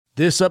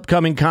This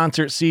upcoming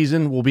concert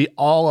season will be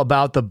all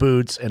about the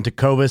boots, and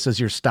Tecovas is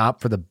your stop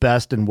for the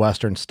best in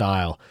Western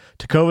style.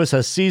 Tecovas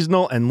has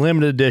seasonal and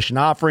limited edition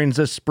offerings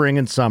this spring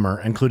and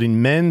summer,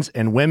 including men's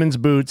and women's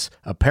boots,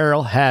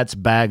 apparel, hats,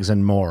 bags,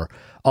 and more.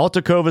 All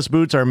Tecovas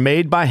boots are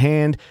made by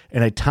hand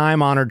in a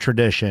time-honored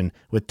tradition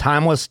with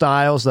timeless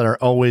styles that are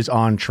always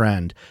on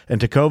trend. And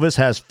Tecovas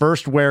has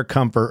first wear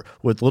comfort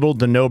with little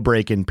to no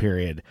break-in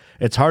period.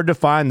 It's hard to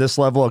find this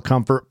level of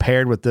comfort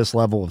paired with this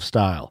level of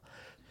style.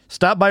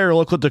 Stop by your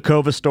local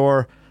Tecovas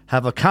store,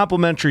 have a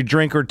complimentary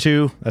drink or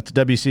two, that's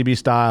WCB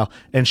style,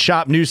 and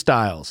shop new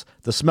styles.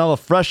 The smell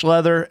of fresh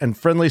leather and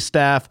friendly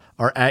staff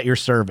are at your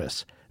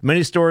service.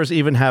 Many stores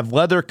even have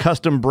leather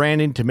custom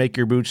branding to make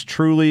your boots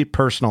truly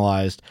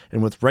personalized.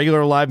 And with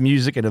regular live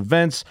music and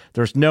events,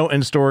 there's no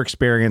in-store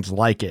experience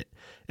like it.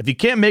 If you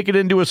can't make it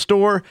into a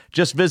store,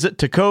 just visit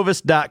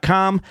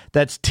tecovas.com.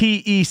 That's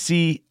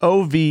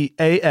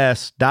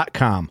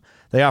TECOVAS.com.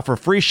 They offer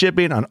free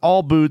shipping on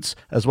all boots,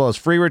 as well as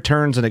free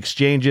returns and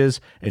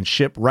exchanges, and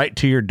ship right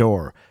to your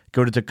door.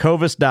 Go to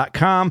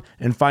tecovas.com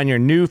and find your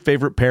new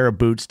favorite pair of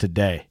boots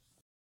today.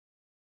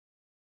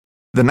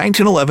 The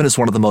 1911 is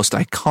one of the most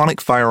iconic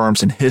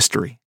firearms in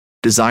history.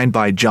 Designed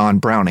by John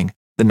Browning,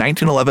 the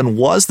 1911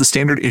 was the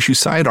standard issue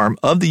sidearm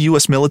of the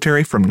U.S.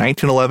 military from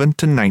 1911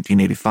 to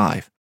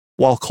 1985.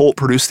 While Colt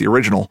produced the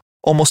original,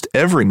 almost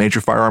every major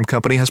firearm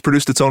company has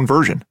produced its own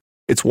version.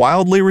 It's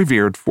wildly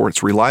revered for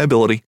its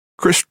reliability,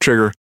 crisp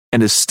trigger,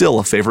 and is still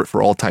a favorite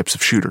for all types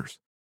of shooters.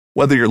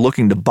 Whether you're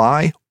looking to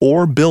buy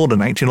or build a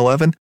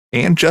 1911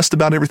 and just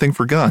about everything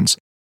for guns,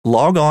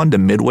 log on to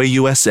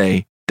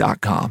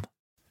midwayusa.com.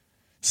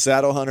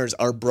 Saddle hunters,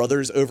 our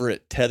brothers over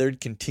at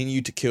Tethered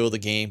continue to kill the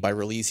game by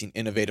releasing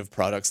innovative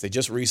products. They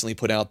just recently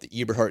put out the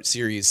Eberhart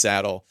Series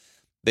saddle.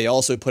 They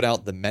also put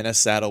out the Menace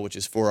saddle, which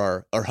is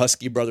for our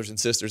Husky brothers and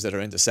sisters that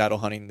are into saddle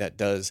hunting. That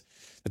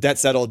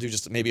saddle will do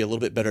just maybe a little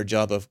bit better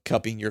job of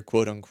cupping your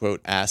quote-unquote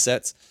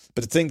assets.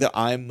 But the thing that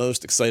I'm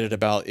most excited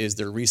about is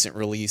their recent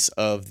release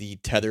of the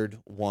Tethered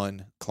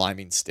One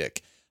climbing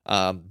stick.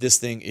 This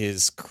thing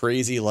is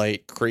crazy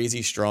light,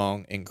 crazy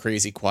strong, and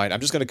crazy quiet.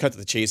 I'm just going to cut to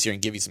the chase here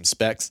and give you some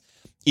specs.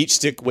 Each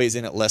stick weighs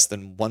in at less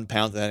than 1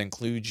 pound, and that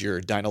includes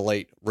your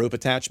Dynalite rope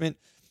attachment.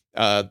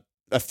 A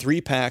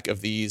 3-pack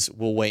of these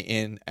will weigh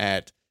in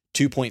at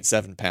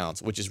 2.7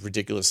 pounds, which is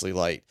ridiculously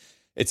light.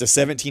 It's a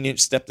 17-inch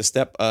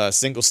step-to-step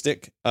single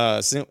stick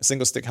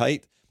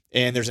height,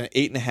 and there's an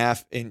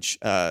 8.5-inch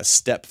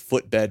step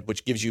footbed,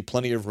 which gives you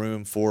plenty of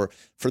room for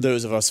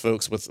those of us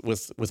folks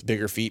with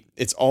bigger feet.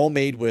 It's all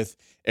made with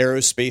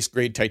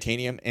aerospace-grade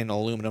titanium and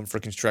aluminum for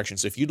construction.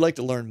 So if you'd like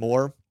to learn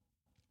more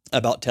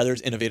about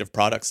Tethered's innovative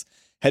products,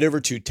 head over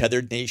to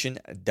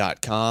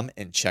tetherednation.com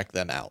and check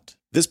them out.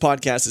 This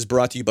podcast is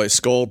brought to you by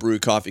Skull Brew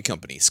Coffee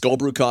Company. Skull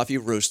Brew Coffee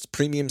roasts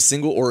premium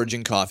single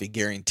origin coffee,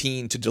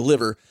 guaranteeing to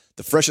deliver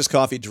the freshest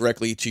coffee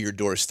directly to your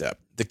doorstep.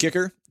 The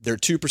kicker, they're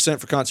 2%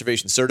 for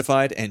conservation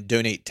certified and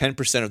donate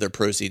 10% of their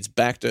proceeds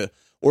back to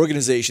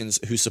organizations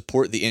who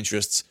support the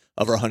interests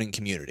of our hunting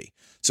community.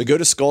 So go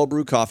to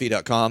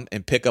skullbrewcoffee.com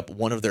and pick up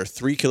one of their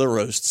 3 killer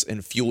roasts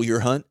and fuel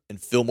your hunt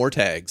and fill more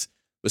tags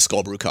with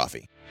Skull Brew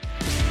Coffee.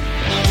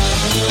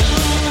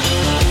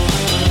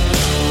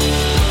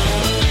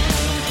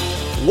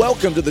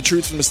 Welcome to the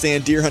Truth from the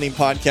Stand Deer Hunting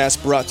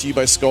Podcast, brought to you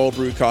by Skull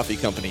Brew Coffee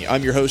Company.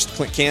 I'm your host,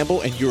 Clint Campbell,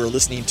 and you are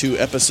listening to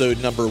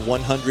episode number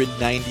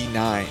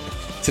 199.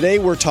 Today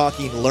we're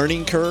talking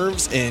learning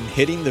curves and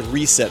hitting the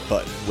reset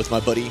button with my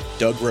buddy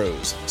Doug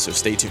Rose, so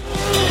stay tuned.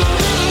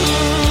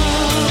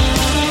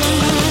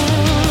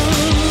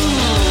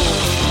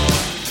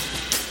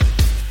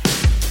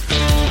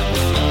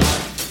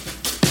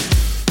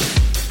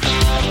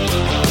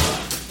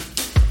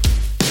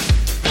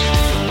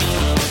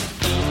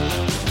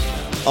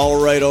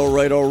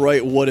 All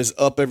right. What is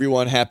up,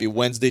 everyone? Happy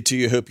Wednesday to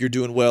you. Hope you're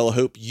doing well.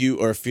 Hope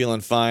you are feeling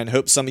fine.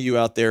 Hope some of you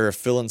out there are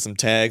filling some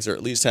tags or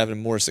at least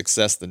having more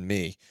success than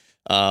me.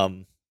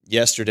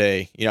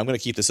 Yesterday, I'm going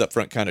to keep this up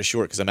front kind of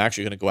short because I'm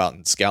actually going to go out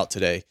and scout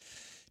today.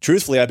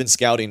 Truthfully, I've been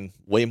scouting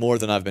way more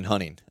than I've been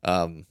hunting,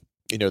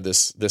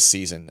 this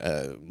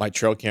season. My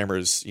trail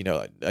cameras,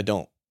 I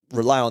don't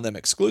rely on them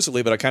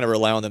exclusively, but I kind of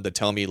rely on them to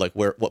tell me like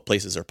what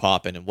places are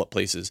popping and what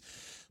places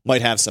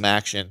might have some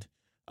action.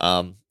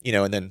 And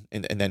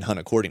then hunt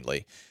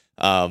accordingly.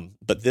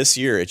 But this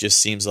year it just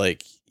seems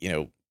like,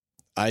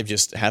 I've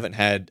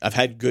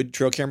had good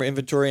trail camera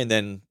inventory and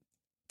then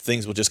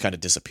things will just kind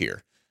of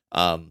disappear,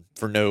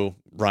 for no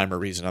rhyme or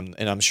reason.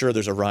 I'm sure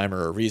there's a rhyme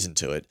or a reason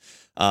to it.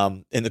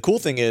 And the cool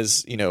thing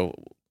is,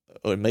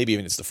 or maybe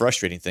even it's the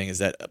frustrating thing is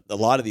that a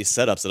lot of these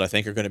setups that I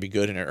think are going to be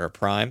good and are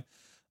prime,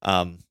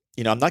 I'm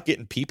not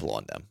getting people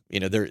on them.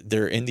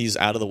 They're in these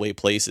out of the way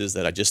places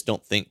that I just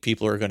don't think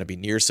people are going to be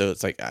near. So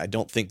it's like, I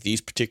don't think these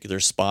particular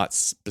spots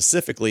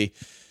specifically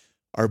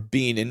are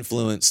being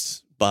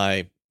influenced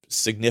by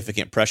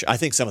significant pressure. I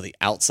think some of the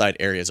outside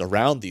areas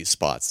around these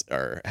spots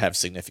have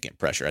significant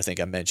pressure. I think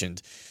I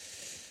mentioned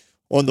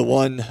on the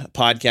one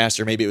podcast,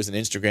 or maybe it was an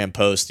Instagram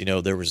post,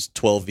 there was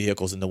 12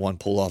 vehicles in the one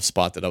pull off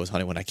spot that I was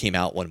hunting when I came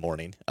out one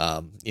morning,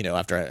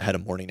 after I had a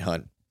morning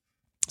hunt.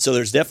 So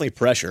there's definitely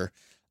pressure,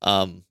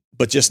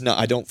 but just not.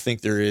 I don't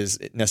think there is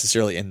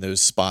necessarily in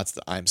those spots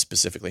that I'm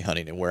specifically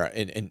hunting and where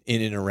in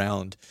and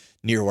around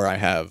near where I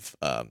have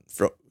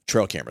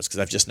trail cameras, because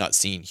I've just not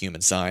seen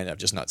human sign. I've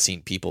just not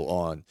seen people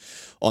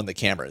on the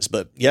cameras.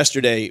 But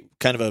yesterday,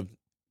 kind of a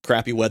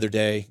crappy weather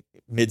day,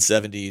 mid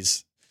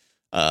 70s.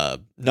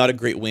 Not a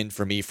great wind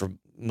for me for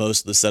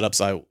most of the setups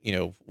I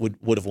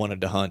would have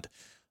wanted to hunt.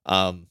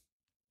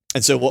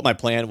 And so what my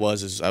plan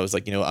was is I was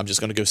like, I'm just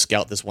going to go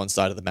scout this one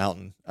side of the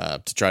mountain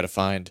to try to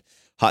find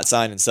hot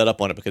sign and set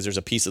up on it, because there's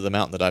a piece of the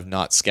mountain that I've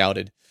not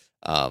scouted.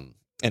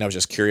 And I was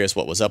just curious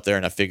what was up there,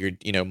 and I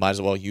figured, might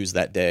as well use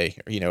that day,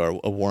 or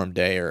a warm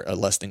day or a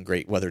less than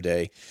great weather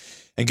day,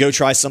 and go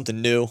try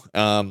something new.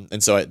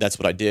 And so that's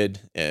what I did.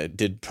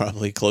 Did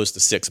probably close to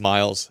 6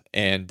 miles,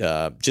 and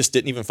just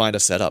didn't even find a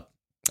setup.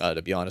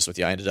 To be honest with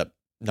you, I ended up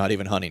not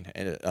even hunting,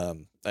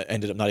 and I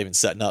ended up not even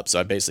setting up. So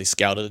I basically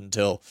scouted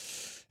until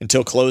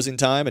closing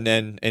time, and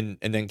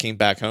then came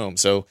back home.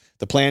 So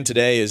the plan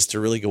today is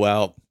to really go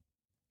out,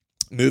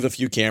 move a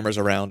few cameras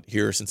around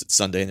here since it's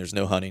Sunday and there's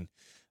no hunting.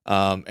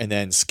 And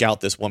then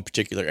scout this one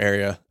particular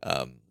area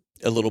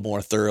a little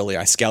more thoroughly.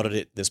 I scouted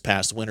it this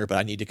past winter, but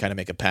I need to kind of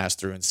make a pass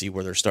through and see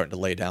where they're starting to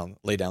lay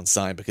down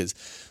sign, because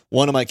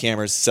one of my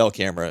cameras, cell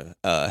camera,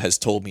 has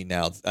told me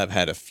now I've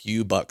had a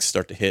few bucks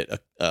start to hit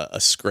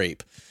a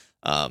scrape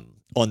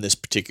on this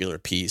particular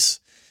piece.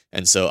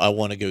 And so I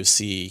want to go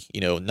see,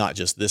 not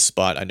just this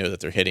spot I know that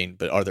they're hitting,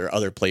 but are there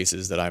other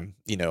places that I'm,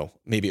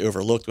 maybe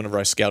overlooked whenever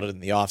I scouted in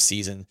the off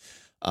season,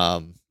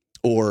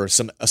 or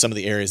some of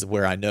the areas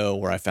where I know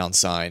where I found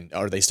sign,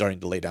 are they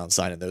starting to lay down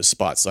sign in those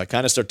spots? So I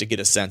kind of start to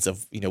get a sense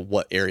of,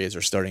 what areas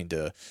are starting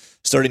to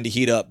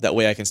heat up. That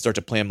way I can start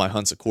to plan my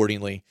hunts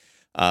accordingly.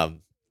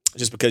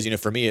 Just because,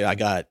 for me, I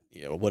got,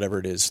 whatever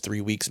it is,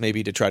 3 weeks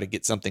maybe to try to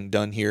get something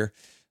done here.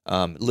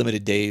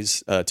 Limited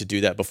days to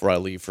do that before I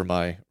leave for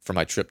my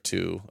trip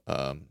to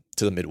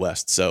the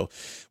Midwest. So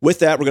with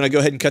that, we're going to go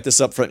ahead and cut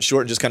this up front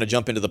short and just kind of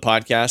jump into the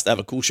podcast. I have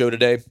a cool show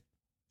today.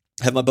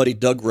 I have my buddy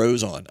Doug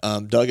Rose on.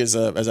 Doug is,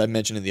 as I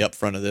mentioned in the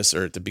upfront of this,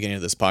 or at the beginning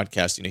of this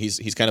podcast,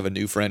 he's kind of a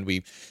new friend.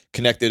 We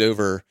connected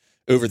over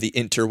the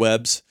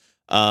interwebs.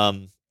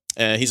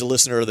 He's a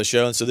listener of the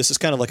show, and so this is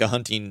kind of like a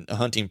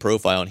hunting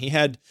profile. And he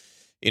had,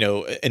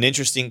 an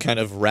interesting kind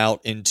of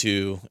route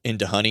into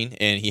hunting,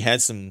 and he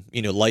had some,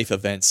 life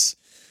events.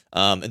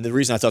 And the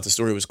reason I thought the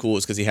story was cool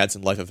is because he had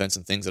some life events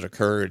and things that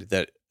occurred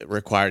that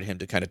required him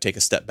to kind of take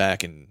a step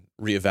back and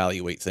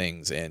reevaluate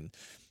things, and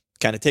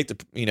kind of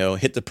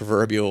hit the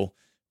proverbial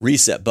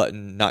reset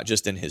button, not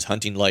just in his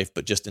hunting life,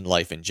 but just in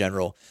life in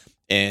general.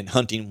 And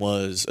hunting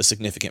was a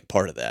significant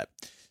part of that.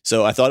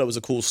 So I thought it was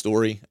a cool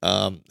story,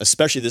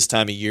 especially this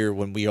time of year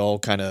when we all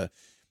kind of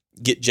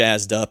get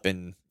jazzed up,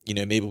 and,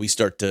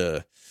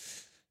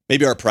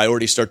 maybe our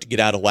priorities start to get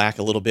out of whack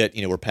a little bit.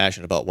 We're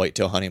passionate about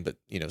whitetail hunting, but,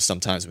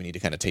 sometimes we need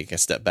to kind of take a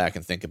step back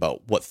and think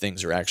about what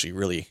things are actually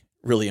really,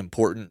 really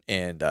important,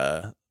 and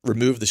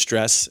remove the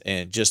stress,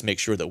 and just make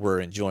sure that we're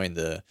enjoying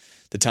the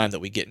time that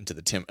we get into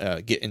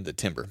the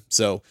timber.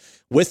 So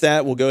with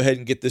that, we'll go ahead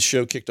and get this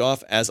show kicked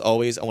off. As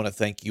always, I want to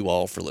thank you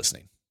all for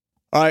listening.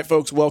 All right,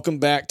 folks, welcome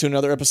back to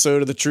another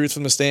episode of the Truth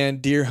from the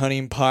Stand Deer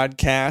Hunting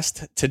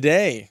Podcast.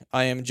 Today,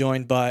 I am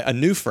joined by a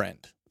new friend.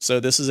 So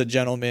this is a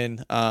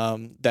gentleman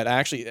that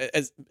actually,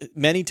 as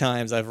many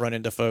times I've run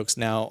into folks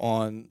now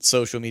on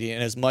social media,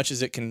 and as much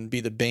as it can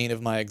be the bane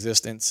of my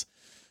existence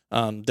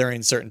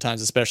during certain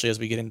times, especially as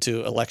we get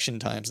into election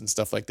times and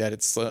stuff like that,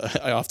 it's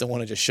I often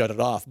want to just shut it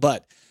off.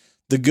 But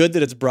the good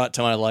that it's brought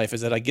to my life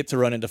is that I get to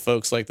run into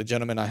folks like the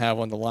gentleman I have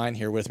on the line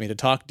here with me to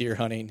talk deer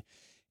hunting.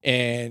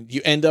 And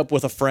you end up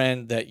with a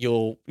friend that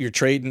you're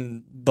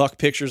trading buck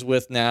pictures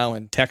with now,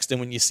 and texting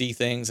when you see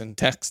things, and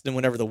texting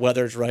whenever the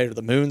weather's right or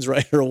the moon's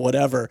right or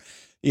whatever,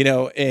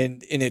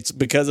 and it's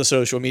because of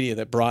social media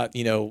that brought,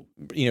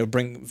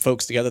 bring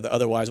folks together that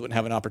otherwise wouldn't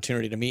have an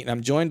opportunity to meet. And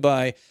I'm joined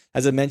by,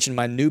 as I mentioned,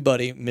 my new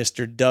buddy,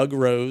 Mr. Doug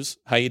Rose.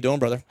 How you doing,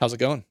 brother? How's it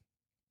going?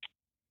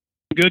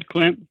 Good,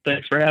 Clint.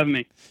 Thanks for having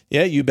me.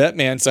 Yeah, you bet,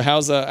 man. So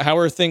how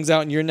are things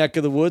out in your neck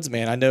of the woods,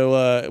 man? I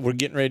know we're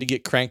getting ready to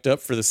get cranked up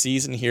for the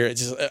season here.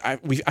 It's just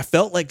I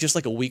felt like just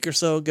like a week or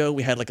so ago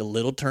we had like a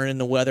little turn in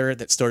the weather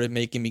that started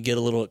making me get a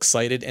little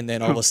excited, and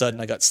then all of a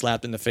sudden I got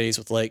slapped in the face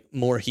with like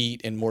more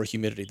heat and more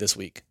humidity this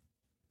week.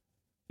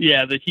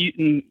 Yeah, the heat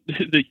and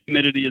the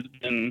humidity has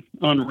been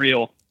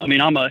unreal. I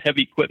mean, I'm a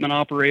heavy equipment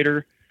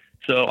operator,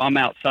 so I'm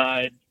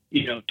outside,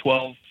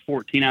 12,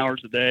 14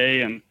 hours a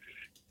day, and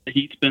the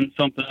heat's been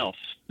something else.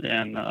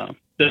 And,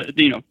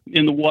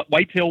 in the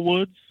whitetail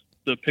woods,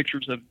 the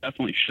pictures have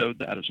definitely showed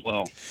that as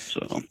well.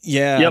 So,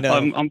 yeah, yep,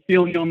 I'm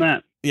feeling you on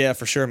that. Yeah,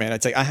 for sure, man.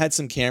 It's like I had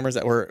some cameras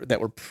that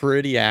were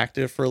pretty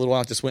active for a little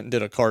while. Just went and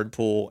did a card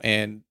pull,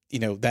 and,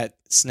 that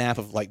snap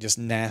of like just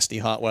nasty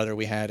hot weather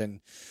we had,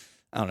 and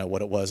I don't know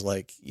what it was,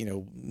 like,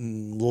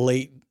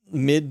 late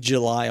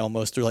mid-July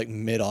almost through like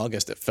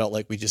mid-August. It felt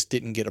like we just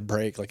didn't get a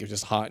break. Like it was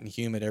just hot and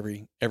humid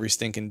every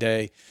stinking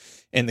day.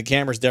 And the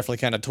cameras definitely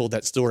kind of told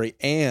that story.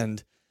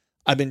 And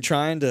I've been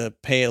trying to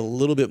pay a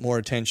little bit more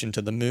attention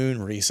to the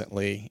moon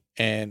recently,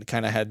 and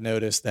kind of had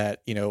noticed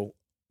that,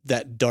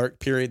 that dark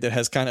period that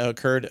has kind of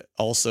occurred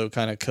also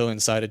kind of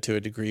coincided to a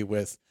degree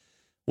with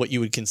what you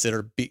would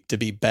consider to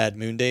be bad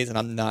moon days. And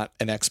I'm not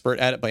an expert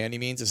at it by any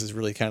means. This is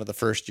really kind of the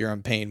first year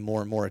I'm paying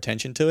more and more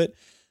attention to it.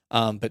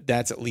 But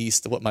that's at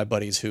least what my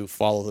buddies who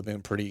follow the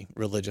moon pretty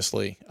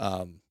religiously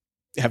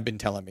have been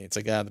telling me. It's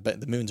like,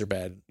 the moons are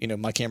bad. You know,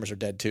 my cameras are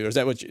dead too.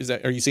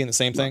 Are you seeing the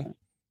same thing?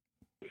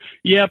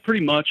 Yeah,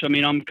 pretty much. I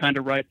mean, I'm kind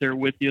of right there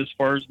with you as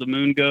far as the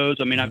moon goes.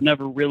 I mean, I've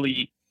never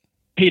really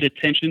paid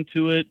attention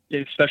to it,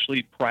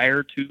 especially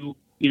prior to,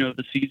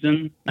 the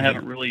season. I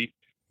haven't really,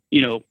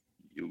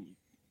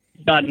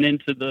 gotten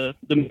into the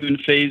moon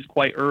phase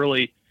quite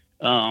early.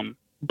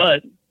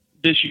 But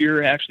this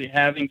year, actually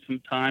having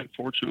some time,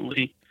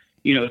 fortunately,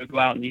 to go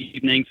out in the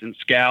evenings and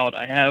scout,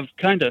 I have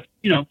kind of,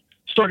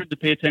 started to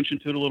pay attention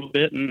to it a little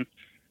bit. And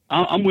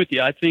I'm with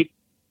you. I think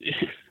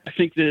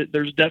that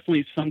there's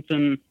definitely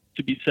something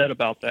to be said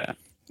about that.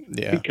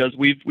 Yeah. Because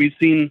we've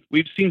seen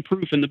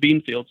proof in the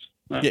bean fields.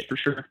 For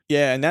sure.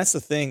 Yeah, and that's the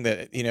thing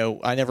that,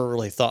 I never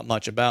really thought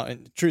much about.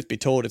 And truth be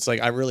told, it's like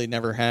I really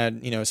never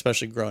had,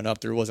 especially growing up,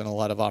 there wasn't a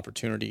lot of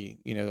opportunity.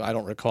 I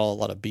don't recall a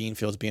lot of bean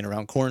fields being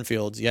around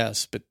cornfields,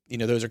 yes, but,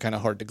 those are kind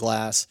of hard to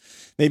glass.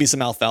 Maybe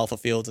some alfalfa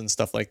fields and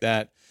stuff like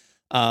that.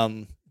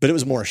 But it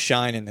was more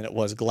shining than it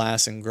was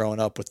glassing growing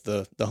up with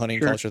the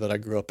hunting culture that I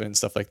grew up in and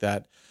stuff like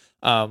that.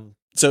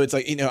 So it's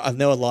like, I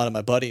know a lot of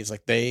my buddies,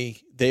 like they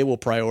will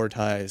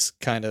prioritize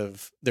kind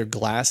of their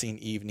glassing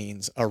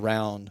evenings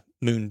around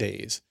moon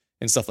days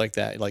and stuff like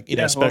that. Like,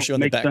 especially on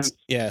the back,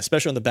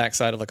 especially on the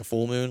backside of like a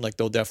full moon, like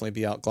they'll definitely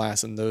be out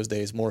glassing those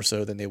days more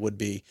so than they would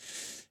be,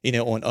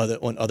 on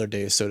other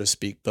days, so to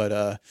speak.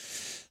 But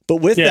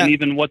with that, and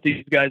even what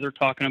these guys are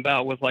talking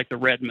about with like the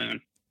red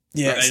moon,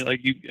 right?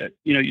 Like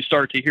you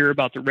start to hear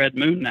about the red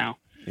moon now.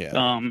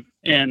 Yeah.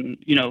 And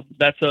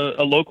that's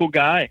a local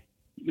guy,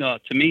 to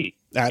me,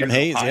 Adam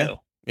Hayes.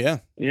 Ohio.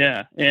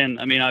 Yeah. And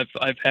I mean,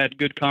 I've had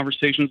good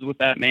conversations with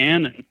that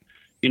man, and,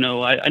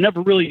 I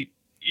never really,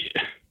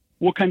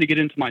 we'll kind of get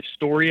into my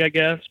story, I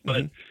guess,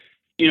 but,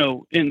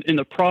 in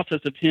the process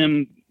of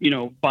him,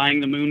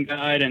 buying the Moon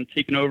Guide and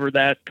taking over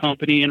that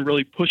company and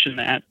really pushing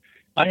that,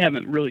 I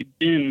haven't really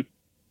been,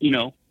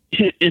 in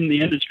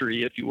the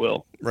industry, if you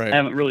will. Right. I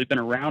haven't really been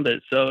around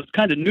it. So it's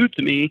kind of new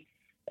to me,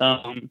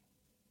 and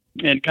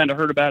kind of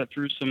heard about it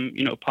through some,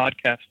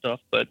 podcast stuff,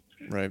 but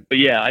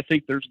yeah, I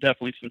think there's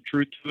definitely some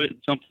truth to it,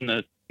 and something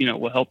that,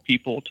 will help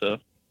people to,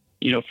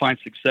 find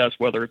success,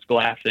 whether it's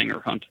glassing or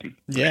hunting.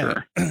 Yeah.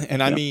 Sure.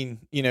 And I mean,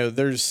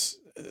 there's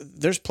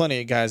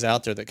plenty of guys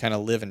out there that kind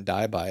of live and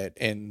die by it.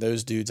 And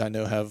those dudes I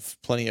know have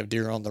plenty of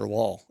deer on their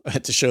wall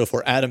to show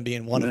for. Adam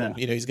being one of them.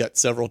 He's got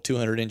several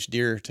 200-inch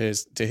deer to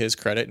his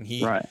credit, and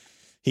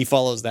he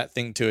follows that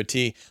thing to a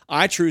T.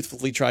 I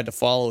truthfully tried to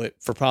follow it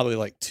for probably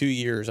like 2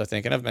 years, I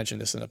think. And I've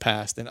mentioned this in the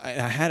past, and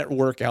I had it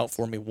work out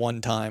for me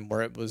one time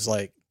where it was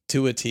like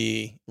to a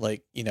T,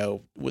 like,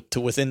 to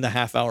within the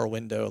half-hour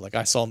window. Like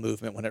I saw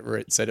movement whenever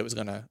it said I was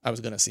going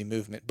to see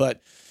movement. But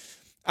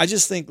I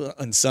just think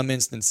in some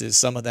instances,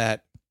 some of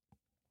that,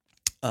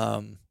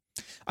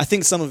 I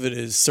think some of it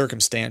is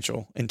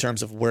circumstantial in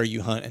terms of where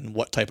you hunt and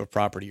what type of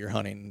property you're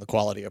hunting and the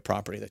quality of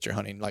property that you're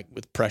hunting, like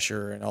with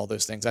pressure and all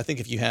those things. I think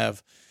if you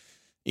have,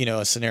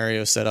 a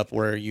scenario set up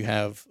where you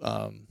have,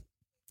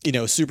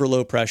 super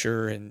low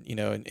pressure and,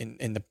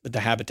 and the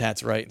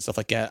habitat's right and stuff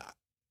like that,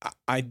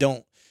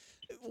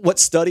 what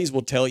studies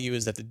will tell you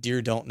is that the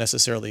deer don't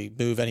necessarily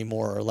move any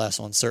more or less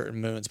on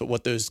certain moons. But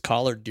what those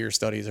collared deer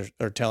studies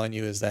are telling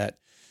you is that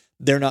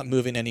they're not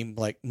moving any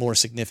like more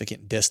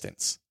significant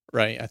distance,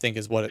 right? I think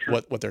is what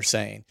they're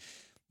saying.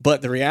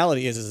 But the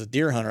reality is, as a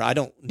deer hunter, I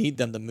don't need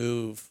them to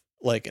move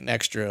like an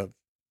extra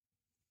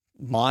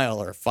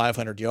mile or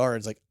 500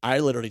 yards. Like I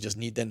literally just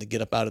need them to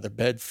get up out of their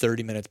bed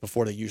 30 minutes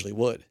before they usually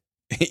would.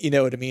 You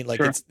know what I mean? Like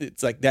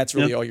it's like, that's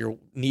really all you're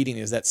needing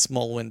is that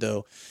small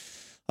window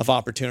of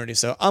opportunity.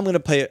 So I'm going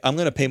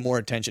to pay more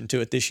attention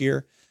to it this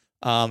year.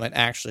 And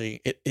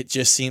actually it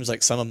just seems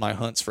like some of my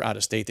hunts for out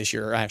of state this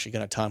year are actually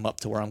going to time up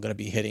to where I'm going to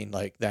be hitting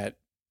like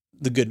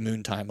the good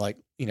moon time, like,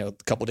 a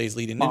couple days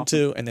leading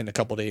into, and then a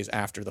couple days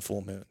after the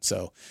full moon.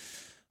 So,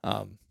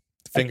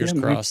 fingers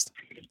crossed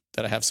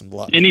that I have some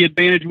luck. Any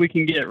advantage we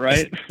can get,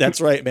 right? That's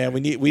right, man. We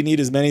need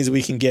as many as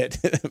we can get.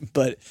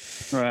 But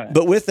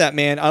with that,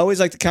 man, I always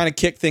like to kind of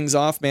kick things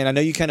off, man. I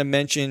know you kind of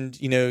mentioned,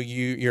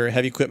 you're a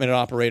heavy equipment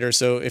operator.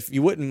 So if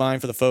you wouldn't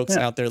mind, for the folks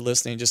out there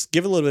listening, just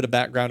give a little bit of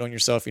background on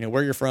yourself,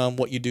 where you're from,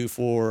 what you do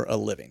for a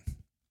living.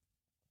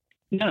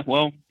 Yeah.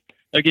 Well,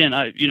 again,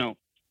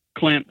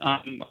 Clint,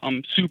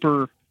 I'm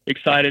super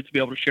excited to be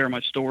able to share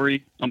my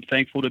story. I'm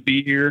thankful to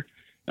be here.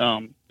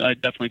 I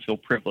definitely feel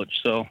privileged.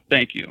 So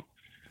thank you.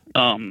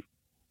 I'm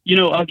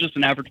just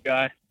an average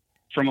guy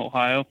from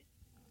Ohio,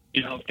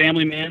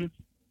 family man.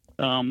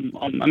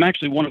 I'm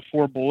actually one of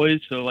 4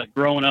 boys. So like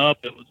growing up,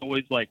 it was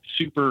always like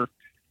super,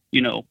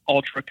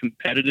 ultra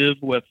competitive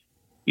with,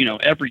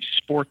 every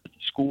sport that the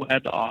school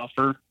had to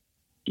offer.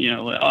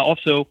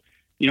 Also,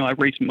 I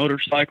raced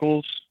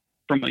motorcycles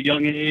from a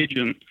young age,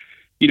 and,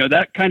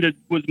 that kind of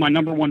was my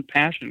number one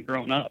passion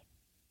growing up.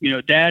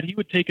 Dad, he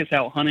would take us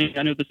out hunting.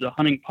 I know this is a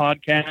hunting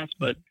podcast,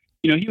 but,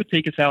 he would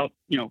take us out,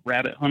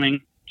 rabbit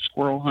hunting,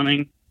 squirrel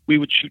hunting. We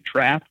would shoot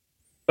trap,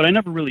 but I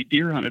never really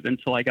deer hunted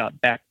until I got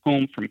back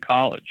home from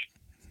college.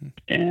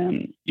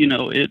 And,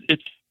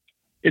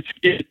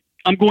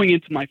 I'm going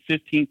into my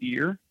 15th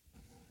year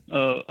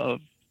of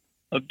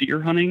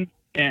deer hunting.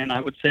 And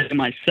I would say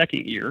my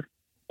second year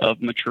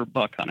of mature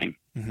buck hunting.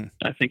 Mm-hmm.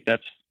 I think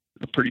that's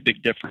a pretty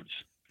big difference.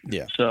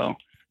 Yeah. So,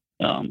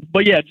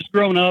 but yeah, just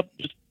growing up,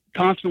 just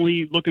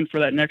constantly looking for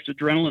that next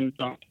adrenaline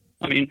dump.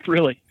 I mean,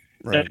 really,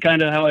 Right. that's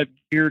kind of how I've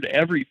geared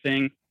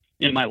everything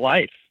in my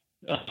life.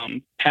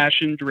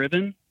 Passion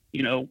driven,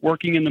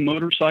 working in the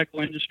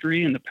motorcycle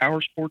industry and the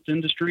power sports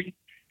industry.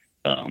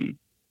 Again,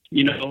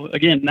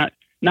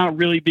 not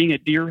really being a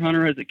deer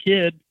hunter as a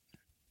kid,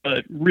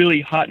 but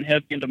really hot and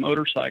heavy into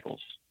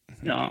motorcycles.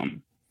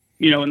 And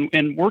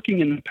working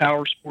in the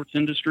power sports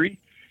industry,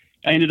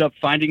 I ended up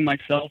finding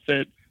myself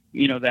at,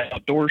 the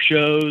outdoor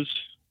shows,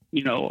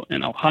 in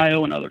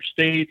Ohio and other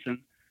states, and,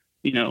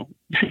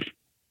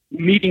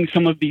 meeting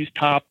some of these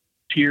top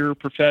tier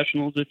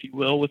professionals, if you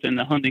will, within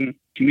the hunting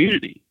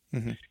community.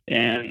 Mm-hmm.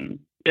 And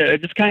it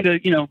just kind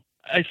of,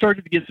 I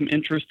started to get some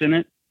interest in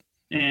it,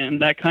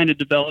 and that kind of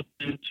developed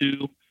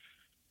into,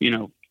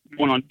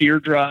 going on deer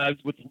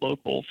drives with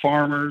local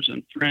farmers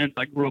and friends.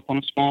 I grew up on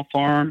a small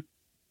farm,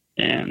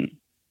 and,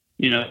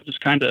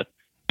 just kind of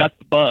got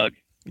the bug.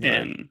 Right.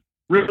 And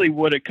really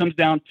what it comes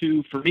down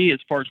to for me, as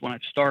far as when I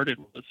started,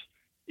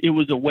 it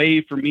was a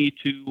way for me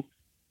to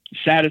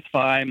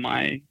satisfy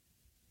my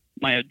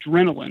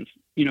adrenaline,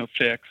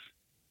 fix.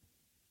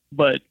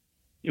 But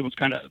it was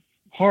kind of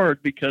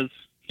hard because,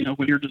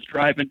 when you're just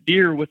driving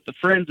deer with the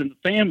friends and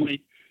the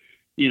family,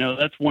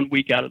 that's 1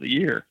 week out of the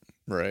year.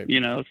 Right.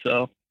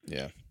 So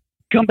Yeah.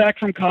 come back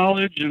from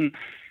college and,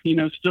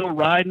 still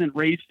riding and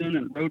racing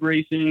and road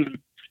racing and,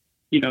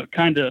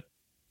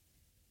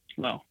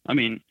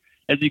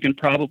 as you can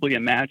probably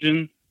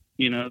imagine,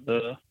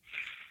 the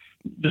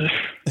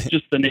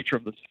just the nature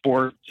of the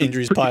sport.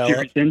 Injuries Pretty pile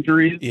serious up.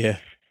 Injuries. Yeah.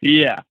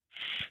 Yeah.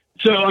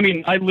 So,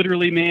 I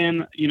literally,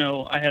 man,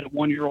 I had a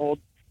 1-year-old.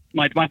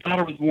 My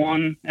daughter was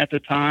 1 at the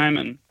time,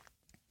 and,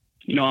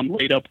 I'm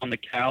laid up on the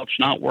couch,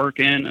 not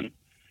working, and,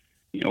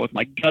 with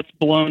my guts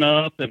blown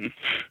up, and,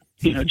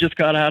 just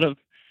got out of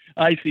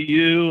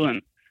ICU,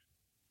 and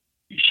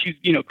she's,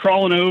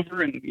 crawling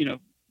over and,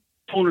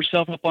 pulling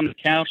herself up on the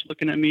couch,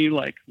 looking at me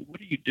like, what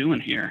are you doing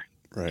here?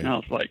 Right. And I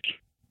was like,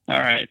 all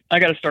right, I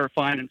got to start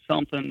finding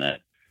something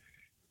that,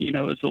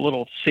 is a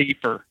little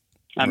safer.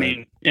 I Right.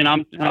 mean, and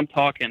I'm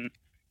talking,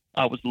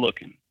 I was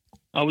looking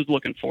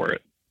for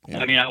it. Yeah.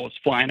 I was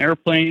flying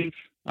airplanes.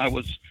 I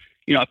was,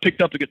 I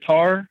picked up the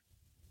guitar.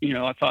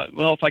 I thought,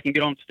 well, if I can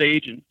get on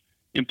stage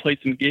and play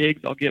some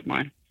gigs, I'll get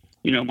my,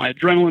 my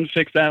adrenaline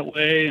fix that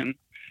way. And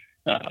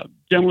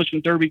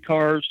demolition derby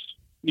cars,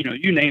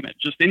 you name it,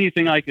 just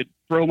anything I could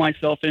throw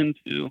myself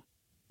into,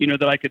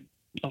 that I could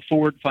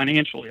afford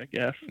financially, I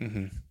guess.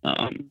 Mm-hmm.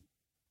 I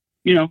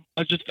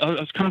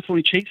was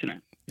constantly chasing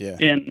it. Yeah.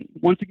 And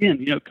once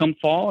again, come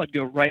fall, I'd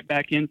go right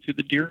back into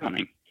the deer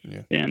hunting.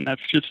 Yeah. And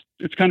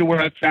it's kind of where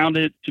I've found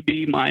it to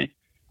be my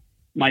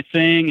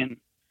thing. And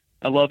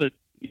I love it,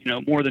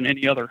 more than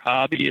any other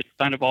hobby. It's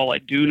kind of all I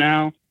do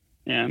now.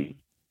 And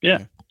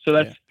so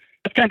that's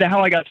kind of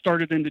how I got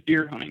started into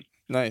deer hunting.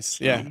 Nice.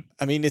 Yeah.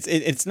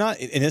 It's not,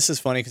 and this is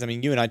funny because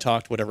you and I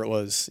talked, whatever it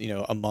was,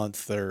 a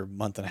month or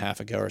month and a half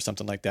ago or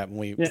something like that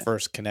when we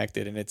first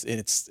connected. And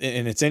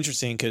it's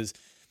interesting because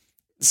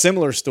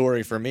similar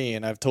story for me.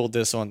 And I've told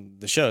this on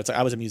the show. It's like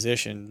I was a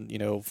musician,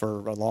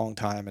 for a long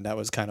time, and that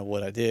was kind of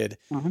what I did.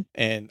 Mm-hmm.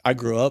 And I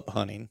grew up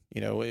hunting,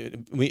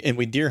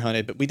 we deer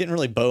hunted, but we didn't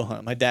really bow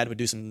hunt. My dad would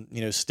do some,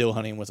 still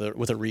hunting with a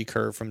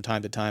recurve from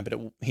time to time, but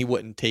he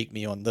wouldn't take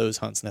me on those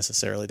hunts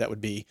necessarily. That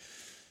would be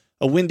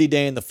a windy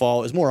day in the fall.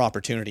 It was more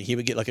opportunity. He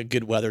would get like a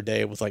good weather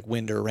day with like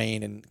wind or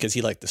rain, and because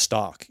he liked the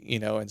stalk,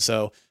 and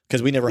so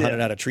because we never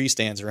hunted out of tree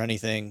stands or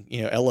anything,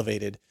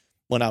 elevated.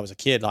 When I was a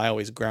kid, I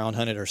always ground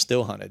hunted or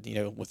still hunted,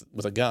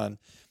 with a gun,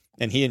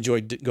 and he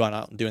enjoyed going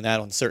out and doing that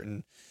on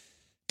certain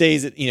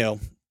days that,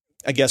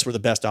 I guess were the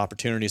best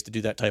opportunities to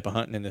do that type of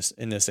hunting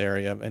in this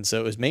area. And so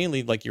it was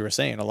mainly, like you were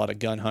saying, a lot of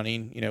gun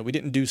hunting. We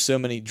didn't do so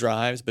many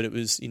drives, but it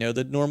was,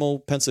 the normal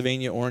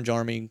Pennsylvania Orange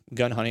Army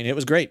gun hunting. It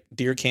was great.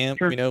 Deer camp,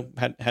 Sure.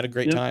 had a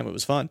great time. It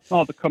was fun.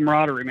 Oh, the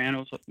camaraderie, man.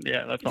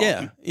 That's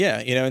awesome. Yeah.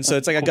 And so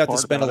it's like I got to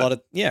spend a lot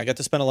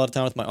of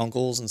time with my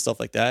uncles and stuff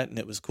like that, and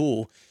it was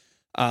cool.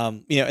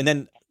 And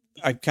then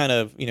I kind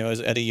of,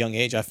 at a young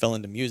age, I fell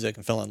into music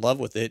and fell in love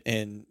with it.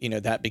 And,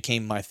 that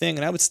became my thing,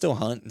 and I would still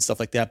hunt and stuff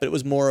like that, but it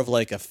was more of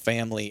like a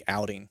family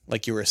outing.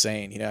 Like you were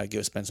saying, I'd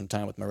go spend some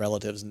time with my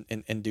relatives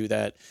and do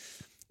that.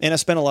 And I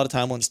spent a lot of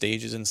time on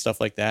stages and stuff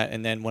like that.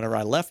 And then whenever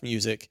I left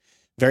music,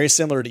 very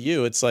similar to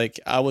you, it's like,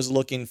 I was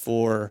looking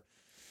for,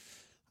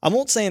 I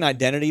won't say an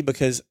identity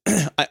because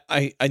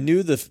I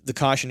knew the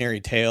cautionary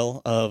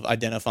tale of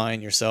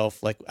identifying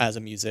yourself like as a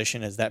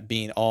musician as that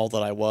being all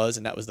that I was,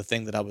 and that was the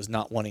thing that I was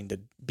not wanting to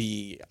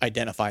be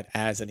identified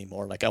as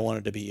anymore. Like I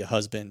wanted to be a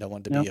husband, I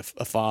wanted to be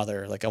a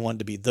father, like I wanted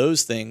to be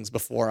those things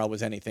before I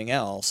was anything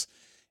else.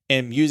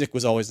 And music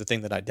was always the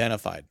thing that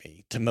identified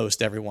me to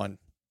most everyone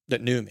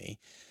that knew me.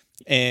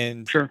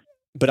 And Sure.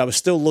 but I was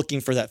still looking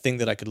for that thing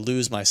that I could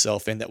lose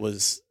myself in that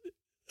was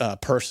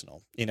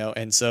personal, you know?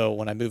 And so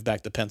when I moved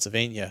back to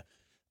Pennsylvania,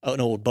 an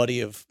old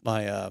buddy of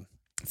my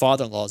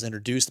father-in-law's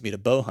introduced me to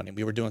bow hunting.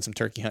 We were doing some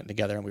turkey hunting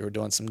together and we were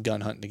doing some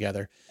gun hunting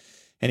together.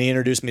 And he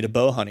introduced me to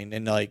bow hunting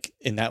and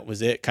that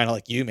was it. Kind of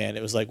like you, man.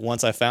 It was like,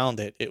 once I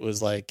found it, it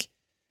was like,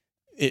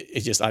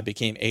 I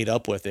became ate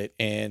up with it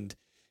and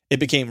it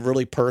became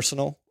really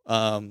personal,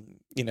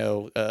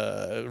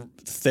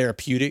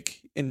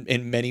 therapeutic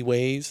in many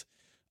ways.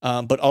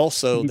 But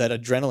also that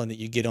adrenaline that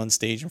you get on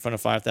stage in front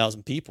of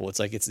 5,000 people. It's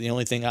like, it's the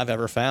only thing I've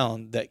ever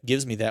found that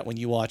gives me that when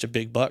you watch a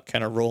big buck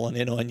kind of rolling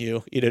in on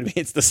you, you know what I mean?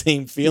 It's the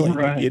same feeling,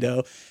 right. you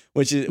know,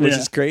 which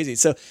is crazy.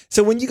 So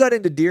when you got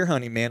into deer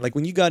hunting, man, like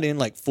when you got in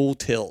like full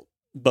tilt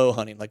bow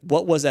hunting, like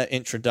what was that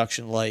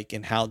introduction like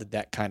and how did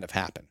that kind of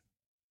happen?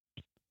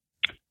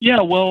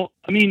 Yeah, well,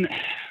 I mean,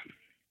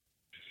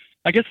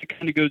 I guess it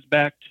kind of goes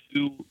back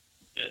to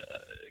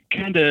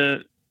kind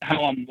of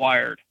how I'm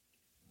wired.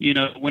 You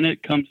know, when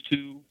it comes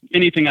to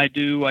anything I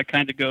do, I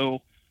kind of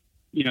go,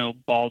 you know,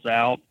 balls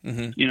out.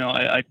 Mm-hmm. You know,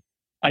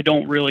 I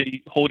don't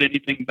really hold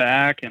anything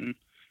back. And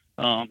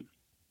a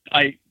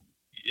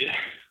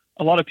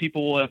lot of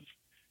people have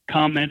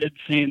commented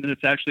saying that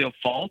it's actually a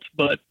fault,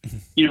 but,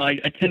 you know, I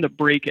tend to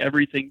break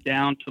everything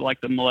down to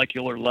like the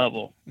molecular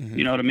level. Mm-hmm.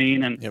 You know what I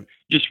mean? And Yep.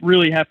 just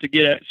really have to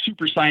get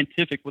super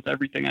scientific with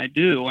everything I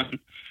do. And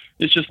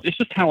it's just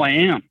how I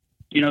am,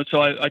 you know.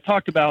 So I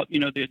talked about, you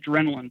know, the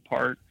adrenaline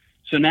part.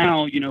 So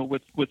now, you know,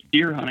 with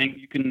deer hunting,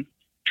 you can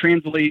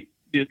translate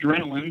the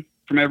adrenaline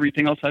from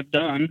everything else I've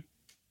done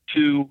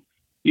to,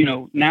 you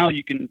know, now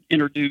you can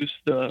introduce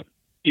the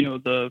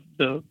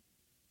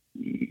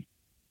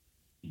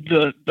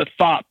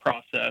thought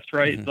process,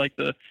 right? Mm-hmm. Like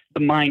the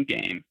mind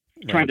game,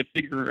 Right. trying to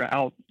figure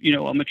out, you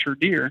know, a mature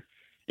deer.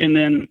 And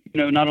then,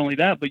 you know, not only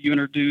that, but you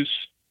introduce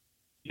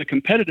the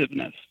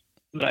competitiveness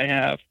that I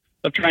have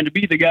of trying to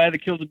be the guy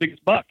that kills the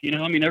biggest buck. You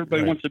know, I mean,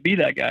 everybody Right. wants to be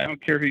that guy. I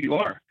don't care who you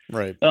are.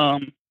 Right.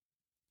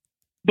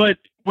 But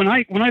when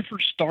I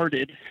first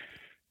started,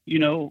 you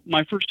know,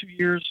 my first 2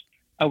 years,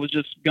 I was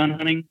just gun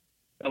hunting.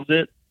 That was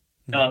it.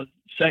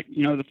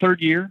 The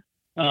third year,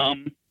 I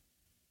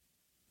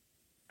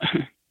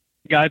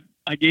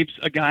gave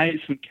a guy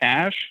some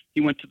cash.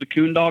 He went to the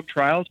Coon Dog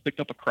trials, picked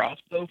up a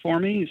crossbow for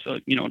me. So,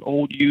 you know, an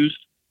old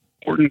used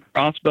Horton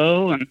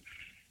crossbow. And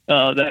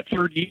that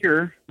third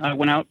year, I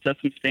went out, set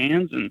some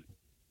stands, and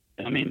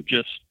I mean,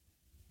 just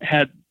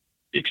had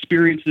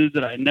experiences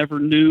that I never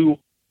knew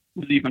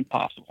was even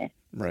possible.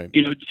 Right.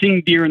 You know,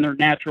 seeing deer in their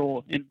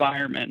natural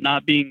environment,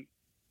 not being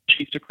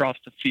chased across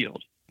the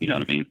field. You know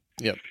what I mean?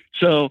 Yep.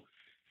 So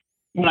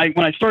when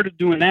I started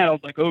doing that, I was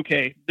like,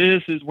 okay,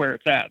 this is where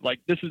it's at. Like,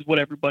 this is what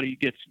everybody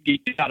gets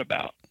geeked out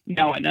about.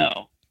 Now I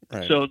know.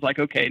 Right. So it's like,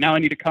 okay, now I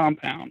need a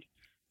compound.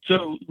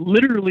 So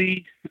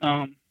literally,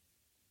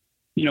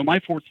 you know,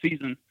 my fourth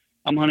season,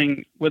 I'm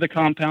hunting with a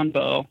compound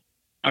bow,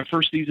 my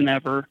first season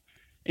ever,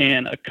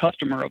 and a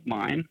customer of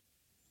mine,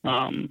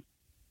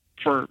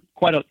 for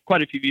quite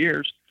a few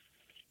years,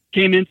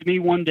 came into me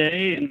one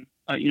day, and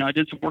you know, I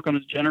did some work on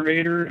his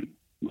generator, and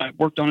I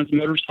worked on his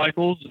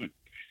motorcycles, and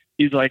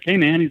he's like, "Hey,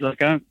 man," he's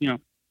like, "I'm, you know,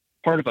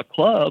 part of a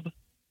club,"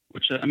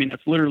 which, I mean,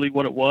 that's literally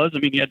what it was. I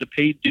mean, you had to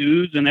pay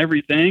dues and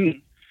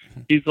everything.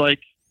 And he's like,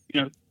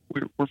 "You know,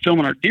 we're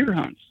filming our deer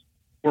hunts.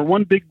 We're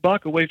one big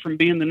buck away from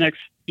being the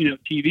next, you know,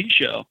 TV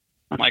show."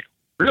 I'm like,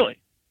 "Really?"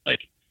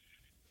 Like,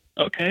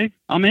 okay,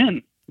 I'm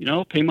in. You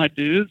know, pay my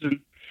dues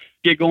and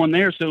get going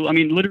there. So, I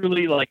mean,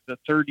 literally, like the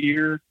third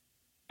year,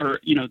 or,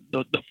 you know,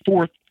 the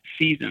fourth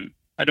season,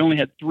 I'd only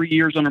had 3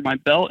 years under my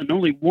belt and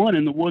only one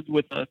in the woods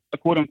with a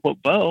quote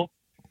unquote bow.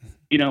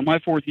 You know, my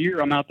fourth year,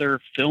 I'm out there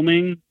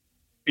filming,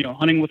 you know,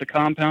 hunting with a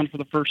compound for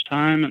the first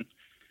time. And,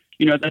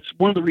 you know, that's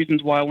one of the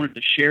reasons why I wanted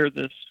to share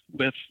this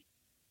with,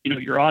 you know,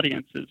 your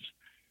audience is,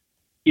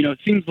 you know, it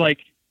seems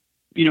like,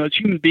 you know, as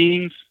human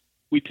beings,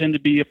 we tend to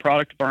be a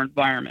product of our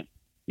environment,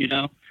 you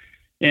know,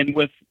 and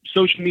with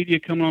social media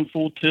coming on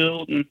full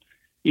tilt and,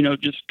 you know,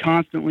 just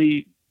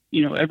constantly,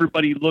 you know,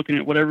 everybody looking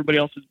at what everybody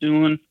else is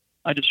doing.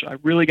 I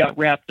really got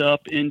wrapped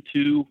up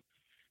into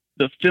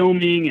the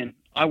filming, and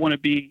I want to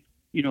be,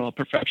 you know, a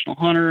professional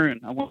hunter,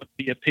 and I want to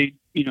be a paid,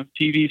 you know,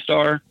 TV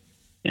star.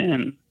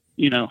 And,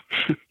 you know,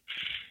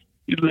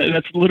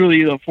 that's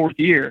literally the fourth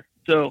year.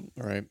 So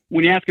Right.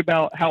 when you ask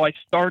about how I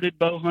started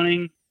bow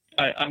hunting,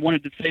 I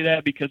wanted to say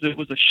that because it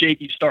was a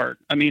shaky start.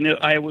 I mean,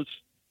 I was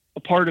a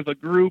part of a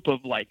group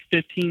of like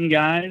 15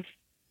 guys,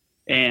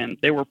 and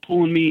they were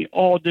pulling me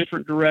all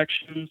different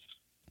directions.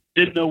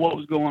 Didn't know what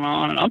was going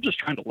on, and I'm just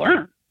trying to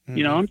learn. Mm-hmm.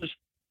 You know,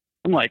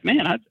 I'm like,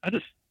 man, I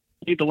just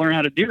need to learn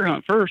how to deer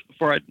hunt first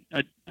before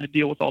I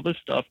deal with all this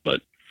stuff.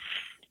 But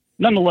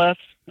nonetheless,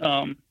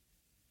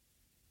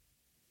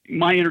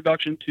 my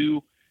introduction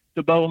to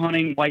the bow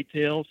hunting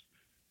whitetails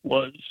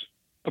was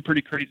a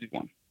pretty crazy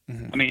one.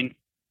 I mean,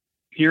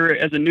 here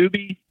as a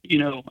newbie,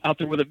 out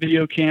there with a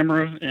video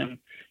camera, and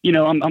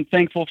I'm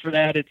thankful for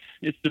that.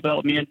 It's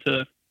developed me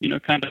into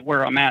kind of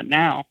where I'm at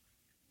now,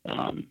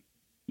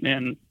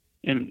 and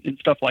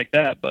stuff like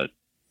that. But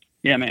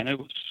yeah, man, it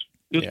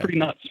was pretty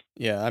nuts.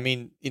 Yeah, I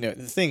mean, the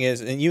thing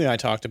is, and you and I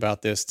talked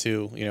about this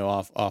too,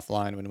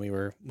 offline when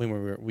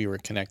we were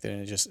connected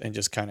and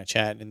just kind of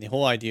chatting, and the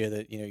whole idea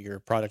that you're a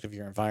product of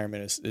your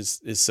environment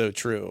is so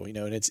true,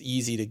 and it's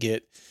easy to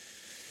get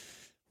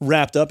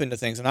wrapped up into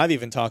things. And I've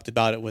even talked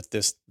about it with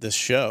this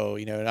show,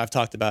 and I've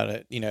talked about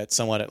it,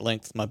 somewhat at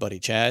length with my buddy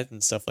Chad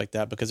and stuff like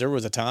that, because there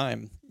was a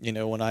time,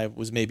 when I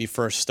was maybe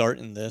first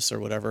starting this or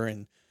whatever,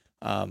 and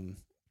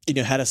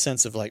had a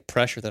sense of like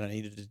pressure that I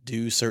needed to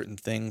do certain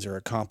things or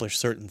accomplish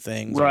certain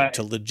things or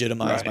to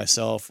legitimize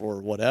myself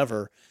or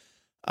whatever.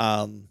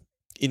 And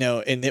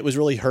it was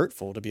really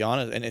hurtful, to be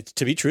honest. And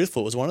to be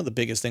truthful, it was one of the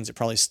biggest things that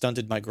probably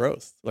stunted my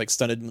growth, like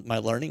stunted my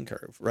learning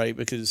curve. Right.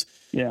 Because,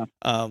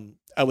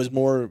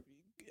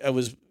 I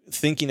was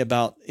thinking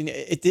about,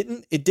 it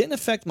didn't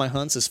affect my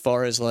hunts as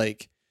far as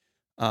like,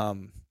 how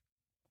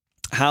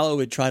I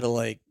would try to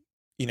like,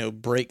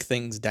 break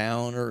things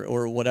down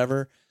or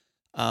whatever.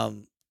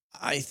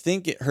 I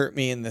think it hurt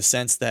me in the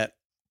sense that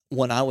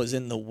when I was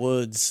in the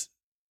woods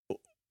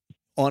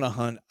on a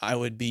hunt, I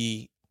wouldn't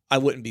be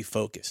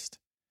focused.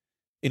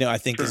 I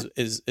think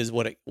is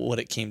what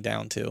it came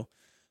down to.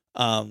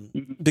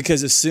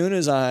 Because as soon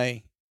as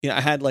I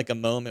had like a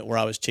moment where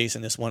I was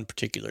chasing this one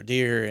particular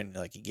deer and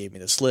like he gave me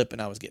the slip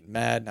and I was getting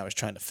mad and I was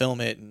trying to film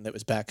it, and it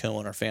was back home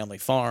on our family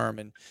farm.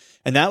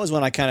 And that was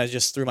when I kind of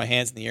just threw my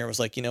hands in the air and was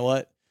like, you know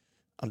what?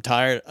 I'm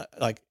tired.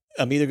 Like,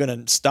 I'm either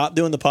going to stop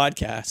doing the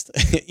podcast,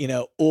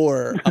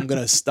 or I'm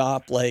going to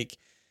stop like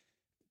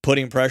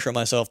putting pressure on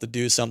myself to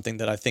do something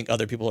that I think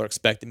other people are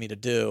expecting me to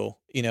do,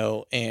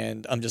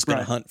 and I'm just going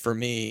to hunt for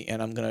me,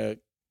 and I'm going to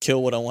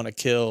kill what I want to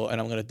kill,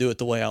 and I'm going to do it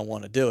the way I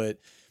want to do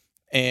it.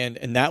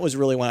 And that was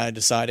really when I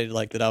decided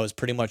like that I was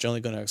pretty much only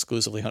going to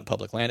exclusively hunt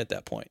public land at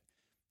that point,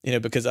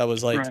 because I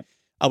was like,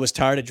 I was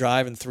tired of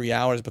driving 3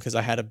 hours because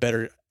I had a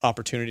better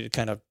opportunity to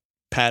kind of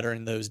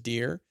pattern those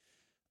deer.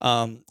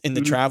 And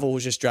the travel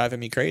was just driving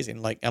me crazy.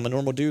 And like, I'm a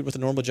normal dude with a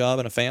normal job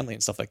and a family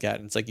and stuff like that.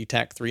 And it's like, you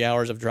tack 3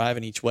 hours of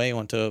driving each way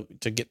to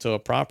get to a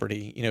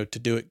property, to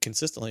do it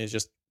consistently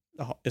is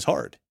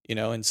hard,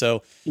 And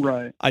so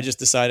I just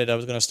decided I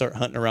was going to start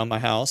hunting around my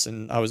house,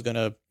 and I was going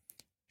to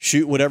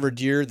shoot whatever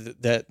deer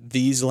that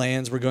these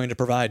lands were going to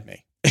provide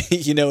me.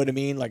 You know what I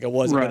mean? Like I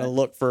wasn't going to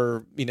look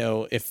for,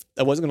 if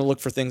I wasn't going to look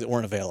for things that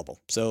weren't available.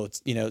 So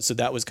it's, so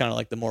that was kind of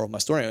like the moral of my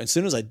story. And as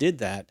soon as I did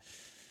that,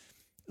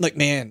 like,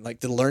 man,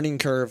 like the learning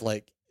curve,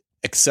 like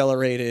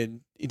accelerated,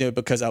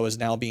 because I was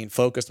now being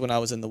focused when I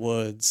was in the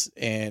woods,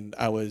 and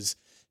I was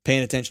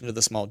paying attention to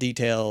the small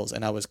details,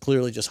 and I was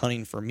clearly just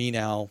hunting for me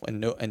now and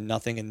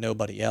nothing and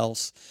nobody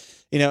else,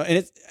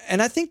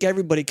 and I think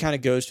everybody kind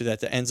of goes through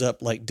that ends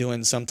up like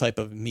doing some type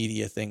of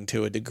media thing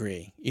to a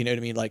degree, you know what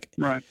I mean? Like,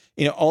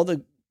 all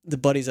the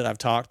buddies that I've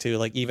talked to,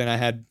 like even I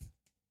had,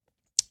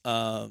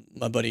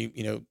 my buddy,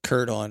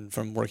 Kurt on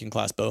from Working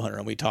Class Bow Hunter,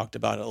 and we talked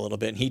about it a little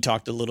bit, and he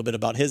talked a little bit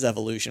about his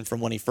evolution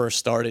from when he first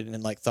started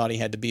and like thought he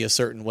had to be a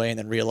certain way, and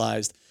then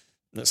realized,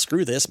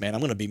 screw this, man,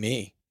 I'm going to be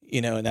me,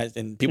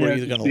 and people are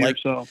either going to like,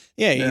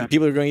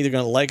 people are either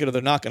going to like it or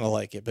they're not going to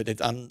like it, but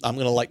I'm going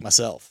to like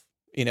myself,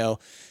 and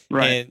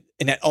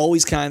that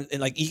always kind of, and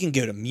like you can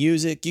go to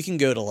music, you can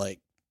go to like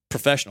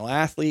professional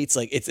athletes,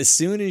 like it's as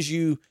soon as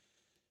you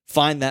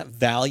find that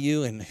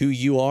value in who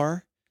you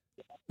are,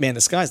 man,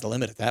 the sky's the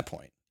limit at that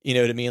point. You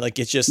know what I mean? Like,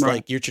 it's just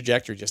like your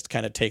trajectory just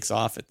kind of takes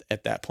off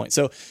at that point.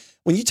 So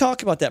when you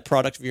talk about that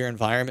product of your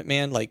environment,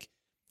 man, like,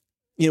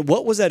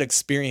 what was that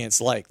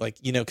experience like? Like,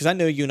 cause I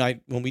know you and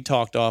I, when we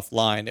talked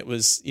offline, it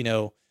was,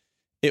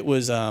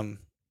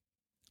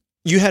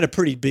 you had a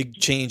pretty big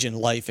change in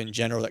life in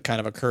general that kind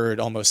of occurred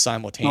almost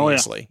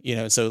simultaneously,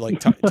 so like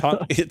talk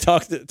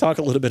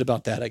a little bit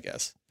about that, I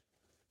guess.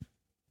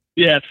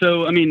 Yeah.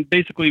 So, I mean,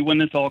 basically when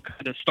this all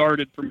kind of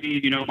started for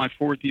me, my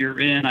 4th year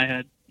in, I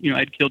had,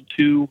 I'd killed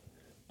 2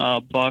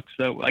 bucks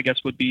that I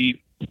guess would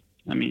be,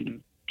 I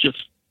mean,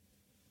 just,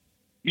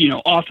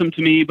 awesome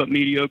to me, but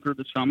mediocre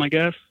to some, I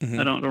guess.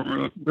 I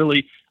don't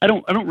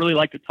really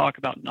like to talk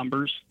about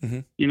numbers,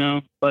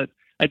 but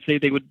I'd say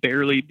they would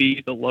barely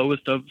be the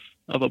lowest of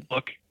a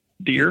buck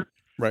deer.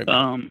 Right.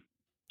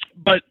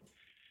 But,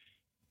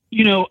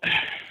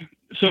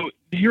 so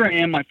here I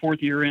am, my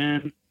 4th year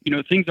in,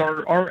 things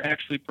are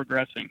actually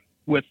progressing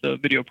with the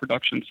video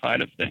production side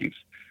of things.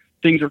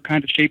 Things are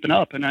kind of shaping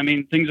up, and I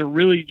mean, things are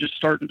really just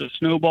starting to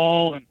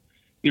snowball, and,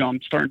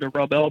 I'm starting to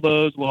rub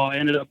elbows. Well, I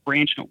ended up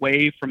branching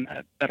away from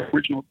that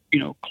original,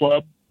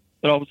 club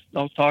that I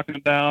was talking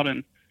about.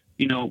 And,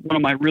 one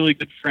of my really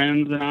good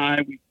friends and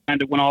I, we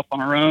kind of went off on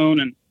our own,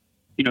 and,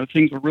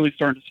 things were really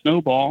starting to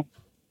snowball.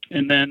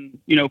 And then,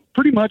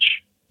 pretty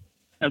much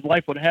as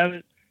life would have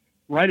it,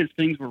 right as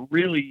things were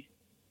really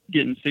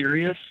getting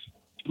serious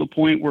to the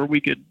point where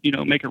we could,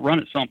 make a run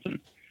at something.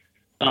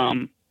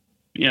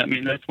 Yeah, I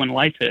mean, that's when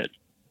life hit.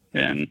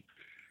 And,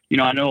 you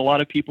know, I know a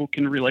lot of people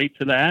can relate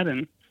to that,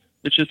 and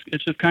it's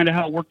just kind of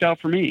how it worked out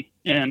for me.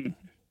 And,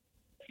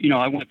 you know,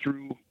 I went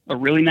through a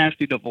really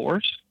nasty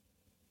divorce.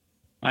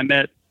 I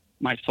met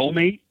my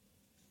soulmate,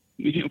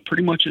 you know,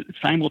 pretty much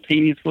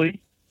simultaneously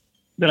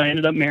that I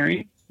ended up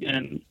marrying.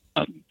 And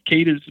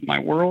Kate is my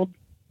world.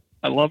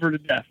 I love her to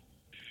death.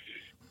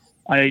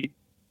 I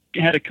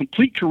had a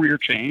complete career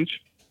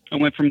change. I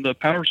went from the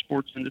power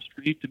sports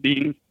industry to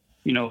being,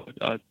 you know,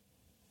 a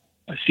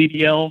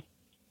CDL,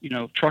 you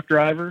know, truck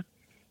driver,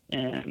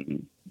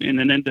 and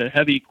then into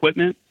heavy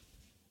equipment.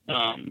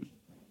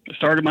 I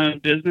started my own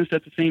business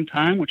at the same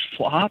time, which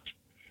flopped.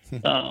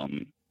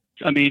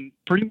 I mean,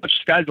 pretty much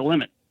sky's the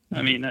limit.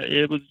 I mean,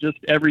 it was just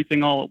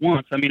everything all at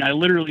once. I mean, I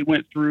literally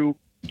went through,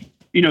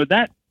 you know,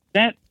 that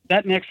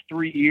next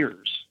 3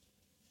 years.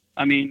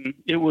 I mean,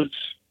 it was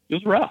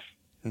rough.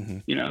 Mm-hmm.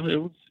 You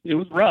know, it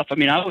was rough. I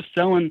mean, I was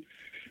selling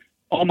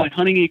all my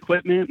hunting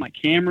equipment, my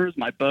cameras,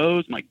 my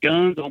bows, my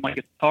guns, all my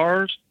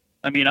guitars.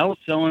 I mean, I was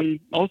selling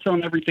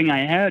everything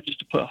I had just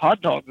to put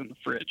hot dogs in the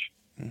fridge.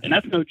 Mm-hmm. And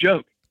that's no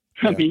joke.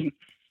 Yeah. I mean,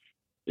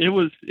 it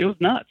was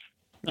nuts.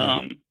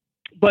 Mm-hmm.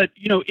 But,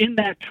 you know, in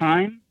that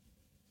time,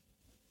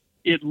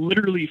 it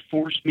literally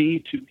forced me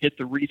to hit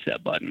the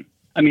reset button.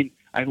 I mean,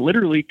 I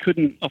literally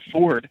couldn't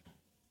afford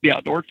the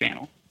Outdoor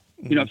Channel,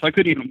 you know, so I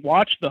couldn't even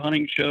watch the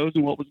hunting shows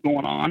and what was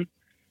going on,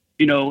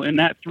 you know, in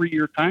that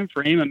 3-year time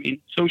frame. I mean,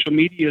 social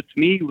media to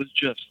me was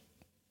just,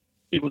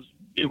 it was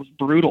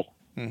brutal.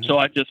 Mm-hmm. So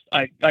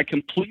I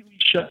completely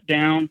shut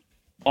down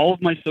all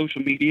of my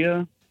social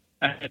media.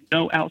 I had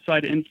no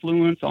outside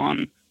influence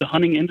on the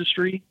hunting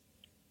industry.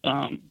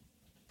 And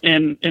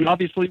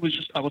obviously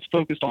I was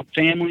focused on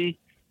family.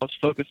 I was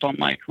focused on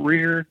my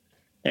career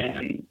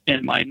and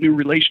my new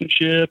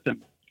relationship.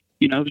 And,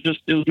 you know, it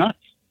was nuts.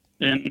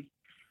 And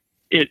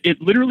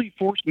it literally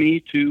forced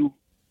me to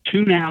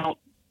tune out,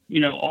 you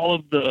know, all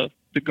of the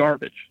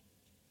garbage.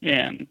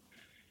 And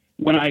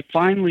when I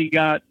finally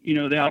got, you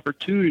know, the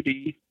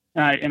opportunity,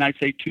 and I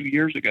say 2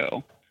 years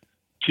ago,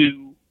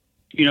 to,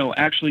 you know,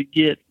 actually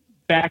get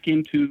back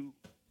into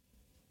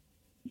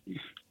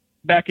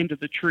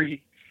the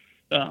tree.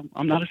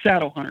 I'm not a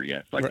saddle hunter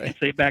yet, so I can't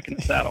say back in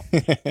the saddle.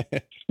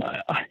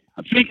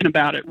 I'm thinking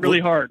about it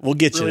really hard. We'll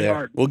get you really there.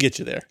 Hard. We'll get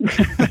you there.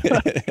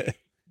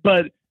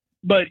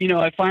 But, you know,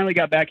 I finally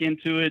got back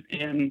into it.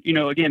 And, you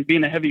know, again,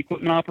 being a heavy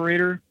equipment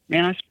operator,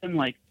 man, I spend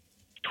like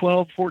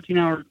 12,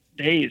 14-hour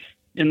days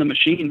in the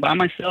machine by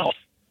myself.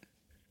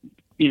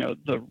 You know,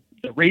 the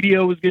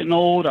radio was getting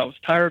old. I was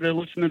tired of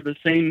listening to the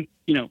same,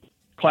 you know,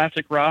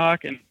 classic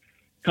rock and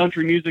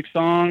country music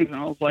songs. And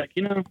I was like,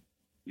 you know,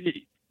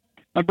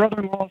 my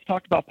brother-in-law has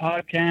talked about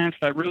podcasts.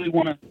 I really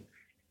want to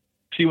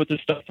see what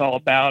this stuff's all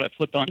about. I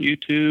flipped on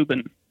YouTube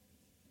and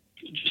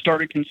just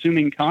started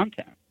consuming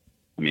content.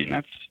 I mean,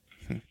 that's,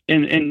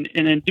 and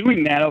in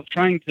doing that, I was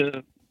trying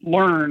to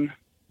learn,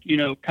 you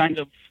know, kind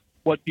of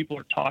what people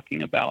are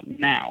talking about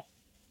now,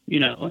 you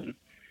know,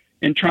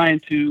 and trying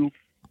to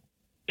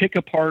pick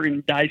apart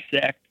and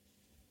dissect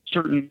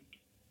certain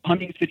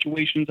hunting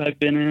situations I've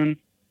been in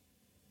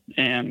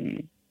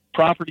and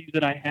properties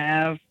that I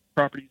have,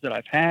 properties that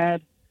I've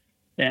had,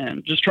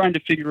 and just trying to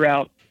figure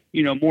out,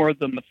 you know, more of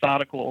the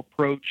methodical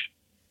approach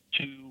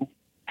to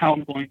how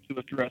I'm going to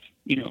address,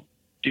 you know,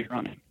 deer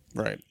hunting.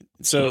 Right.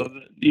 So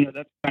you know,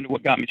 that's kind of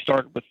what got me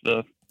started with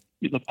the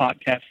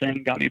podcast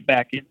thing, got me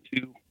back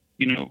into,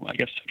 you know, I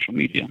guess social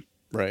media.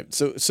 Right.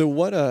 So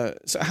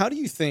how do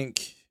you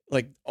think,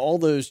 like, all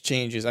those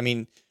changes? I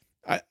mean,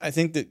 I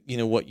think that, you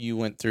know, what you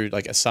went through,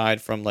 like,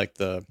 aside from like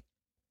the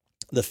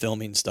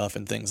filming stuff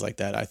and things like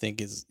that, I think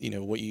is, you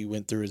know, what you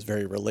went through is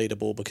very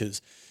relatable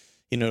because,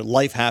 you know,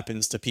 life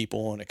happens to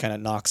people and it kind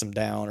of knocks them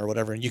down or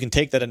whatever. And you can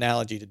take that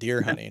analogy to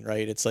deer hunting,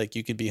 right? It's like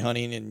you could be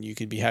hunting and you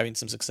could be having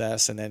some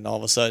success, and then all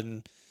of a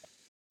sudden,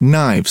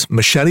 knives,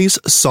 machetes,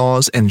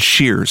 saws, and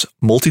shears,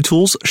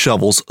 multi-tools,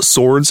 shovels,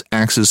 swords,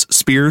 axes,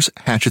 spears,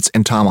 hatchets,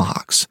 and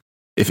tomahawks.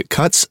 If it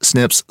cuts,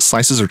 snips,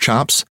 slices, or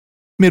chops,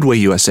 Midway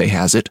USA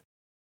has it.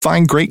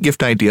 Find great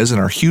gift ideas in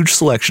our huge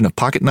selection of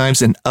pocket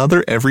knives and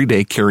other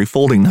everyday carry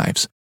folding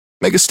knives.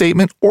 Make a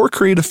statement or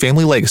create a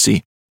family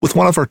legacy with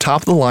one of our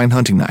top-of-the-line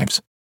hunting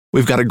knives.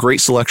 We've got a great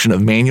selection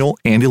of manual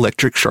and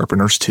electric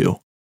sharpeners,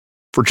 too.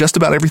 For just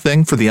about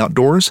everything for the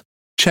outdoors,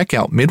 check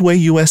out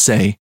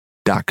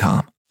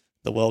MidwayUSA.com.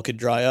 the well could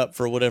dry up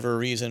for whatever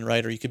reason,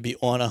 right? Or you could be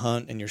on a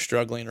hunt and you're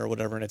struggling or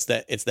whatever. And it's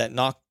that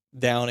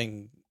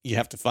knockdowning. You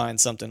have to find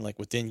something like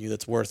within you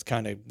that's worth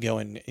kind of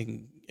going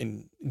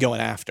and going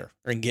after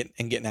and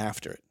getting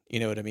after it. You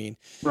know what I mean?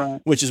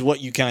 Right. Which is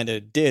what you kind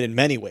of did in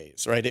many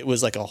ways, right? It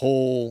was like a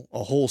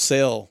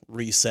wholesale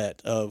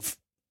reset of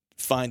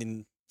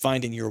finding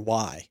your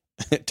why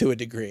to a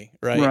degree,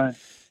 right? Right.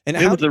 And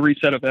it was a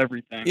reset of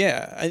everything.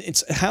 Yeah.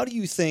 It's how do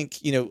you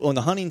think, you know, on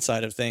the hunting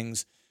side of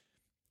things,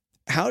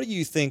 how do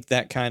you think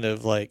that kind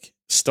of like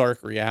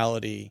stark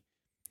reality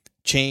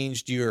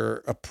changed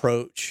your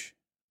approach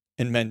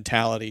and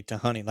mentality to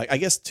hunting? Like, I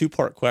guess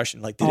 2-part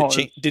question. Like,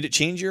 did it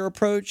change your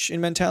approach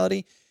and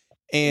mentality?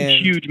 And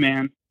it's huge,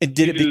 man. And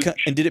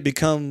did it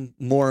become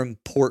more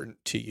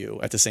important to you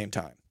at the same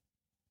time?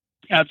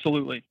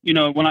 Absolutely. You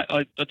know, when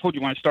I told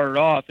you when I started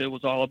off, it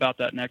was all about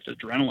that next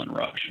adrenaline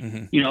rush.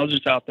 Mm-hmm. You know, I was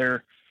just out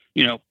there,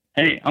 you know,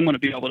 hey, I'm going to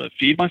be able to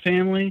feed my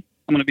family.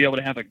 I'm going to be able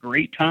to have a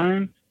great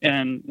time.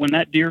 And when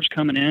that deer's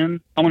coming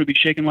in, I'm going to be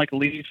shaking like a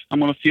leaf.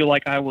 I'm going to feel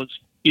like I was,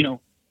 you know,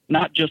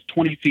 not just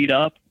 20 feet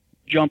up,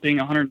 jumping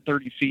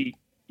 130 feet,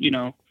 you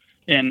know,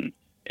 and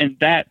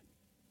that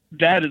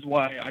is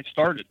why I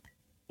started.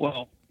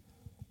 Well,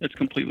 it's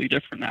completely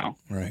different now.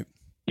 Right.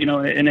 You know,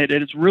 and it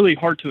is really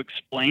hard to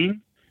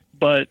explain,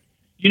 but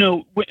you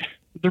know,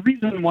 the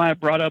reason why I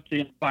brought up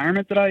the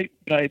environment that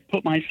I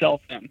put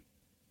myself in,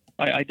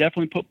 I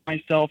definitely put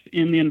myself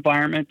in the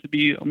environment to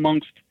be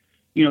amongst,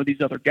 you know, these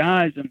other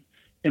guys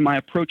and my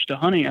approach to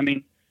hunting. I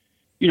mean,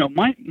 you know,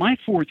 my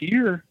fourth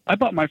year, I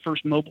bought my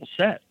first mobile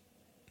set.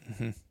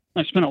 Mm-hmm.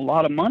 I spent a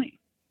lot of money.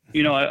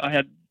 You know, I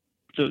had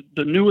the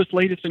newest,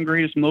 latest, and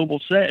greatest mobile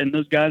set, and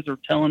those guys are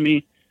telling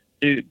me,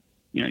 dude,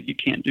 you know, you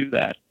can't do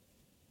that.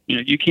 You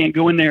know, you can't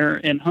go in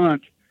there and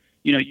hunt.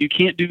 You know, you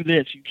can't do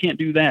this. You can't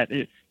do that.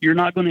 You're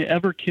not going to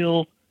ever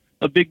kill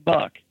a big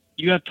buck.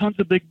 You have tons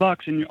of big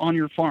bucks on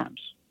your farms.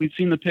 We've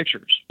seen the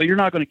pictures, but you're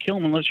not going to kill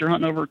them unless you're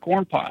hunting over a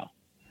corn pile.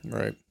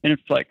 Right. And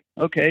it's like,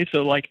 okay,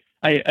 so like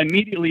I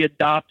immediately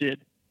adopted.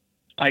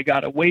 I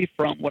got away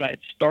from what I had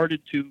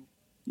started to,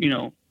 you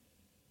know,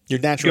 your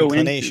natural go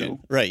inclination.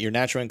 into. Right. Your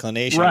natural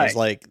inclination Right. is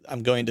like,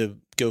 I'm going to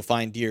go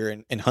find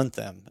deer and hunt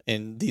them.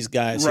 And these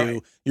guys Right.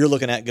 who you're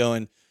looking at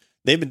going,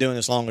 they've been doing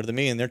this longer than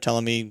me, and they're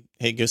telling me,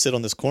 "Hey, go sit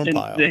on this corn and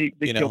pile." they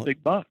you kill know?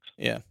 big bucks.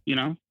 Yeah. You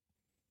know,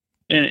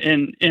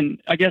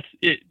 and I guess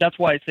that's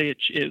why I say it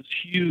is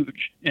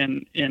huge.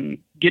 And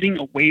getting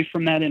away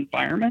from that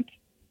environment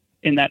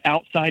and that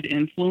outside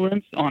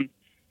influence on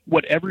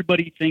what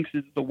everybody thinks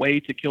is the way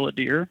to kill a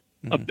deer,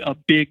 Mm-hmm. a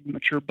big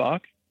mature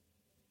buck,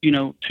 you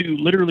know, to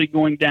literally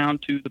going down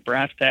to the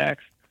brass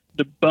tacks,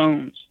 the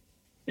bones,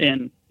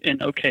 and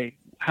okay,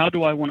 how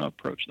do I want to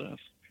approach this?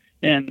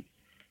 And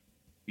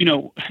you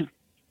know,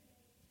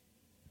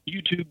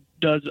 YouTube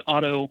does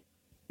auto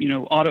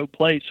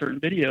play certain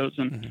videos,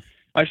 and Mm-hmm.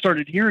 I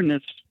started hearing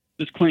this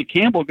Clint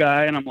Campbell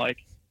guy, and I'm like,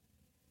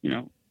 you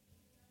know,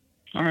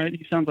 all right,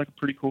 he sounds like a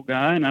pretty cool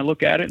guy, and I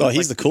look at it. Oh, and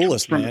he's like, the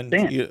coolest, truth man. From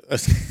the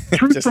stand.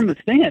 Truth from the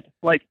stand.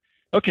 Like,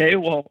 okay,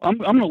 well, I'm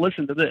going to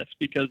listen to this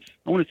because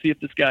I want to see if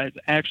this guy is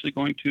actually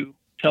going to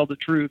tell the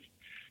truth.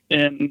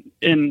 And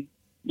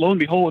lo and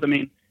behold, I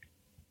mean,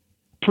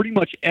 pretty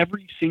much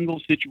every single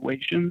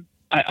situation.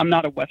 I'm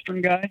not a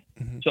Western guy,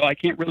 Mm-hmm. so I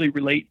can't really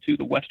relate to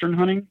the Western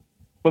hunting.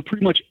 But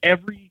pretty much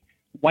every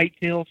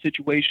whitetail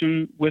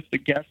situation with the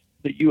guests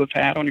that you have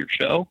had on your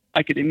show,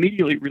 I could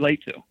immediately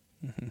relate to.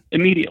 Mm-hmm.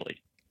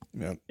 Immediately.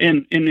 Yeah.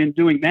 And in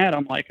doing that,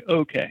 I'm like,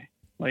 okay,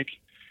 like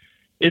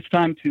it's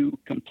time to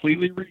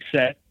completely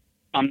reset.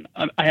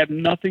 I have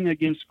nothing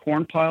against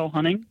corn pile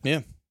hunting.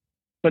 Yeah.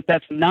 But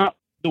that's not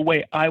the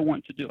way I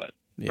want to do it.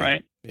 Yeah.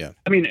 Right. Yeah.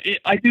 I mean,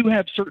 I do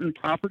have certain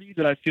properties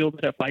that I feel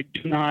that if I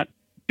do not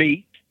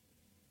bait,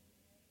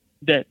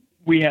 that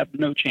we have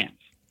no chance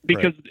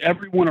because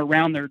everyone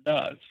around there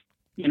does,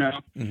 you know?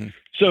 Mm-hmm.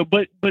 So,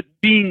 but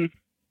being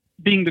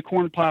the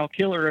corn pile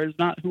killer is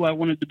not who I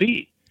wanted to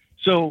be.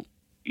 So,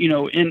 you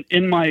know,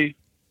 in my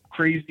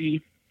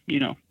crazy, you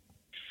know,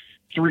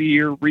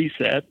 3-year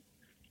reset,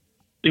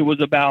 it was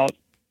about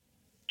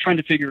trying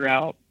to figure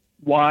out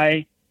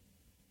why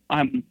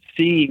I'm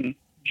seeing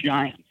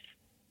giants,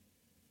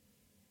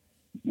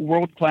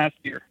 world-class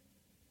deer,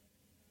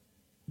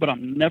 but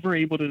I'm never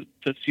able to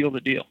seal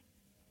the deal.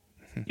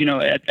 You know,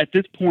 at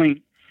this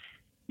point,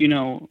 you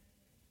know,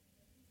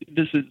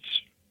 this is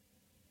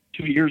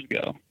 2 years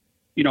ago.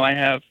 You know, I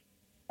have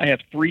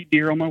 3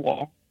 deer on my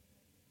wall,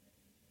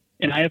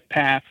 and I have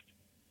passed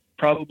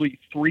probably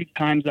 3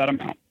 times that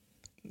amount.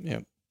 Yeah.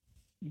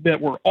 That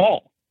were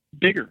all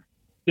bigger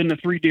than the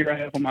 3 deer I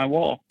have on my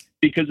wall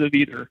because of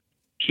either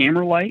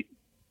camera light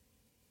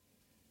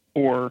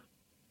or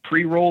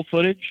pre-roll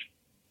footage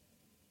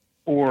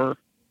or,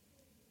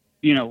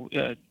 you know,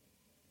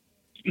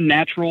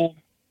 natural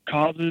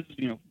causes,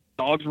 you know,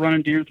 dogs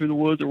running deer through the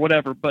woods or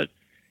whatever. But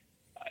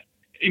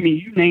I mean,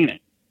 you name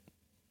it.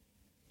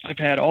 I've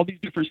had all these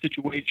different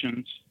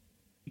situations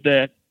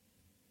that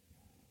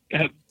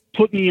have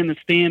put me in the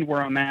stand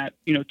where I'm at,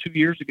 you know, 2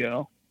 years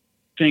ago,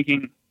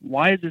 thinking,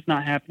 why is this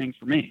not happening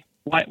for me?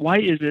 Why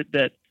is it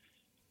that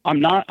I'm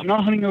not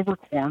hunting over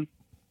corn,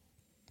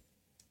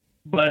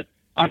 but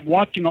I'm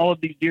watching all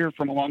of these deer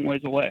from a long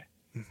ways away.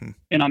 Mm-hmm.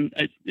 And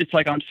it's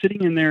like I'm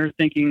sitting in there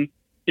thinking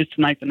it's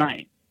night to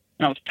night.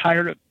 And I was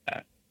tired of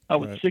that. I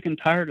was sick and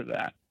tired of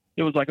that.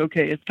 It was like,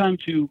 okay, it's time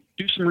to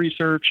do some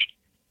research,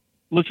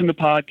 listen to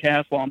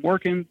podcasts while I'm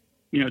working,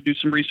 you know, do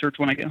some research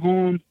when I get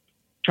home,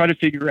 try to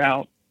figure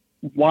out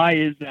why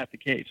is that the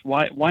case?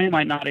 Why am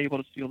I not able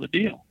to seal the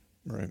deal?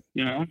 Right.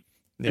 You know,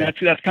 Yeah.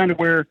 that's kind of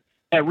where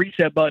that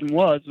reset button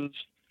was,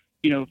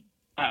 you know,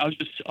 I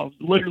was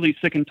literally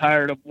sick and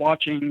tired of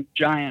watching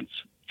giants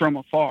from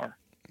afar.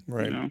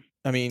 Right. You know?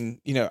 I mean,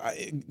 you know,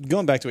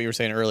 going back to what you were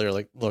saying earlier,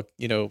 like, look,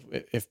 you know,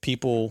 if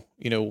people,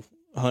 you know,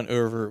 want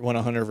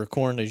to hunt over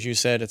corn, as you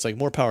said, it's like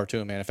more power to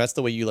him, man. If that's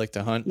the way you like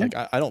to hunt, Yeah.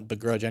 like I don't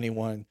begrudge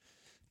anyone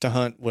to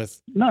hunt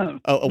with No,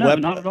 a no,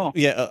 weapon, not at all.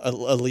 yeah, a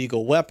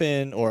legal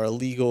weapon or a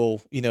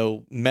legal,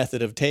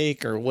 method of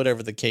take or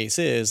whatever the case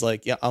is.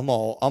 Like, yeah, I'm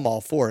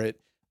all for it.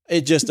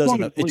 It just As long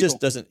doesn't, as it's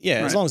legal.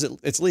 as Right. long as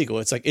it's legal.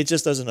 It's like, it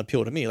just doesn't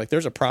appeal to me. Like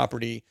there's a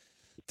property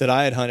that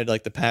I had hunted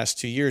like the past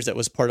 2 years that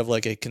was part of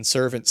like a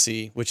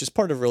conservancy, which is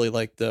part of really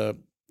like the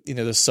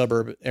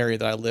suburb area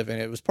that I live in.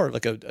 It was part of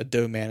like a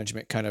doe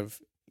management kind of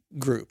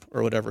group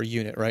or whatever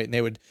unit, right? And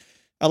they would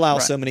allow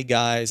Right. so many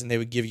guys and they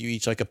would give you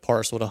each like a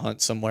parcel to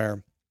hunt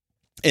somewhere.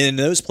 And in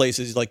those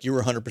places, like you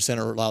were 100%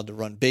 allowed to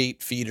run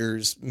bait,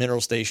 feeders,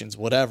 mineral stations,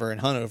 whatever,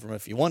 and hunt over them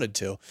if you wanted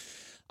to.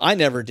 I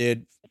never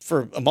did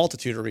for a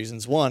multitude of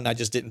reasons. One, I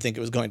just didn't think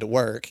it was going to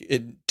work.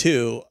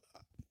 Two,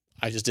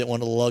 I just didn't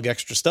want to lug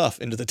extra stuff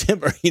into the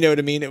timber. You know what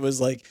I mean? It was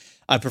like,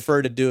 I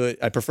prefer to do it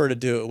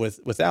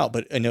without,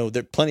 but I know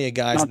there are plenty of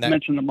guys Not in to that,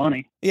 mention the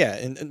money. yeah.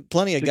 And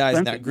plenty of It's guys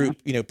in that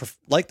expensive, group,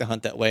 like to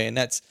hunt that way. And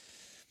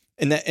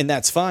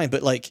that's fine.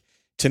 But like,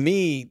 to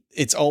me,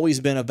 it's always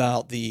been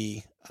about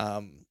the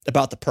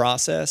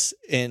process.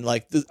 And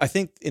like, I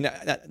think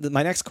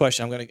my next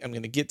question, I'm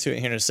going to get to it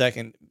here in a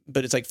second,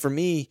 but it's like, for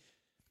me,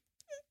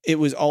 it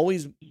was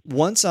always,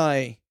 once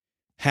I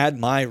had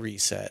my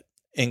reset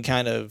and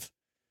kind of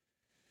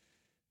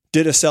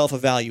did a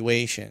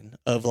self-evaluation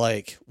of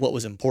like what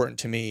was important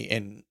to me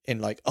and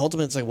like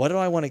ultimately it's like, what do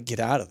I want to get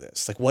out of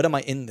this? Like, what am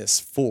I in this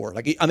for?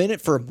 Like, I'm in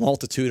it for a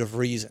multitude of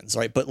reasons,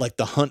 right? But like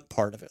the hunt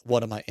part of it,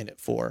 what am I in it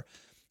for?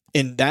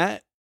 And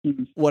that,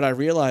 Mhm. what I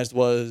realized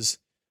was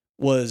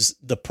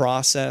the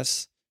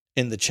process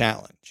and the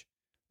challenge.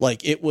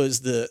 Like it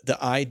was the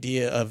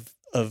idea of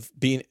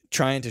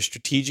trying to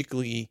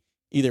strategically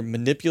either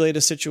manipulate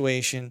a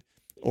situation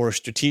or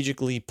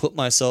strategically put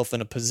myself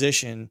in a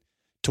position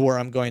to where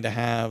I'm going to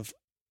have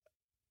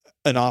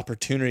an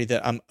opportunity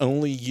that I'm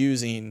only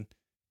using,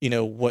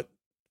 what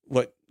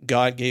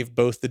God gave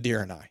both the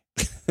deer and I,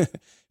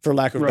 for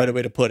lack of a better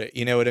way to put it.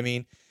 You know what I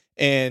mean?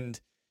 And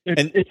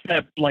It's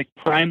that like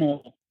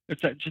primal.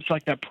 It's just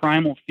like that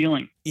primal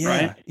feeling, yeah,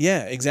 right?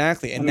 yeah,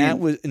 exactly. And I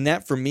mean,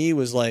 that for me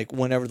was like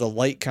whenever the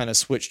light kind of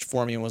switched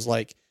for me and was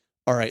like,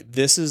 all right,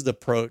 this is the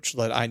approach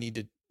that I need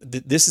to.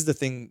 This is the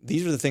thing.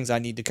 These are the things I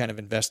need to kind of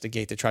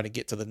investigate to try to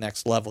get to the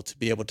next level to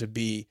be able to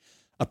be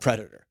a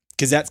predator.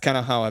 Because that's kind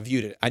of how I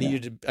viewed it. I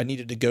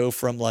needed to go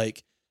from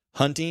like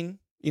hunting,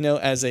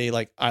 as a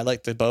like I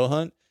like to bow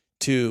hunt,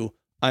 to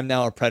I'm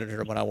now a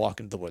predator when I walk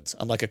into the woods.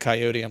 I'm like a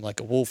coyote. I'm like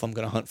a wolf. I'm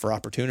going to hunt for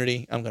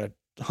opportunity. I'm going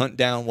to hunt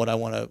down what I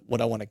want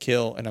to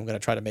kill, and I'm going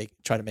to try to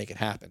make it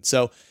happen.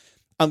 So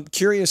I'm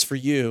curious for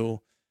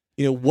you.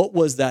 What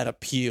was that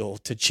appeal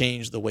to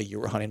change the way you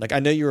were hunting? Like, I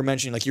know you were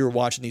mentioning like you were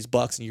watching these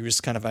bucks and you were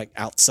just kind of like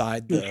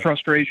outside the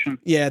frustration.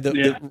 Yeah,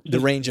 the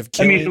range of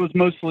killing. I mean, it was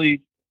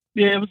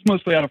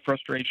mostly out of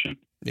frustration.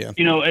 Yeah.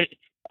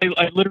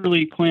 I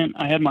literally, Clint,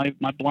 I had my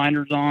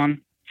blinders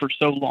on for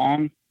so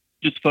long,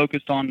 just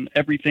focused on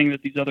everything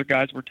that these other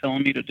guys were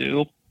telling me to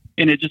do.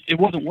 And it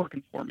wasn't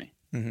working for me,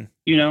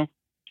 Mm-hmm.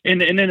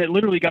 And then it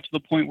literally got to the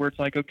point where it's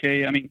like,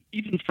 okay, I mean,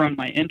 even from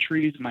my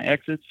entries, my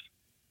exits,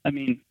 I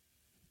mean,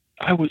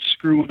 I was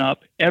screwing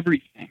up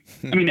everything.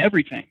 I mean,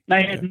 everything. And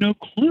I had no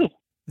clue.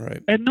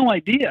 Right. I had no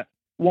idea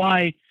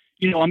why,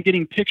 I'm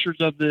getting pictures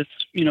of this,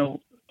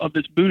 of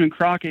this Boone and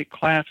Crockett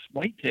class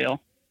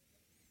whitetail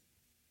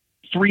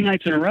 3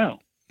 nights in a row.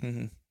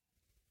 Mm-hmm.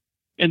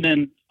 And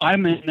then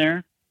I'm in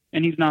there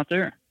and he's not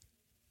there.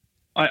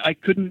 I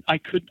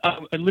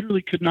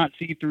literally could not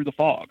see through the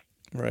fog.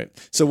 Right.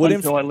 So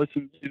until I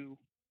listened to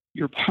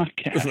your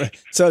podcast. Right.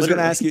 So I was going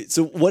to ask you,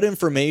 so what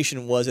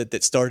information was it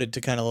that started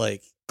to kind of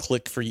like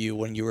click for you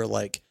when you were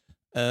like,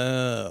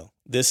 oh,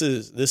 this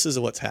is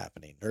what's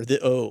happening, or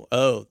this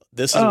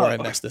is where I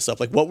messed this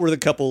up? Like, what were the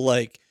couple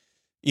like,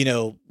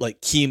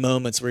 like key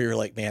moments where you're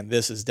like, man,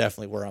 this is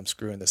definitely where I'm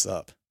screwing this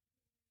up?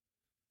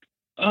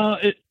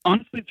 Honestly,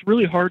 it's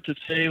really hard to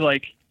say.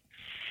 Like,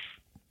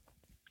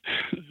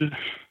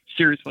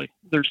 seriously,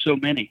 there's so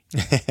many,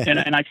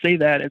 and I say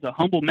that as a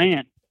humble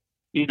man.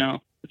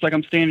 It's like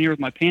I'm standing here with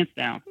my pants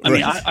down. I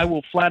mean, I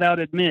will flat out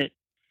admit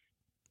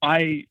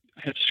I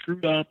have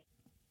screwed up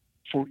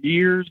for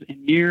years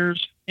and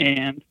years,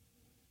 and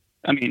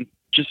I mean,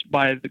 just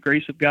by the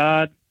grace of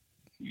God,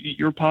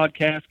 your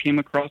podcast came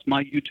across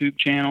my YouTube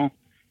channel,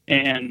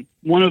 and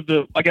one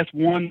that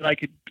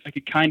I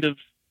could kind of,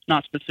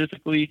 not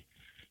specifically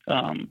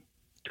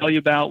tell you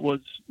about, was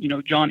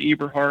John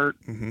Eberhart,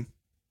 mm-hmm.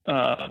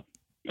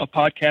 A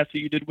podcast that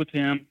you did with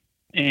him,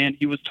 and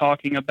he was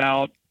talking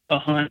about a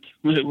hunt.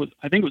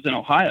 I think it was in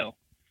Ohio,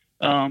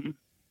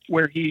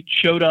 where he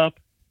showed up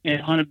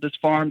and hunted this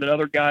farm that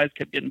other guys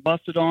kept getting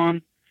busted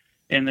on,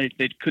 and they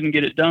couldn't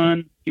get it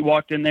done. He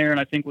walked in there, and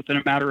I think within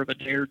a matter of a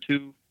day or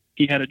two,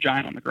 he had a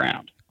giant on the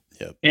ground.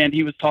 Yep. And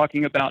he was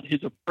talking about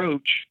his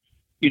approach,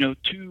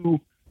 to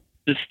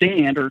the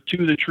stand or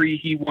to the tree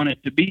he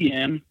wanted to be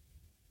in.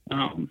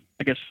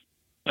 I guess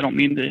I don't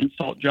mean to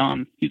insult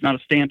John. He's not a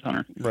stand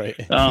hunter. Right.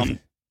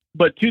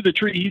 But to the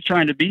tree he's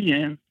trying to be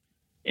in.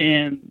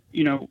 And,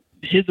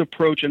 his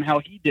approach and how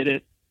he did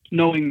it,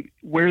 knowing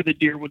where the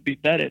deer would be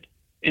bedded,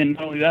 and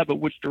not only that, but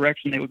which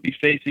direction they would be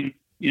facing,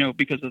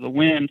 because of the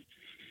wind.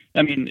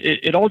 I mean,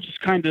 it all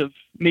just kind of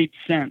made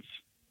sense.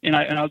 And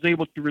I was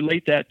able to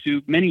relate that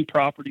to many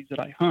properties that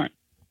I hunt.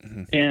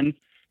 Mm-hmm. And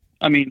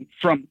I mean,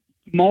 from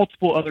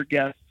multiple other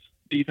guests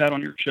that you've had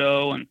on your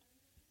show.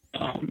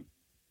 And,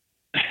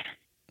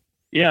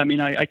 yeah, I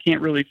mean, I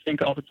can't really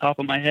think off the top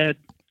of my head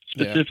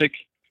specific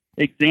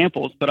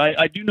examples, but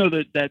I do know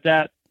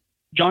that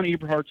John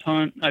Eberhardt's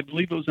hunt, I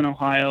believe it was in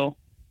Ohio,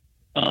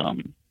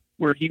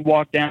 where he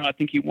walked down, I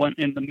think he went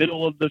in the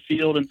middle of the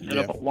field instead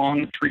of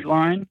along the tree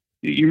line.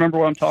 You remember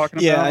what I'm talking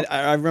about? Yeah,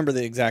 I remember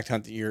the exact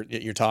hunt that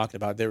you're talking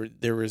about.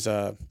 There was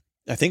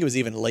I think it was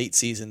even late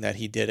season that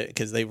he did it,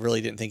 because they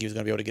really didn't think he was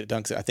going to be able to get it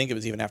done. I think it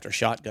was even after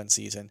shotgun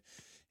season.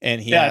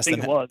 And he asked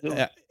them, it was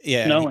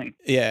snowing.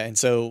 And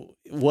so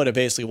what it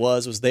basically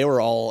was they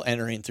were all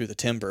entering through the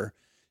timber,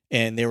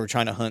 and they were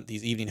trying to hunt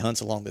these evening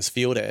hunts along this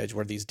field edge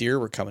where these deer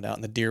were coming out,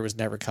 and the deer was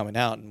never coming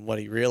out. And what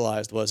he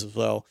realized was,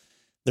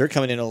 they're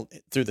coming in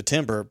through the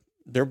timber,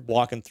 they're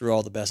walking through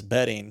all the best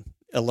bedding,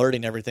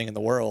 alerting everything in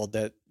the world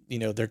that,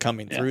 they're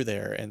coming through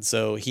there. And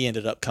so he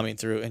ended up coming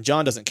through, and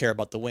John doesn't care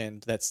about the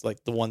wind. That's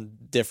like the one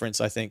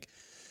difference. I think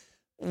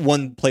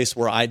one place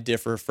where I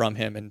differ from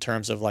him in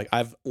terms of, like,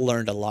 I've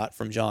learned a lot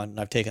from John, and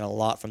I've taken a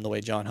lot from the way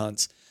John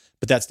hunts,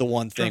 but that's the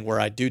one thing where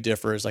I do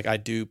differ, is like, I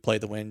do play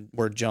the wind,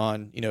 where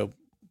John,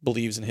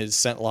 believes in his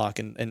scent lock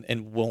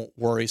and won't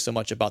worry so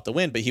much about the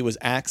wind, but he was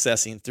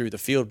accessing through the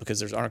field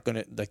because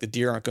the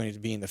deer aren't going to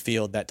be in the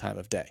field that time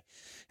of day.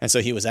 And so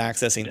he was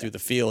accessing through the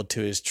field to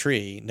his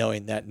tree,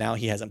 knowing that now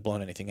he hasn't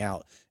blown anything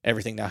out.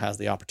 Everything now has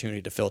the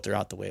opportunity to filter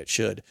out the way it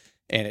should.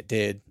 And it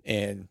did.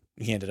 And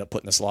he ended up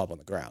putting the slob on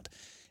the ground.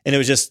 And it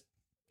was just,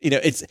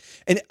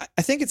 and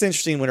I think it's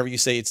interesting whenever you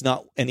say it's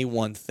not any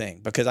one thing,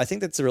 because I think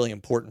that's really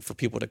important for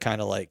people to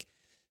kind of like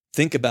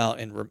think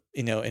about and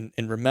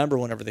remember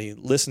whenever they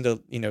listen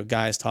to,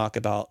 guys talk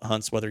about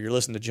hunts, whether you're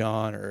listening to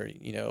John or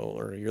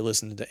you're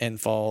listening to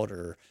Enfald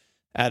or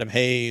Adam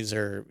Hayes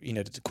or,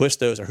 to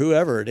Quistos or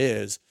whoever it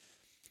is,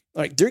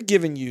 like, they're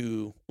giving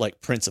you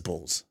like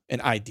principles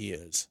and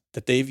ideas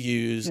that they've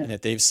used and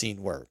that they've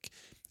seen work.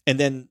 And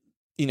then,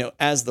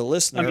 as the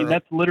listener, I mean,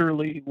 that's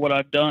literally what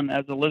I've done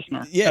as a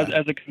listener,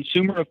 as a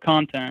consumer of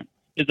content,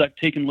 is I've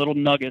taken little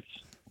nuggets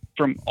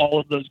from all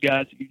of those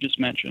guys that you just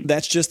mentioned.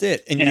 That's just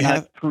it. And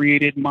I've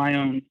created my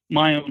own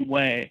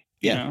way.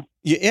 Yeah.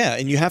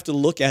 And you have to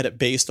look at it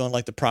based on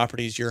like the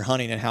properties you're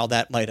hunting and how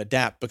that might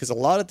adapt, because a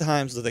lot of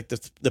times like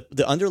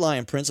the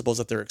underlying principles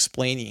that they're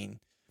explaining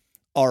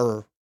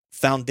are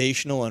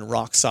foundational and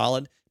rock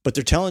solid, but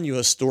they're telling you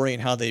a story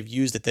and how they've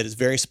used it that is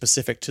very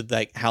specific to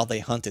like how they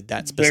hunted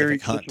that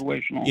specific hunt.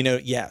 Very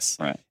situational. Yes.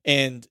 Right.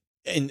 And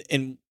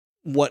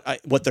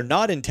what they're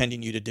not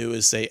intending you to do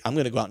is say, I'm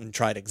going to go out and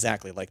try it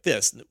exactly like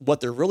this. What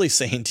they're really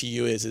saying to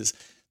you is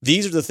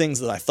these are the things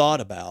that I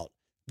thought about.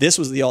 This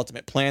was the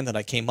ultimate plan that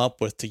I came up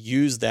with to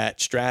use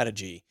that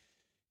strategy.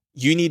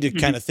 You need to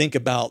kind of think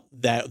about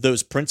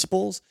those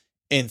principles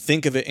and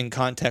think of it in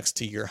context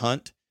to your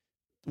hunt,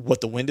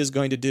 what the wind is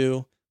going to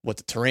do, what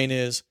the terrain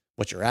is,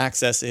 what your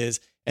access is,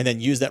 and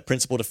then use that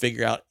principle to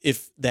figure out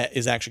if that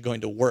is actually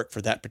going to work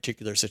for that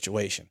particular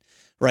situation,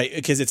 right?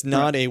 Because it's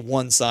not a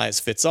one size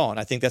fits all. And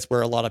I think that's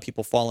where a lot of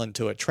people fall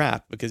into a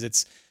trap,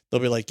 because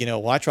they'll be like,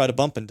 well, I tried a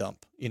bump and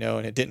dump,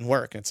 and it didn't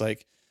work. And it's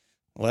like,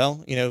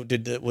 well,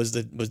 was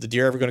the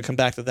deer ever going to come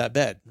back to that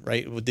bed,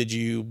 right? Did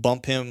you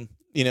bump him,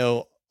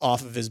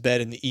 off of his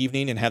bed in the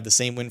evening and have the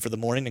same wind for the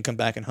morning and come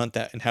back and hunt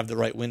that and have the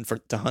right wind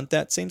to hunt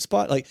that same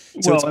spot? Like,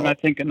 so I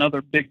think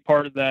another big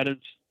part of that is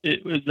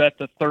that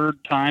the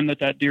third time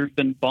that deer's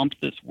been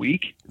bumped this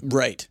week,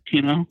 right?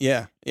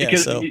 Yeah.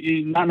 Because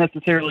you're not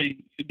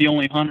necessarily the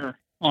only hunter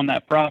on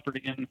that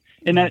property,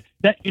 and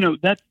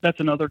that's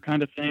another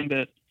kind of thing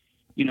that,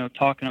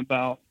 talking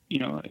about,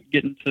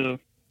 getting to,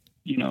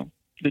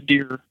 the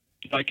deer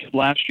that I killed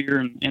last year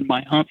and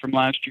my hunt from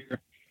last year,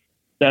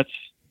 that's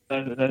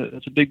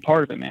a big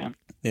part of it, man.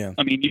 Yeah.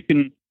 I mean, you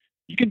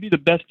can be the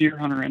best deer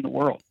hunter in the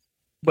world,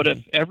 but if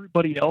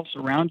everybody else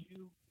around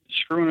you is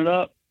screwing it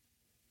up,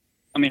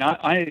 I mean,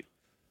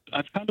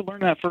 I've kind of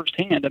learned that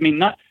firsthand. I mean,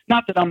 not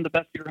that I'm the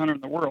best deer hunter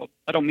in the world.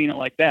 I don't mean it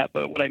like that,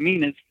 but what I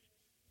mean is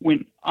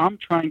when I'm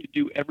trying to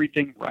do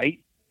everything right,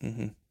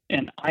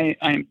 and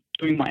I'm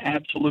doing my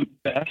absolute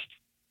best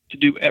to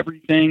do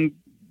everything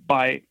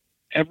by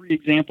every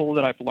example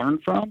that I've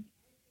learned from.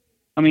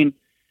 I mean,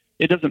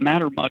 it doesn't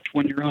matter much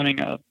when you're hunting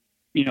a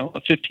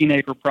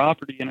 15-acre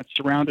property and it's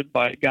surrounded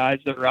by guys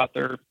that are out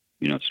there,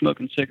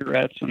 smoking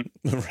cigarettes and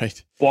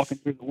walking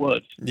through the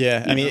woods.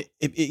 Yeah. I mean,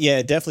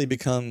 it definitely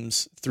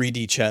becomes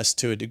 3D chess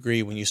to a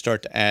degree when you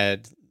start to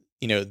add,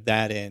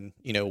 that in,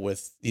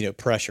 with,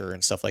 pressure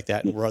and stuff like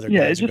that, and where other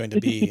guys are going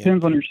to be. It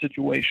depends on your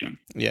situation.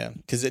 Yeah.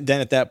 Because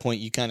then at that point,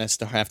 you kind of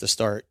have to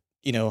start,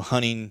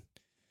 hunting,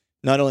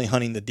 not only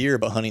hunting the deer,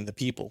 but hunting the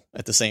people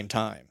at the same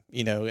time,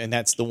 and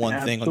that's the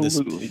one thing on this.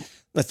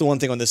 That's the one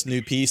thing on this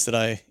new piece that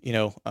I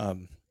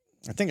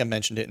think I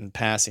mentioned it in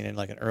passing in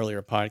like an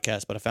earlier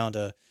podcast, but I found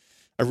a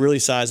really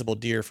sizable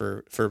deer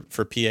for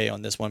PA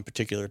on this one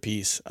particular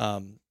piece.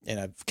 And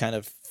I've kind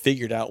of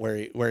figured out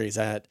where he's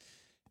at.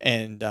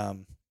 And,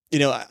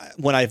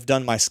 when I've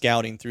done my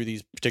scouting through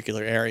these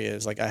particular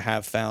areas, like I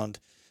have found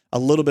a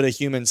little bit of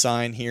human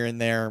sign here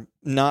and there,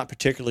 not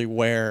particularly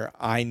where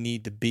I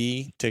need to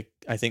be to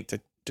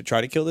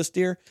try to kill this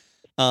deer.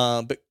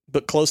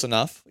 But close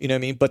enough, you know what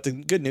I mean? But the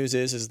good news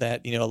is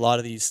that, a lot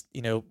of these,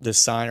 this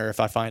sign, or if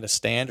I find a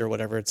stand or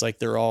whatever, it's like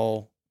they're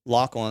all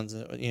lock-ons,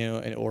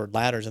 or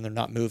ladders, and they're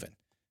not moving.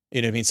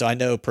 You know what I mean? So I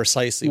know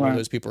precisely where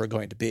those people are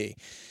going to be.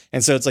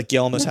 And so it's like you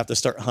almost have to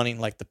start hunting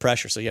like the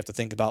pressure. So you have to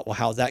think about, well,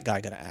 how's that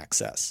guy going to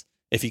access?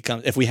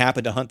 If we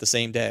happen to hunt the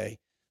same day,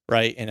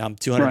 right, and I'm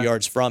 200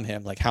 yards from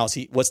him, like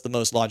what's the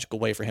most logical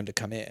way for him to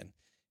come in?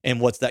 And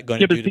what's that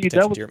going to do to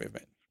potential deer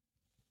movement?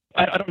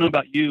 I don't know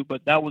about you,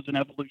 but that was an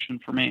evolution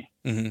for me.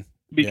 Mm-hmm.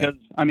 Because,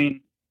 I mean,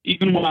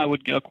 even when I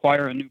would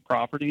acquire a new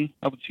property,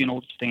 I would see an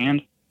old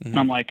stand, and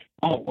I'm like,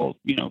 oh, well,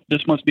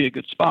 this must be a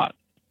good spot.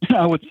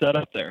 I would set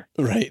up there.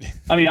 Right.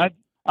 I mean,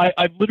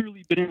 I've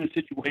literally been in a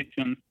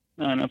situation,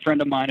 and a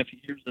friend of mine, if he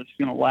hears this,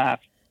 he's going to laugh.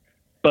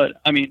 But,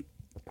 I mean,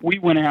 we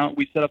went out,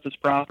 we set up this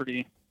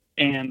property,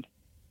 and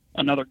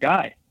another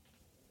guy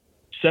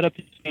set up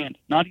his stand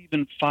not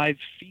even 5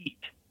 feet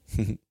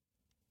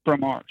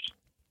from ours.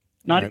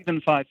 Not even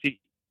 5 feet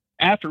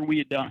after we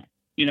had done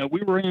it.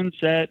 We were in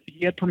set.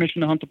 He had permission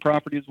to hunt the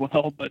property as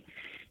well, but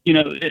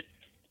it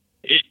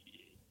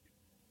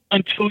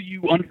until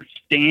you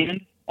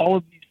understand all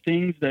of these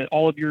things that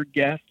all of your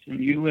guests and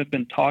you have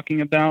been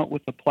talking about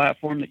with the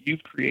platform that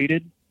you've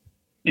created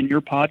in your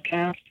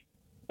podcast,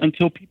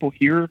 until people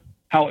hear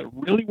how it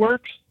really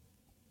works,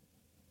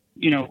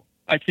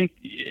 I think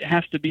it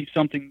has to be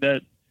something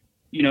that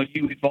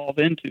you evolve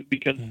into,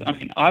 because I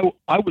mean, I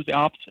was the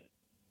opposite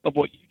of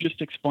what you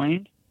just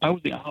explained. I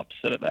was the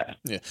opposite of that.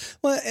 Yeah.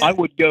 Well, I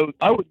would go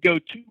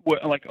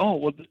to like, oh,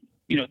 well,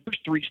 there's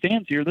 3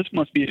 stands here. This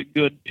must be a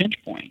good pinch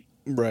point.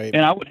 Right.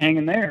 And I would hang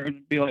in there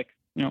and be like,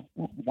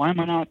 why am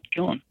I not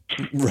killing?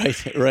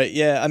 Right.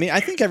 Yeah. I mean,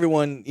 I think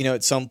everyone,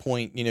 at some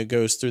point,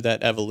 goes through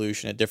that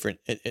evolution at different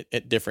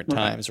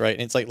times. Right.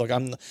 And it's like, look,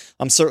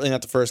 I'm certainly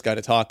not the first guy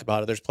to talk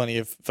about it. There's plenty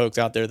of folks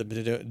out there that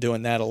have been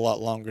doing that a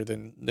lot longer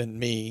than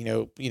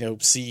me,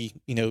 see,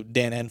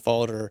 Dan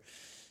Enfald, or,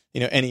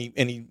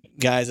 any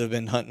guys have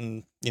been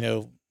hunting,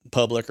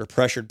 public or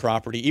pressured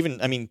property. Even,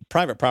 I mean,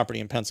 private property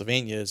in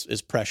Pennsylvania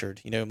is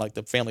pressured, like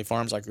the family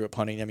farms I grew up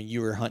hunting. I mean,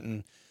 you were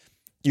hunting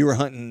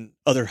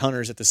other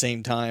hunters at the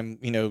same time,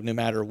 no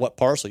matter what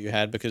parcel you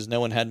had, because no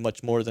one had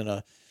much more than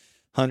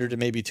 100 to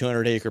maybe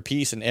 200 acre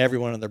piece, and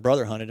everyone and their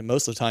brother hunted. And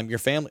most of the time your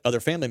other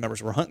family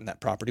members were hunting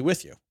that property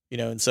with you,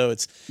 and so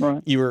it's,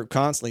 you were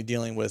constantly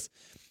dealing with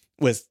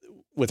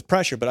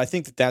pressure. But I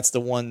think that's the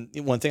one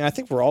thing I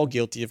think we're all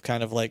guilty of,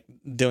 kind of like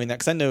doing that.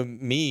 Cause I know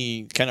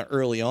me kind of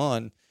early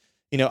on,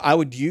 I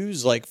would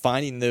use like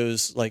finding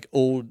those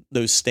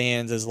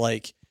stands as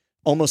like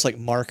almost like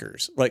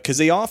markers, right? Cause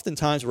they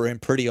oftentimes were in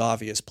pretty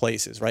obvious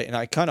places. Right. And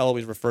I kind of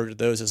always refer to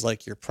those as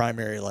like your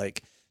primary,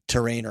 like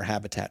terrain or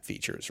habitat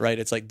features, right?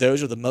 It's like,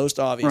 those are the most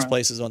obvious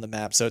places on the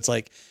map. So it's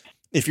like,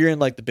 if you're in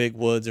like the big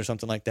woods or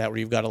something like that, where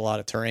you've got a lot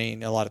of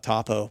terrain, a lot of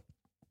topo,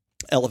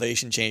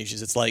 elevation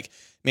changes, it's like,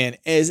 man,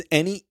 as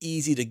any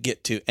easy to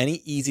get to,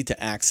 any easy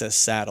to access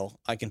saddle,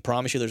 I can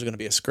promise you there's going to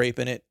be a scrape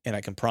in it. And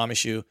I can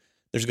promise you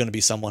there's going to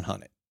be someone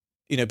hunting,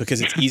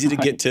 because it's easy to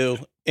get to,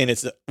 and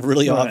it's a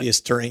really obvious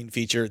terrain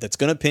feature that's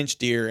going to pinch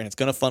deer, and it's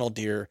going to funnel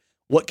deer.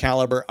 What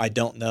caliber, I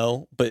don't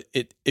know, but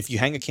if you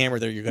hang a camera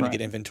there, you're going to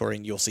get inventory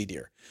and you'll see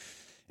deer.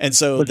 And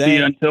so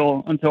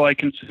until I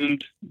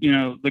consumed,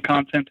 the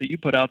content that you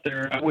put out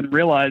there, I wouldn't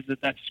realize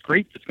that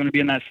scrape that's going to be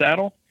in that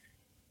saddle,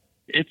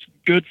 it's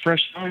good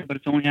fresh sign, but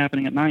it's only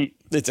happening at night.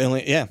 It's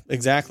only,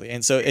 exactly.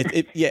 And so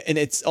and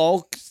it's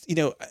all,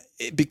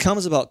 it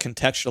becomes about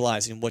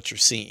contextualizing what you're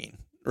seeing,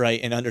 right?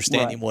 And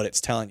understanding what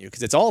it's telling you,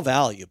 because it's all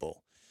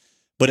valuable,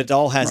 but it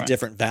all has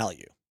different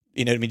value.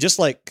 You know what I mean? Just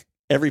like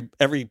every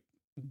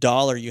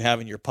dollar you have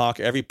in your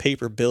pocket, every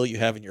paper bill you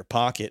have in your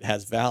pocket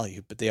has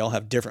value, but they all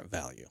have different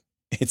value.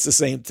 It's the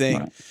same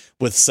thing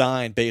with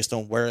sign, based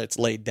on where it's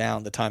laid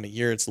down, the time of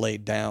year it's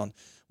laid down,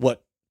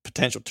 what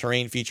potential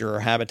terrain feature or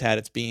habitat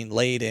it's being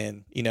laid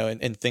in,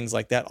 and things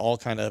like that all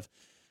kind of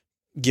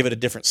give it a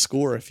different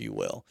score, if you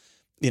will,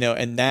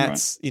 and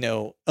that's,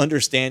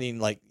 understanding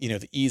like,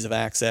 the ease of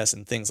access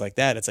and things like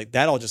that. It's like,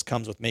 that all just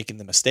comes with making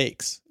the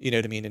mistakes, you know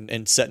what I mean?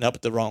 And setting up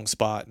at the wrong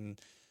spot and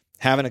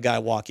having a guy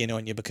walk in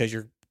on you because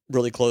you're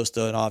really close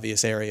to an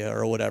obvious area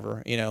or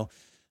whatever,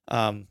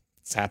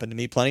 it's happened to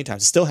me plenty of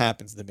times. It still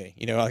happens to me,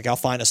 like I'll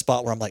find a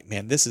spot where I'm like,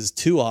 man, this is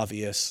too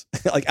obvious.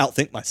 Like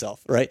outthink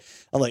myself. Right.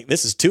 I'm like,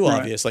 this is too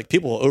obvious. Like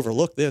people will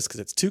overlook this because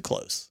it's too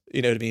close.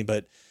 You know what I mean?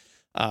 But,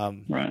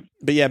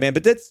 but yeah, man,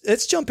 but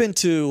let's jump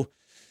into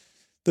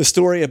the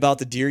story about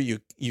the deer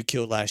you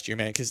killed last year,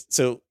 man. Cause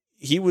so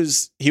he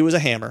was a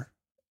hammer,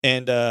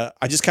 and,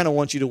 I just kind of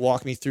want you to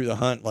walk me through the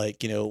hunt.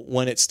 Like,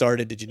 when it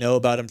started, did you know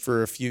about him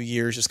for a few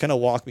years? Just kind of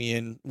walk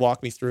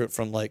me through it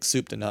from like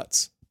soup to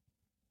nuts.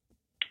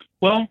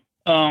 Well,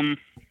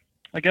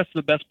 I guess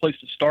the best place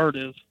to start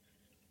is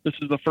This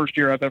is the first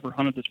year I've ever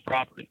hunted this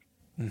property.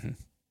 Mm-hmm.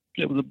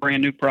 It was a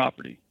brand new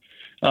property.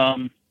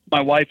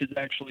 My wife is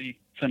actually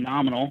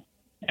phenomenal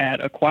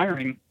at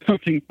acquiring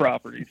hunting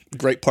properties.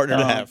 Great partner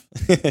to have.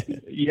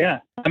 Yeah.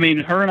 I mean,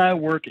 her and I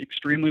work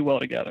extremely well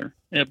together,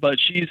 but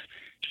she's,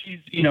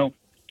 you know,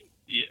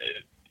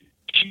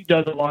 she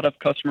does a lot of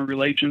customer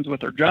relations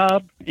with her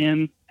job,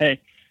 and hey,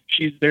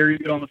 she's very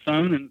good on the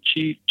phone, and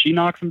she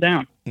knocks them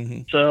down.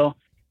 Mm-hmm. So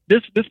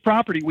this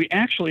property we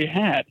actually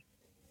had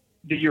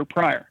the year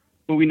prior,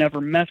 but we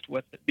never messed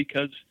with it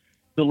because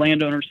the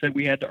landowner said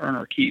we had to earn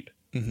our keep.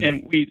 Mm-hmm.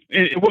 And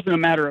it wasn't a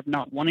matter of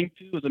not wanting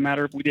to, it was a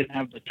matter of we didn't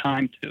have the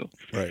time to.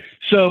 Right.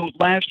 So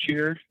last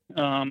year,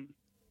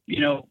 you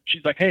know,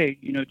 she's like, hey,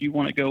 you know, do you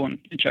want to go and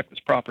check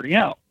this property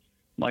out?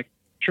 I'm like,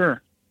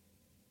 sure.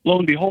 Lo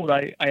and behold,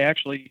 I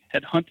actually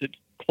had hunted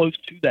close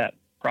to that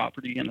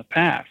property in the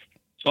past.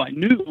 So I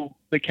knew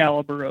the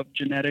caliber of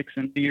genetics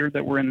and deer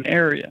that were in the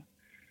area.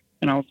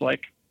 And I was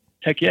like,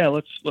 heck yeah,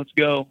 let's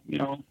go. You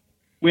know,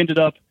 we ended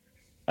up,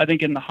 I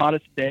think, in the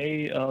hottest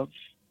day of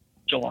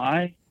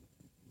July,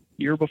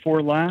 year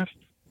before last,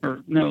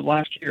 or no,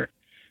 last year.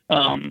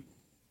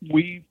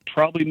 We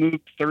probably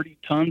moved 30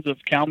 tons of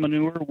cow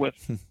manure with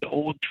the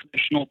old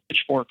traditional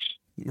pitchforks.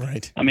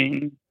 Right. I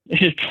mean,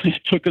 it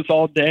took us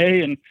all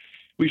day, and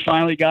we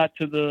finally got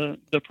to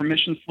the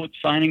permission slip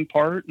signing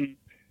part, and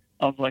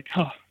I was like,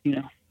 oh, you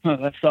know,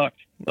 that sucked.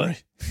 But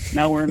Right.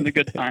 now we're in the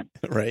good time.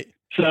 Right.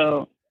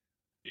 So,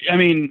 I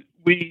mean,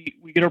 we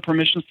get our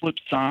permission slip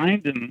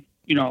signed, and,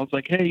 you know, I was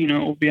like, hey, you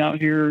know, we'll be out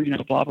here, you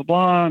know, blah, blah,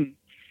 blah. And,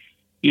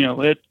 you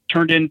know, it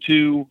turned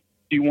into,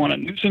 do you want a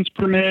nuisance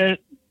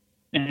permit?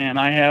 And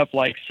I have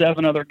like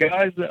 7 other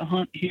guys that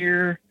hunt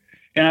here.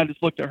 And I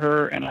just looked at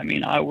her, and I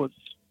mean, I was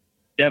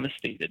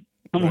devastated.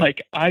 I'm Right.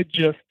 like, I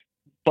just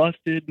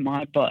busted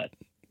my butt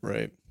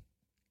Right.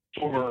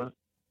 for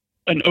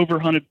an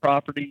overhunted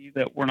property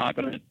that we're not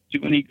going to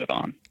do any good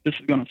on. This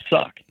is going to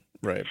suck.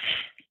 Right.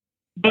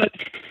 But,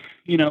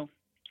 you know,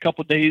 a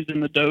couple of days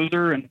in the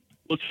dozer and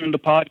listening to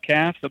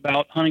podcasts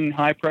about hunting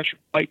high pressure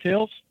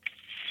whitetails,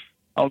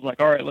 I was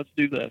like, all right, let's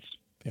do this.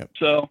 Yep.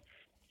 So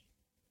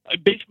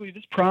basically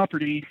this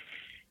property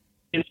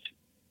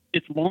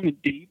it's long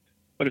and deep,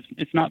 but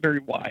it's not very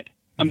wide.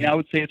 I mean, I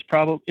would say it's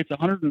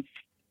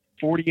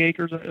 140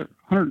 acres,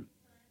 100.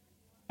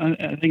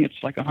 I think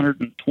it's like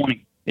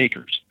 120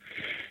 acres.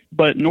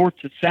 But north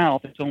to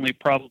south, it's only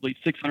probably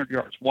 600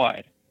 yards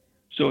wide.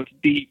 So it's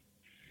deep.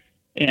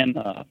 And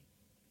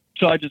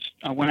so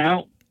I went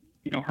out,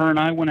 you know, her and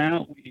I went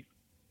out. We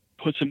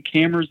put some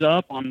cameras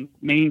up on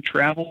main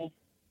travel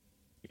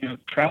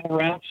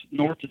routes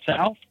north to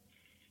south.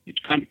 It's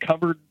kind of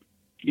covered,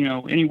 you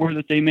know, anywhere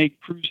that they may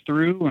cruise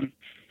through, and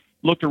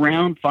looked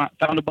around,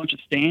 found a bunch of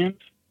stands.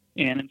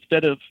 And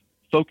instead of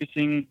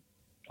focusing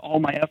all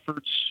my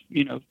efforts,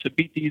 you know, to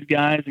beat these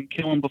guys and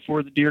kill them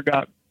before the deer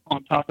got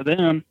on top of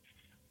them,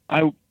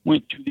 I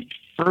went to the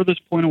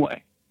furthest point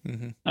away.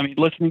 Mm-hmm. I mean,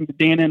 listening to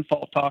Dan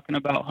Infalt talking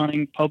about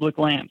hunting public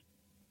land.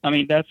 I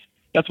mean, that's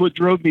what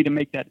drove me to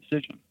make that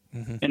decision.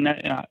 Mm-hmm. And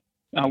that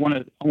I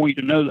want you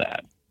to know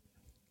that,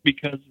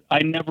 because I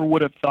never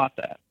would have thought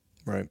that.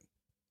 Right.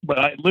 But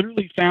I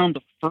literally found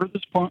the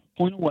furthest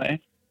point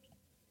away,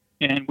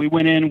 and we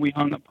went in and we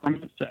hung a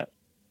permanent set.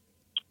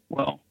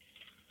 Well,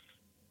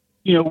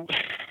 you know,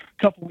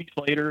 a couple weeks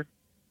later,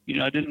 you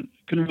know, I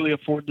couldn't really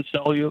afford to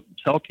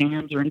sell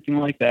cams or anything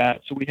like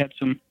that. So we had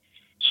some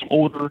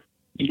older,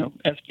 you know,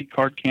 SD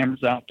card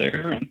cameras out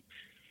there. And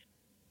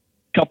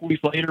a couple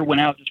weeks later,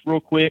 went out just real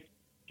quick.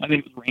 I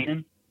think it was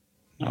raining.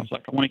 I was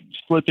like, I want to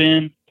slip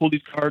in, pull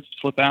these cards,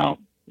 slip out.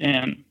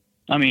 And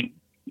I mean,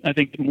 I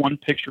think in one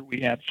picture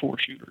we had 4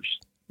 shooters.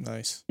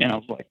 Nice. And I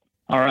was like,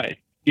 all right,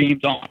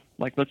 game's on.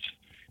 Like,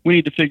 we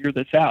need to figure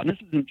this out. And this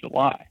is in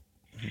July.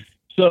 Mm-hmm.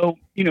 So,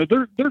 you know,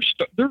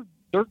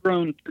 they're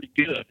grown pretty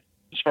good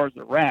as far as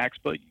the racks,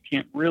 but you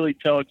can't really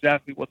tell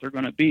exactly what they're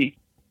going to be.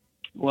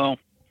 Well,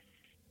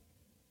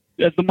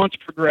 as the months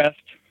progressed,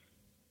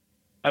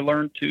 I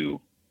learned to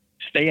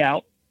stay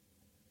out,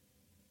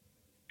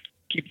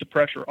 keep the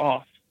pressure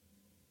off.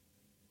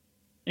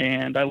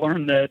 And I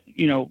learned that,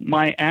 you know,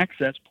 my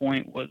access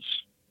point was,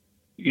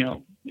 you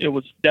know, it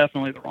was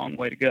definitely the wrong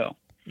way to go.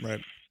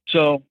 Right.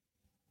 So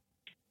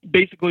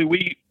basically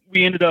we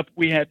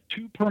had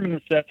 2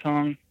 permanent sets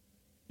hung,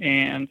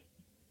 and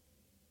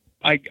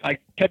I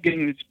kept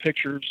getting these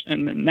pictures,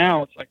 and then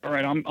now it's like, all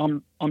right,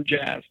 I'm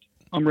jazzed.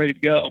 I'm ready to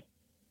go.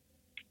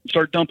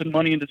 Start dumping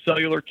money into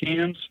cellular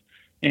cams,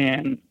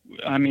 and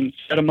I mean,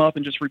 set them up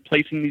and just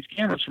replacing these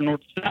cameras from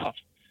north to south.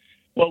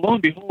 Well, lo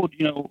and behold,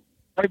 you know,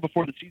 right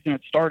before the season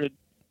had started,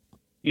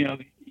 you know,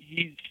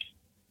 he's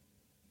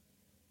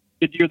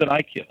the deer that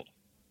I killed,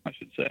 I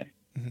should say.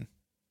 Mm-hmm.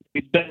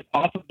 He's been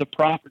off of the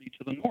property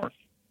to the north.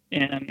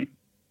 And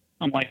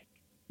I'm like,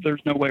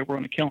 there's no way we're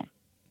going to kill him.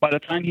 By the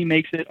time he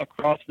makes it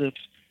across this,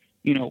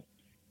 you know,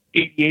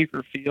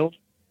 80-acre field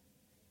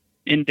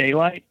in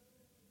daylight,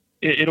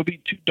 it'll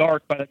be too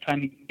dark by the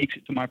time he makes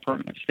it to my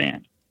permanent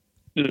stand.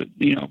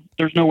 You know,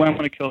 there's no way I'm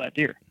going to kill that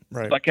deer.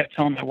 Right. So I kept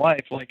telling my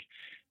wife, like,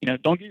 you know,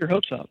 don't get your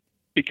hopes up.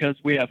 because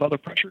we have other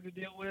pressure to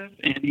deal with,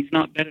 and he's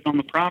not bedded on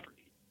the property.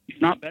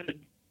 He's not bedded,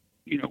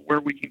 where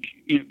we can,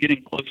 get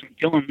in close and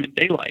kill him in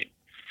daylight.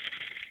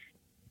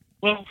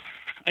 Well,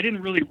 I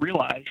didn't really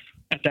realize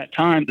at that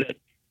time that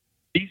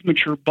these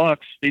mature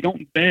bucks, they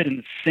don't bed in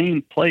the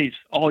same place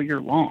all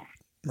year long.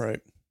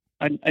 Right.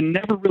 I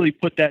never really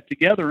put that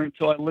together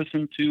until I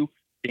listened to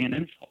Dan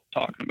Infalt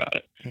talking about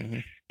it. Mm-hmm.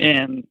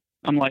 And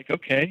I'm like,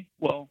 okay,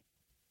 well,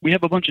 we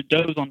have a bunch of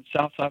does on the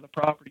south side of the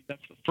property.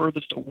 That's the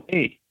furthest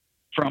away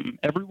from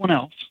everyone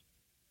else,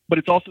 but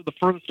it's also the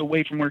furthest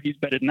away from where he's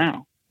bedded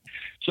now.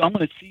 So I'm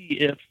going to see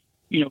if,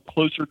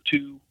 closer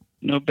to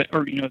November,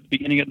 or, the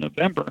beginning of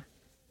November,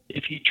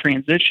 if he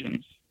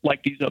transitions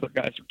like these other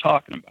guys are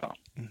talking about.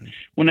 Mm-hmm.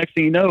 Well, next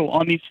thing you know,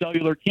 on these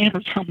cellular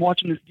cameras, I'm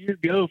watching this deer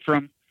go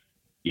from,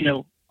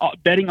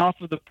 bedding off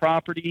of the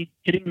property,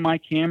 hitting my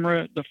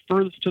camera the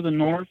furthest to the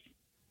north,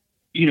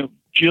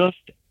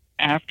 just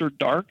after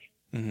dark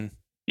mm-hmm.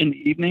 in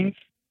the evenings,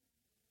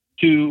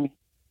 to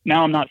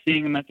now I'm not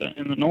seeing him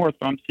in the north,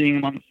 but I'm seeing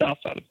him on the south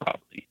side of the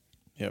property.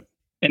 Yep.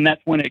 And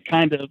that's when it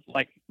kind of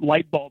like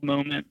light bulb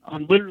moment.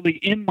 I'm literally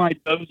in my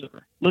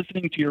dozer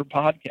listening to your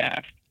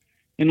podcast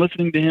and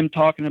listening to him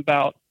talking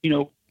about,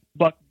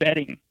 buck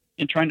bedding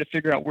and trying to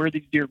figure out where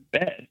these deer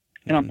bed.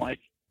 And I'm like,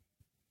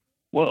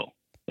 whoa,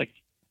 like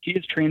he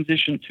has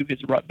transitioned to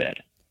his rut bed.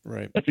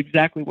 Right. That's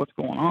exactly what's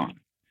going on.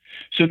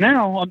 So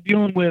now I'm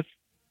dealing with,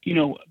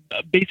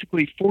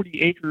 basically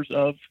 40 acres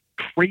of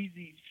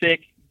crazy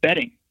thick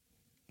bedding.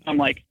 I'm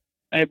like,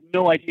 I have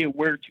no idea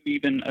where to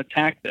even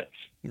attack this,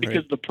 because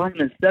Right. the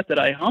permanent set that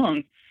I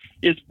hung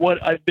is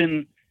what I've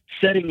been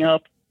setting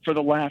up for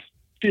the last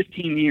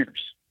 15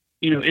 years.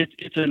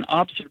 It's an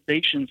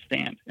observation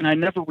stand, and I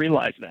never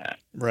realized that.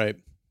 Right.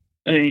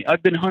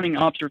 I've been hunting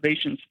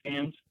observation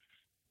stands,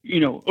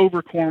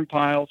 over corn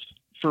piles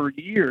for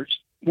years,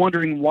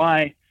 wondering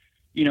why,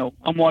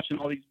 I'm watching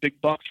all these big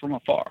bucks from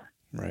afar.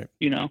 Right.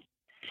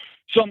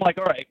 So I'm like,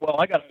 all right, well,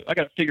 I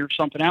gotta figure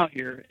something out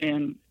here.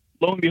 And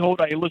lo and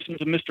behold, I listened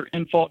to Mr.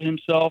 Infalt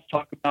himself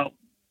talk about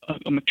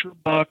a mature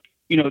buck.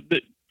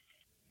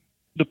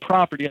 The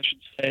property, I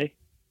should say,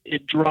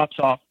 it drops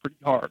off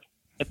pretty hard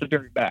at the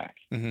very back,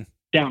 mm-hmm.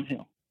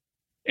 downhill.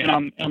 And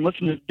I'm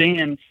listening to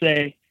Dan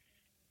say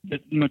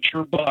that the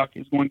mature buck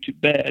is going to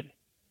bed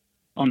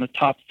on the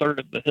top third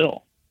of the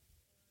hill,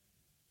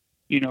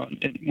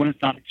 and when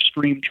it's not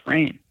extreme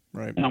terrain.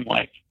 Right. And I'm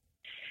like,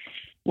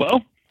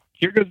 well,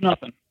 here goes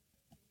nothing.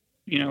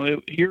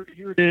 Here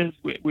it is.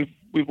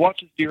 We've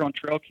watched this deer on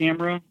trail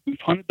camera. We've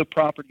hunted the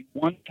property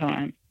one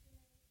time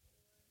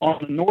on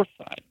the north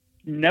side.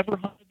 Never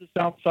hunted the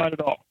south side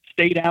at all.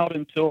 Stayed out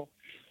until,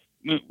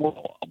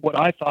 well, what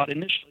I thought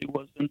initially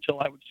was until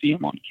I would see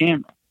him on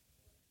camera.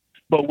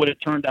 But what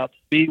it turned out to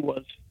be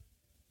was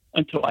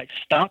until I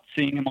stopped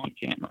seeing him on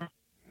camera.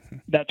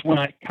 That's when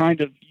I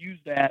kind of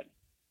used that,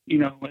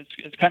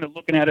 as kind of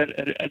looking at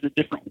it as a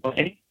different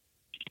way.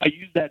 I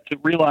used that to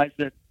realize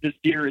that this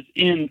deer is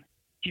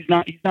he's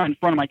not in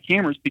front of my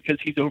cameras because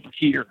he's over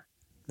here.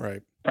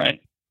 Right.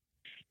 Right.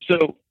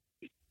 So,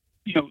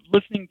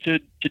 listening to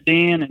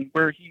Dan and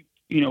where he,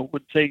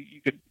 would say you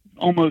could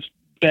almost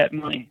bet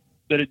money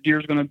that a deer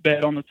is going to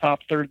bed on the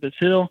top third of this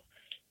hill.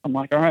 I'm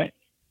like, all right,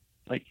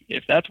 like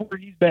if that's where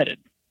he's bedded,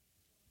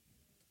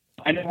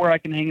 I know where I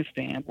can hang a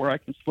stand, where I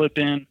can slip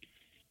in,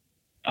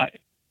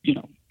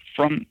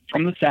 from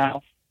the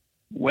south,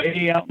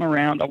 way out and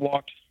around. I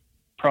walked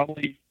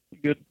probably a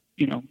good,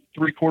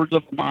 3/4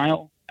 of a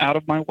mile out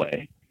of my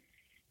way.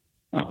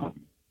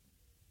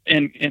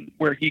 And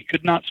where he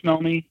could not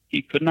smell me,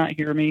 he could not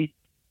hear me.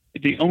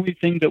 The only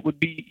thing that would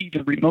be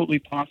even remotely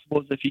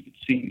possible is if he could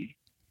see me.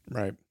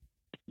 Right.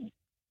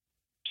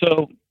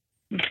 So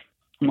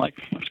I'm like,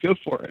 let's go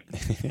for it.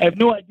 I have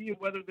no idea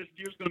whether this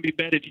deer is going to be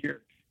bedded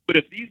here, but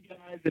if these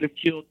guys that have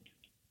killed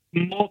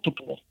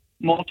multiple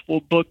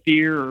buck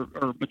deer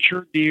or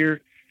mature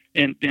deer,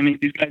 and I mean,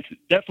 these guys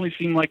definitely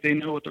seem like they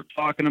know what they're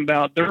talking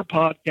about. They're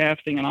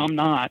podcasting and I'm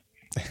not.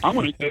 I'm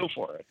going to go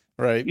for it.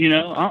 Right.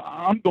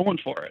 I'm going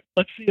for it.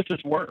 Let's see if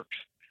this works.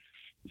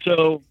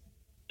 So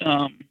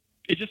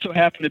it just so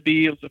happened to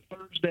be, it was a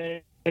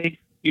Thursday,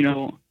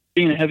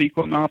 being a heavy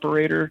equipment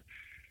operator,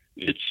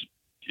 it's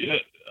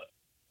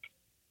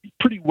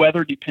pretty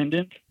weather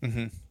dependent.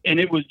 Mm-hmm. And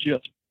it was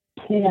just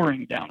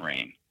pouring down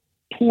rain.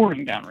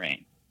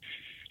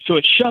 So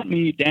it shut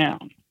me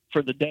down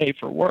for the day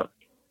for work.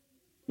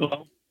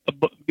 Well, a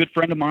good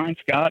friend of mine,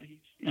 Scott,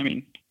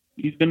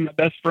 he's been my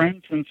best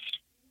friend since,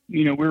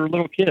 we were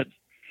little kids.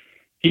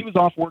 He was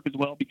off work as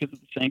well because of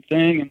the same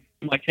thing. And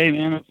I'm like, hey,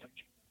 man,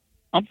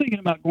 I'm thinking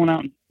about going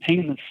out and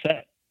hanging this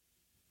set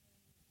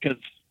because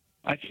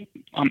I think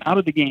I'm out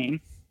of the game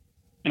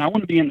and I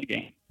want to be in the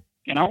game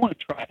and I want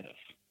to try this,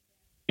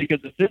 because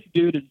if this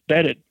dude is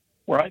bedded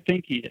where I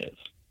think he is,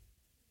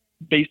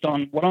 based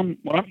on what I'm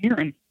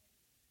hearing,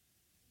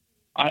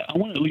 I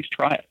want to at least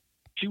try it,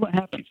 see what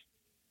happens.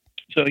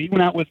 So he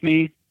went out with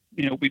me.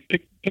 We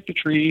picked a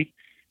tree.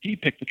 He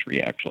picked the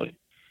tree actually,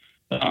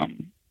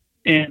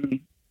 and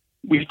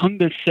we hung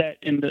this set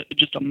in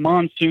just a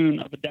monsoon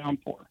of a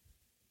downpour.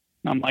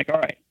 And I'm like, all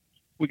right,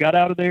 we got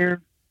out of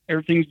there.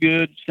 Everything's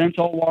good. Scent's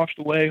all washed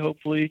away.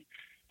 Hopefully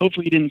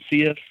he didn't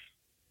see us.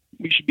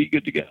 We should be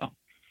good to go.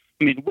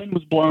 I mean, the wind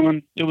was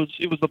blowing. It was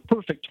the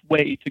perfect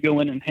way to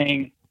go in and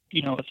hang,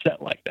 a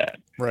set like that.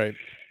 Right.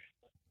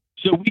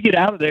 So we get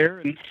out of there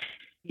and,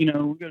 we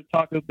go to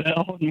Taco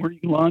Bell and we're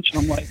eating lunch.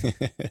 And I'm like,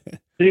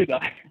 dude,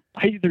 I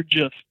either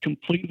just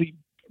completely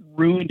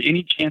ruined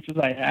any chances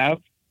I have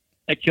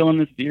at killing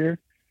this deer,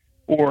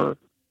 or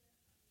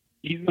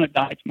he's going to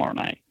die tomorrow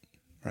night.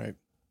 Right.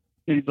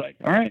 And he's like,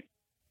 all right.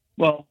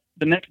 Well,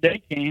 the next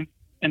day came,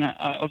 and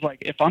I was like,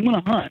 if I'm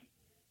going to hunt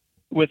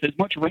with as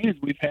much rain as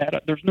we've had,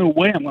 there's no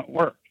way I'm going to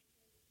work.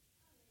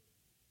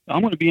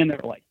 I'm going to be in there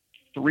at like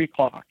 3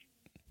 o'clock.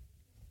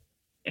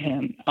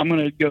 And I'm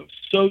going to go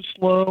so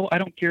slow. I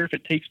don't care if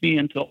it takes me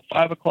until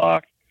 5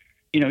 o'clock.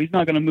 He's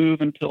not going to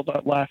move until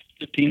that last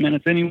 15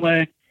 minutes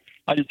anyway.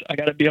 I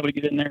got to be able to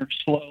get in there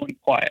slow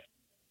and quiet.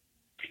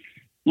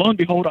 Lo and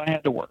behold, I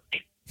had to work,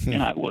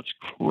 and I was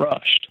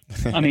crushed.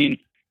 I mean,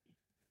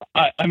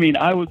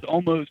 I was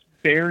almost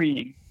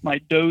burying my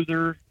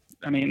dozer.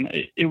 I mean,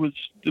 it was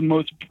the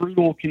most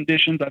brutal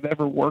conditions I've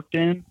ever worked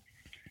in.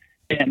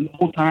 And the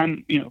whole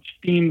time,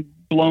 steam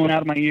blowing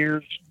out of my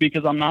ears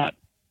because I'm not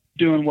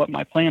doing what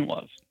my plan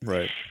was.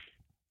 Right.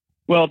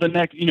 Well, the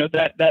next,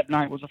 that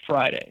night was a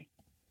Friday,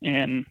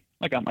 and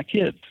I got my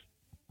kids.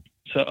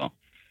 So,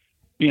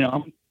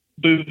 I'm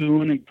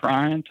boo-hooing and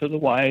crying to the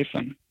wife,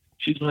 and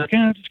she's like,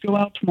 just go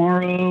out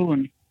tomorrow,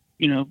 and,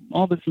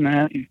 all this and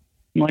that. And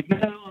I'm like, no,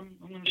 I'm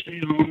going to stay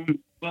home.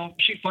 Well,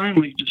 she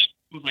finally just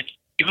was like,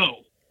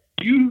 go.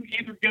 You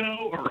either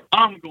go or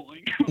I'm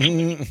going.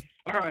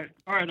 All right,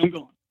 I'm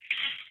going.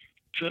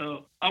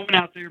 So I went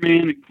out there,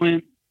 man, and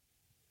Clint,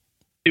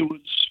 it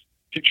was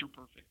picture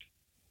perfect.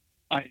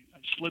 I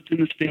slipped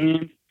in the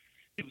stand.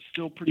 It was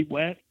still pretty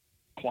wet,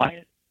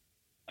 quiet.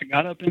 I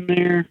got up in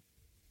there,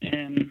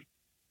 and,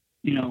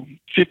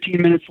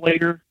 15 minutes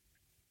later,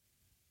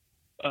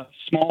 a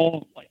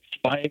small,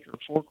 spike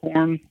or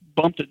forkhorn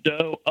bumped a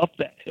doe up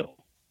that hill.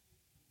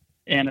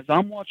 And as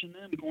I'm watching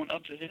them going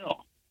up the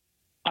hill,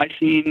 I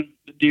seen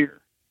the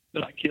deer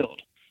that I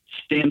killed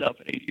stand up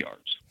at 80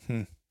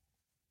 yards.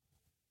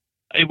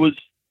 It was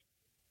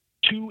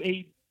to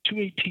a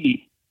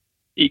T,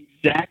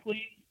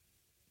 exactly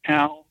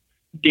how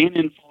Dan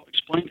Infalt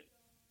explained it.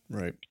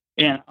 Right.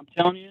 And I'm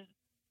telling you,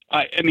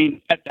 I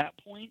mean, at that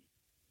point,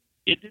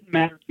 it didn't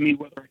matter to me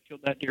whether I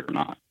killed that deer or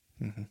not.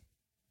 Mm-hmm.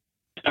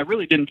 I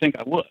really didn't think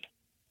I would,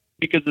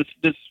 because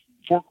this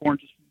forkhorn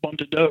just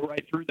bumped a doe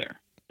right through there.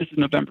 This is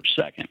November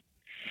 2nd.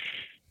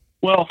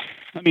 Well,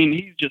 I mean,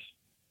 he's just,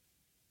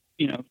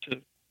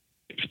 to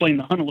explain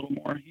the hunt a little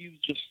more, he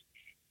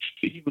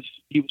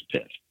was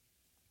pissed.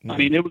 Mm-hmm. I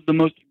mean, it was the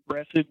most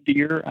aggressive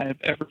deer I have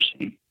ever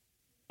seen.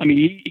 I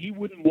mean, he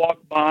wouldn't walk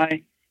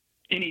by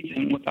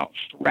anything without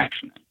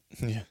thrashing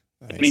it. Yeah.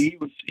 Nice. I mean,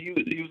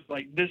 he was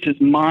like, "This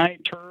is my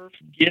turf.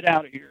 Get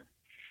out of here."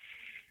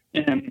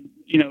 And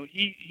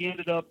he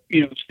ended up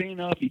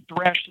staying up. He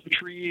thrashed some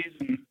trees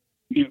and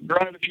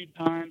grunted a few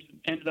times, and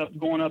ended up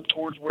going up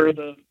towards where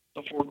the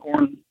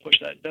forkhorn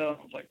pushed that doe.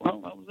 I was like,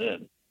 "Well, that was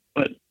it,"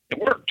 but it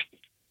worked.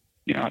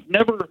 I've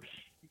never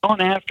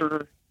gone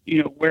after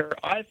where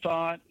I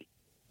thought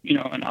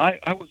and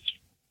I was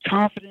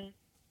confident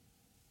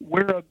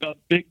where a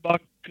big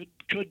buck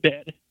could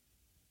bed.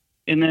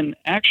 And then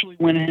actually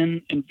went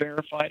in and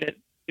verified it.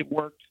 It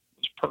worked.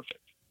 It was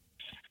perfect.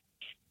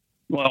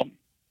 Well,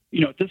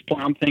 at this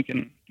point, I'm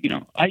thinking,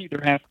 I either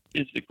have,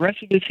 as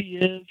aggressive as he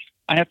is,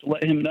 I have to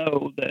let him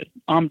know that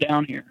I'm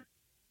down here,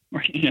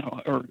 or,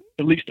 or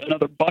at least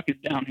another buck is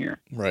down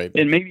here. Right.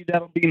 And maybe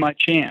that'll be my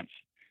chance.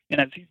 And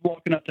as he's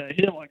walking up that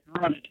hill, I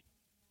grunted.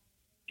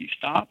 He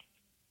stopped,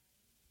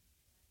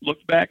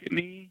 looked back at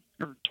me,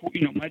 or,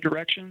 my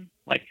direction,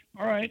 like,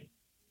 all right,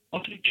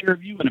 I'll take care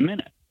of you in a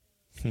minute.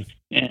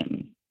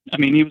 And I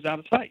mean, he was out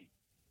of sight.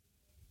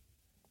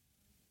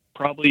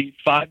 Probably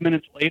 5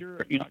 minutes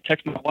later, I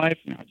text my wife,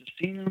 I just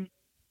seen him.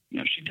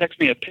 She texts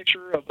me a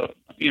picture of a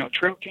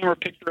trail camera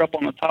picture up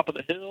on the top of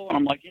the hill, and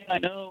I'm like, yeah, I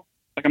know.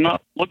 Like, I'm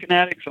not looking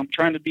at it because I'm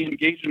trying to be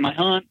engaged in my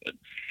hunt, but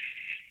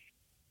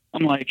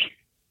I'm like,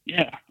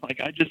 yeah, like,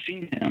 I just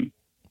seen him.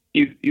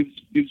 He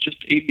was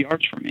just 80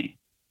 yards from me,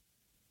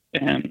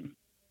 and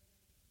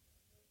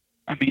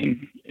I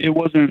mean, it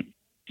wasn't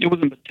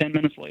but 10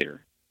 minutes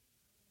later.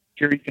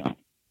 Here he comes.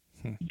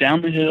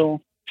 Down the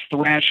hill,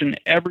 thrashing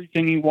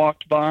everything he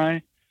walked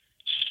by,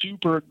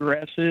 super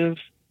aggressive.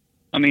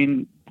 I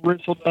mean,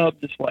 bristled up,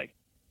 just like,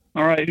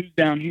 all right, who's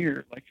down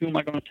here? Like, who am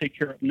I going to take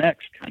care of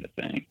next, kind of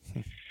thing.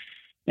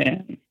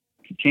 And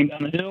he came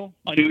down the hill.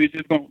 I knew he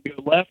was going to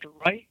go left or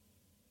right.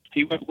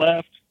 He went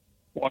left,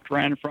 walked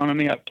right in front of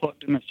me. I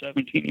plucked him at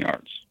 17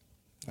 yards.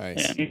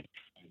 Nice. And,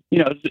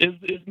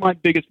 it's my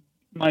biggest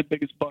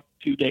buck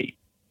to date.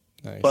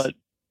 Nice. But,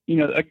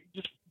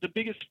 just the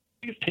biggest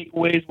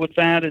takeaways with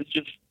that is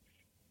just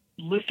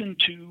listen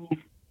to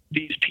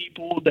these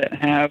people that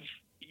have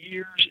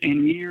years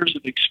and years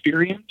of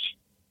experience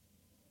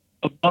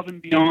above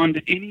and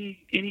beyond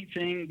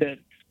anything that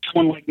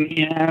someone like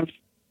me has,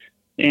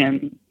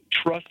 and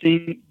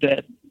trusting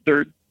that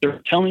they're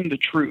telling the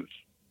truth.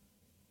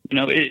 You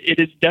know, it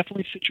is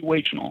definitely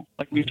situational,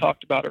 like we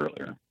talked about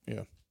earlier.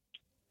 Yeah.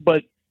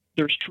 But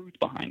there's truth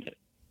behind it.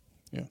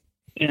 Yeah.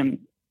 And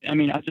I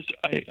mean,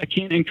 I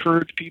can't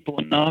encourage people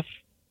enough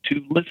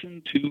to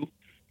listen to,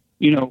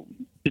 you know,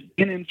 the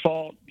Dan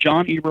Infalt,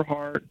 John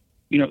Eberhart,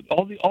 you know,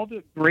 all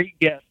the great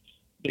guests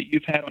that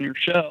you've had on your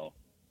show.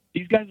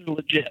 These guys are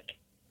legit.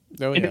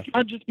 Oh, and yeah. it's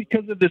not just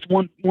because of this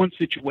one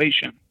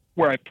situation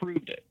where I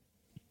proved it,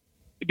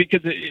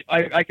 because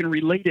I can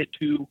relate it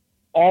to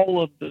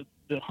all of the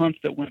hunts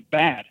that went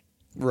bad.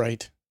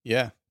 Right.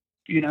 Yeah.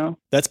 You know,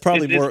 That's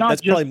probably it's more. not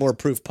That's just- probably more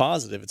proof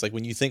positive. It's like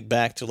when you think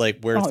back to like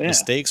where Oh, yeah.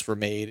 mistakes were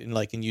made, and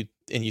like and you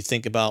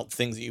think about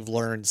things that you've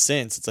learned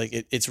since. It's like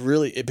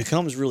it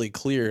becomes really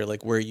clear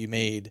like where you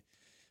made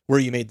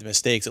the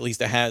mistakes. At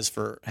least it has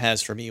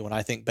for me when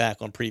I think back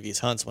on previous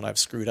hunts when I've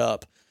screwed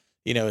up.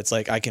 You know, it's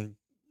like I can,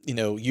 you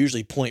know,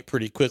 usually point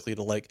pretty quickly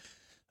to like,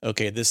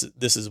 okay, this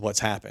is what's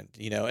happened,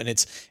 you know, and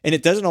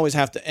it doesn't always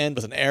have to end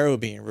with an arrow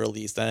being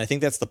released. And I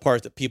think that's the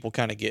part that people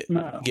kind of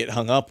get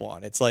hung up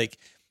on. It's like,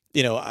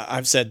 you know,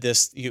 I've said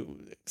this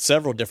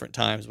several different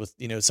times with,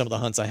 you know, some of the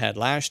hunts I had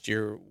last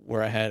year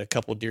where I had a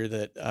couple deer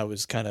that I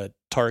was kind of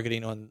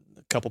targeting on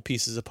a couple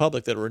pieces of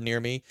public that were near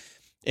me.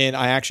 And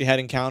I actually had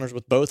encounters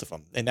with both of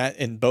them,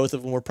 and both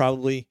of them were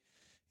probably,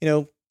 you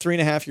know,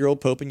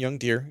 3.5-year-old Pope and young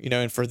deer, you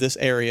know, and for this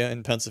area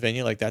in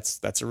Pennsylvania, like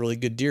that's a really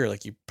good deer.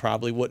 Like you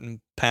probably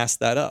wouldn't pass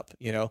that up,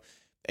 you know,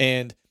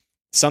 and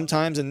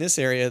sometimes in this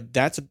area,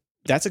 that's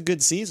a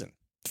good season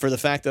for the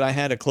fact that I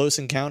had a close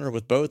encounter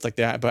with both like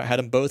that, but I had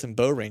them both in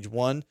bow range.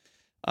 One,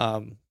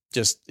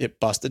 just it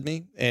busted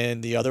me.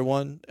 And the other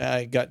one,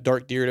 I got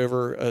dark deered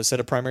over a set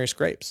of primary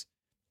scrapes,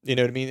 you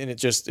know what I mean? And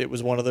it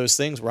was one of those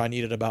things where I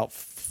needed about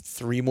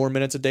 3 more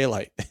minutes of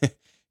daylight.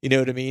 You know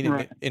what I mean?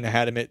 Right. And I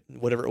had him at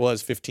whatever it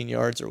was, 15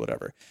 yards or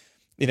whatever.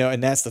 You know,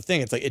 and that's the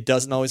thing. It's like it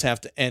doesn't always have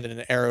to end in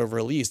an arrow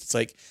released. It's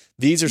like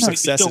these are No, you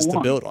successes still to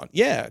won. build on.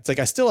 Yeah, it's like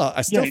I still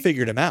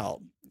figured him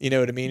out. You know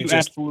what I mean? You It's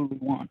just absolutely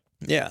won.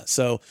 yeah.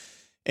 So,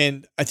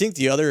 and I think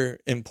the other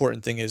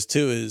important thing is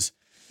too is,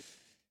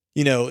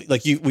 you know,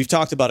 like we've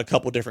talked about a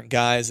couple different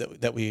guys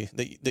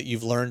that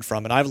you've learned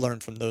from, and I've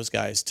learned from those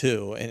guys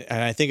too.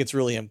 And I think it's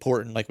really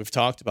important, like we've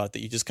talked about,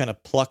 that you just kind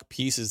of pluck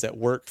pieces that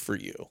work for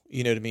you.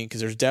 You know what I mean?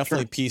 Because there's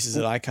definitely pieces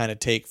that I kind of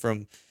take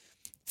from,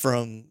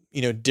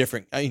 you know,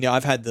 different, you know,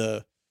 I've had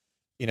the,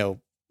 you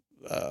know,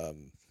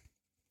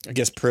 I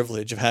guess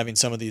privilege of having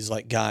some of these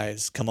like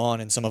guys come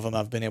on, and some of them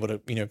I've been able to,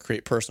 you know,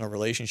 create personal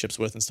relationships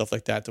with and stuff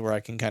like that, to where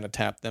I can kind of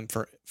tap them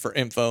for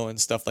info and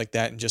stuff like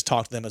that, and just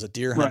talk to them as a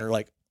deer hunter,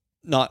 like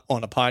not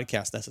on a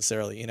podcast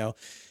necessarily, you know,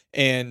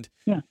 and,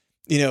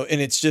 you know,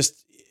 and it's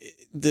just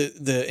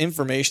the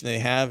information they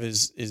have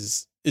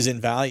is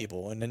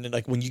invaluable. And then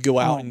like when you go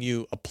out and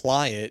you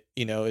apply it,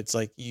 you know, it's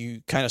like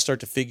you kind of start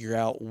to figure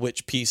out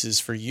which pieces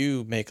for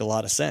you make a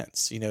lot of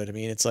sense. You know what I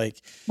mean? It's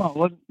like,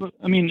 well,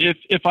 I mean,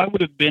 if I would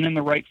have been in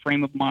the right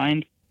frame of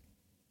mind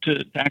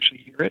to actually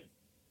hear it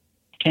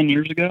 10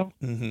 years ago,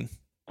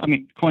 I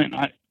mean, Clint,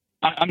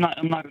 I'm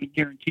not going to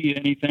guarantee you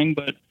anything,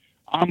 but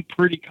I'm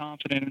pretty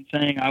confident in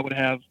saying I would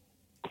have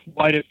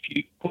quite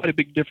a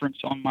big difference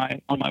on my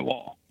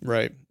wall.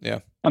 right. Yeah.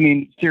 I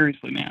mean,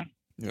 seriously, man.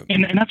 Yep.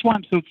 And that's why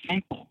I'm so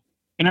thankful.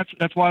 And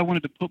that's why I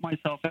wanted to put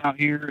myself out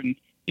here and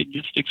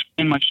just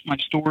explain my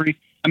story.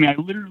 I mean, I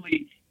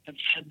literally have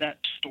said that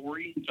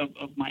story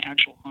of my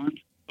actual hunt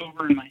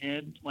over in my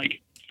head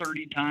like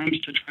 30 times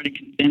to try to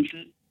condense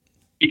it,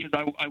 because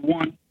I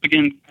want,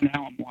 again, kind of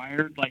how I'm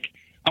wired. Like,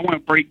 I want to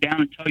break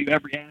down and tell you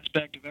every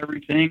aspect of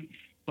everything,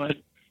 but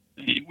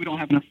we don't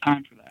have enough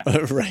time for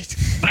that. Right.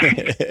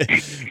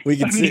 we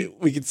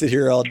can sit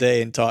here all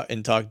day and talk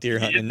deer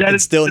hunting and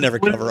is still never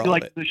cover all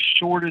like of it. the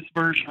shortest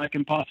version I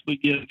can possibly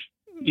give,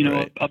 you know,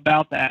 Right.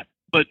 about that.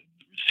 But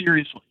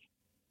seriously,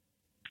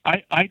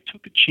 I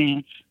took a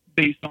chance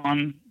based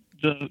on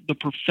the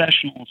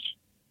professionals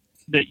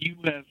that you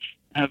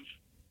have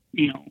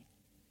you know,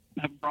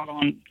 have brought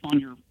on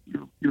your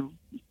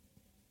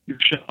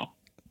show. All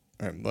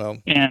right, well,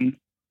 And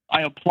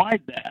I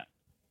applied that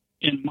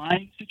in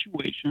my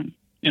situation,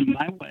 in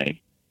my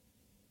way,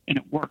 and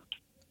it worked.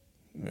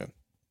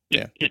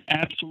 Yeah. It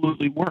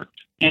absolutely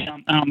worked.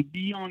 And I'm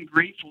beyond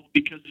grateful,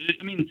 because,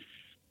 I mean,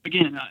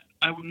 again,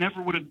 I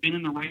never would have been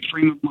in the right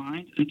frame of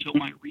mind until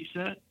my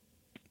reset.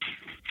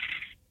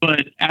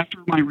 But after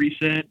my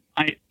reset,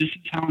 this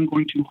is how I'm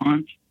going to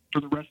hunt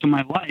for the rest of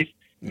my life.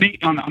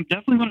 I'm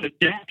definitely going to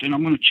adapt, and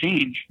I'm going to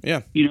change.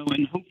 Yeah. You know,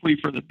 and hopefully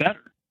for the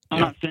better. I'm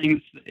not saying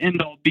it's the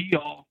end all be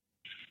all,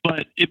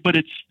 but it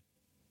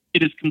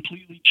has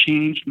completely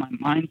changed my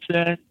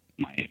mindset,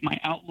 my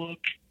outlook,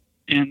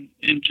 and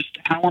just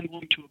how I'm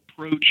going to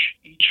approach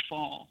each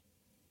fall.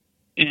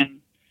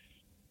 And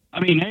I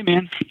mean, hey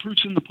man,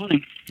 proof's in the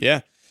pudding.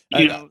 yeah.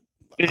 You know,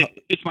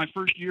 it's my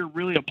first year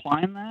really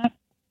applying that.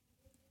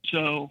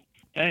 So,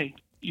 hey,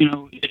 you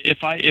know,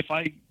 if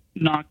I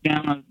knock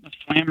down a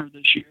slammer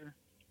this year,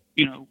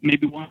 you know,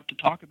 maybe we'll have to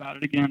talk about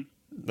it again.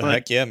 But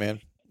Heck yeah,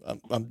 man.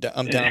 I'm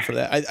down for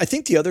that. I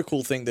think the other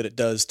cool thing that it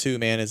does too,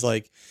 man, is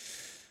like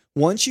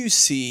once you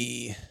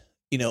see,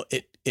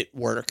 it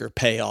work or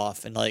pay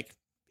off, and like,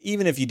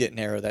 even if you didn't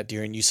arrow that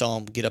deer and you saw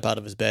him get up out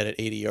of his bed at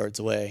 80 yards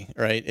away,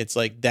 right? It's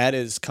like, that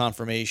is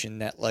confirmation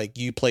that like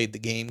you played the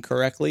game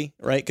correctly,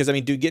 right? Because I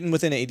mean, dude, getting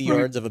within 80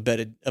 yards of a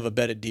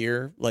bedded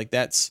deer, like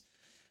that's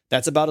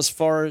about as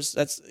far as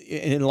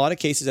in a lot of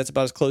cases, that's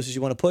about as close as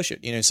you want to push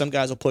it. Some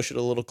guys will push it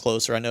a little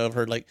closer. I know I've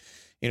heard like,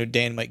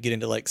 Dan might get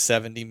into like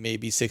 70,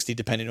 maybe 60,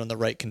 depending on the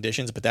right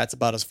conditions, but that's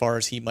about as far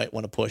as he might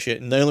want to push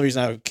it. And the only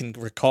reason I can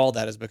recall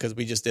that is because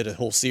we just did a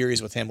whole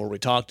series with him where we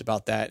talked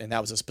about that. And that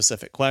was a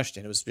specific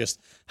question. It was just,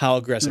 how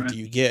aggressive do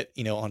you get,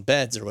 on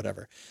beds or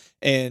whatever.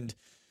 And,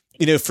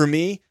 for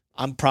me,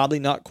 I'm probably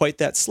not quite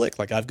that slick.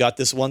 Like, I've got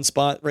this one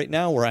spot right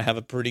now where I have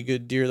a pretty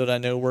good deer that I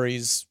know where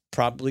he's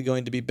probably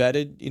going to be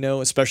bedded,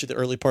 especially the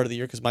early part of the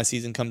year, because my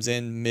season comes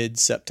in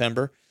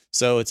mid-September.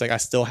 So it's like I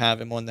still have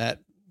him on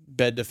that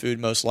bed to food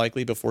most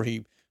likely before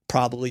he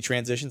probably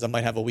transitions. I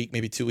might have a week,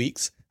 maybe 2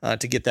 weeks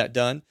to get that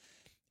done.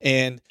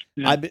 And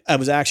I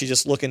was actually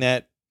just looking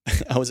at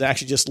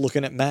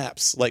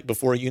maps like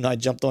before you and I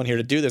jumped on here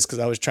to do this, because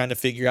I was trying to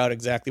figure out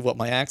exactly what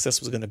my access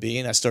was going to be.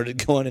 And I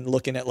started going and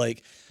looking at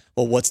like,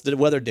 well, what's the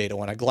weather data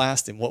when I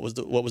glassed him? What was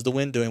the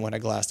wind doing when I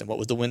glassed him? What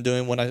was the wind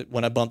doing when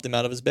I bumped him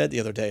out of his bed the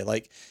other day?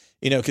 Like,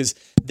 because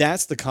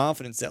that's the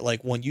confidence that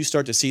like when you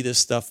start to see this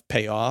stuff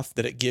pay off,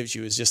 that it gives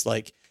you, is just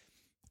like,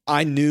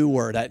 I knew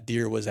where that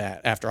deer was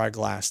at after I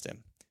glassed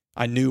him.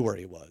 I knew where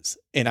he was,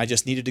 and I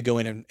just needed to go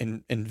in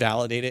and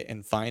validate it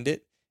and find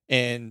it.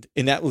 And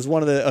that was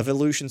one of the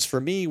evolutions for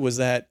me, was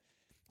that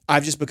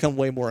I've just become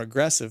way more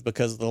aggressive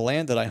because of the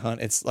land that I hunt.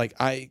 It's like,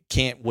 I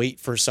can't wait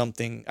for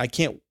something. I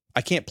can't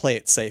play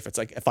it safe. It's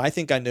like, if I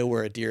think I know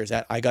where a deer is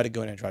at, I got to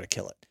go in and try to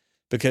kill it,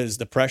 because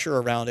the pressure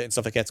around it and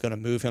stuff like that's going to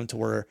move him to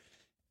where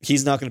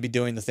he's not going to be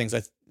doing the things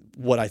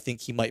what I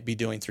think he might be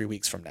doing 3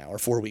 weeks from now or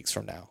 4 weeks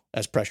from now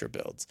as pressure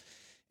builds.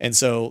 And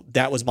so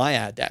that was my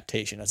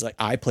adaptation. It's like,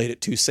 I played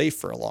it too safe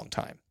for a long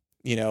time,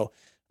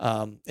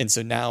 and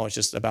so now it's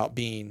just about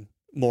being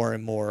more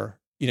and more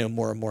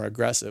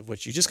aggressive,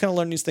 which you just kind of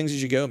learn these things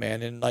as you go,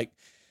 man. And like,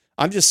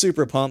 I'm just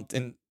super pumped,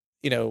 and,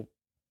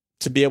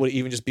 to be able to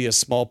even just be a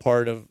small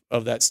part of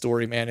that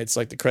story, man. It's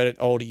like, the credit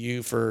all to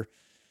you for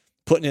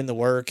putting in the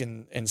work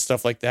and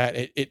stuff like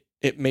that.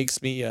 It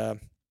makes me,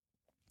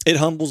 it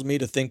humbles me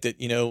to think that,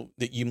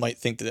 that you might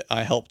think that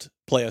I helped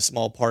play a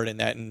small part in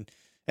that.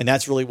 And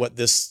that's really what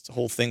this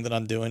whole thing that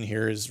I'm doing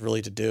here is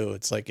really to do.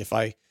 It's like, if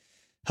I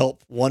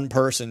help one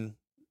person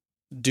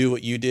do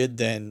what you did,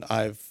 then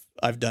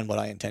I've done what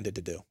I intended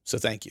to do. So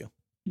thank you.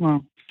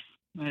 Well,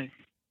 hey,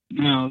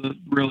 no,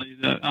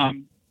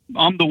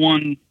 I'm the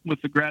one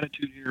with the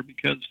gratitude here,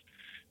 because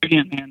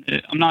again, man,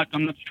 I'm not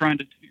trying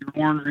to toot your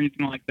horn or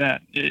anything like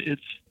that.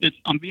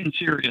 I'm being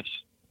serious.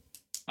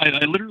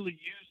 I literally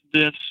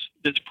used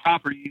this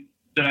property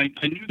that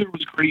I knew there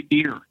was great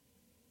deer.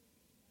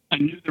 I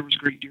knew there was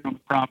great deer on the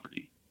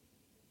property.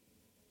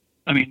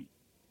 I mean,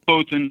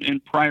 both in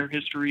prior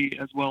history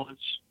as well as,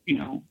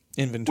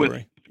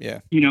 inventory.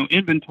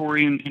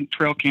 Inventory and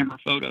trail camera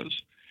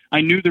photos.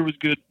 I knew there was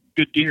good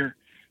deer,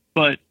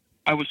 but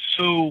I was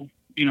so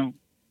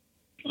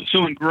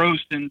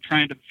engrossed in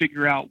trying to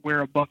figure out where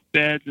a buck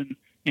beds and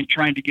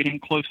trying to get in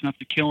close enough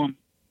to kill him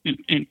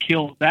and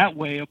kill that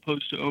way,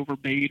 opposed to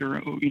overbait or,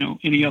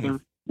 any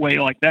other way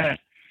like that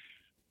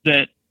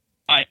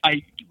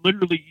I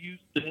literally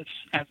used this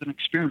as an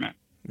experiment.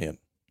 Yeah.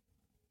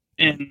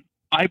 And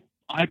I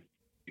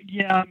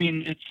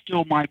mean, it's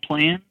still my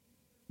plan,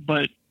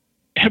 but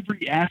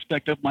every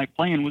aspect of my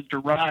plan was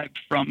derived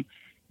from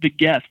the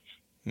guests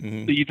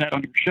that you've had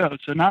on your show.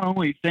 So not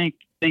only thank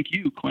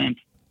you, Clint,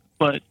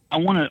 but I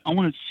want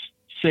to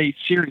say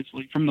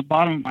seriously from the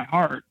bottom of my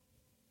heart,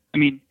 I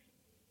mean,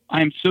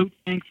 I am so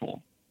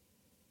thankful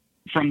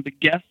from the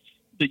guests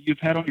that you've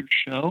had on your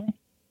show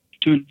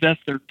to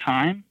invest their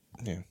time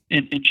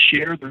and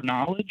share their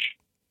knowledge.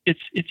 It's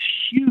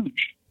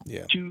huge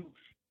to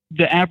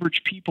the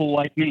average people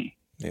like me.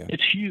 Yeah.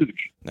 It's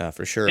huge. No,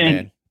 for sure, and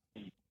man.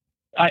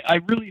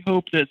 I really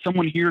hope that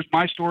someone hears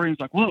my story and is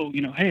like, whoa,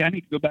 hey, I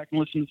need to go back and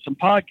listen to some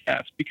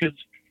podcasts, because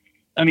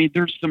I mean,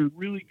 there's some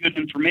really good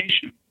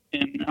information,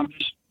 and I'm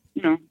just,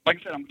 like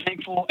I said, I'm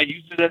thankful. I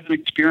used it as an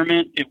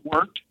experiment. It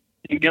worked.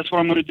 And guess what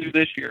I'm going to do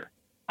this year?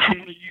 I'm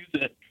going to use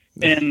it.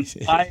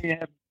 And I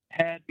have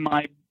had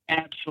my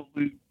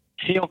absolute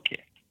tail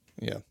kicked.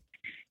 Yeah.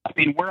 I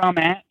mean, where I'm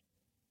at,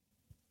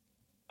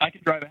 I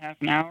could drive a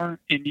half an hour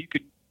and you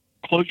could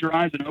close your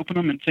eyes and open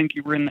them and think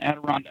you were in the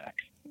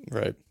Adirondacks.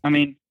 Right. I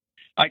mean,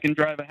 I can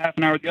drive a half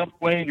an hour the other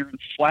way and you're in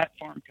flat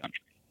farm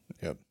country.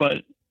 Yep.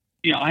 But,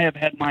 I have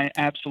had my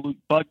absolute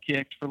butt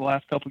kicked for the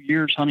last couple of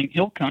years hunting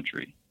hill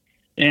country.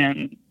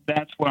 And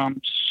that's what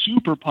I'm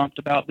super pumped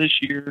about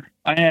this year.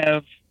 I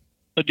have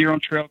a deer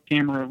on trail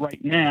camera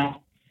right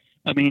now.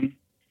 I mean,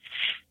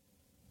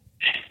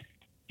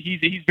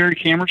 he's very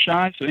camera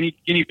shy, so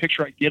any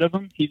picture I get of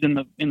him, he's in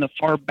the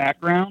far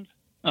background.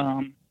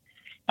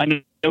 I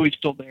know he's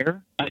still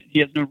there. He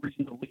has no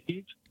reason to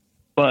leave,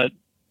 but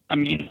I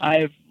mean,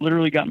 I've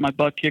literally gotten my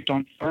butt kicked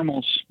on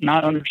thermals,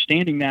 not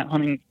understanding that,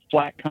 hunting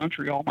flat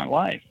country all my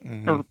life,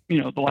 or,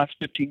 the last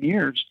 15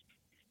 years,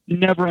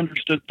 never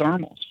understood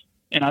thermals.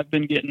 And I've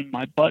been getting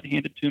my butt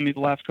handed to me the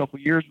last couple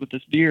of years with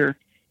this deer.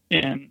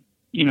 And,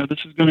 this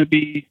is going to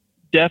be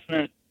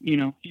definite,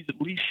 he's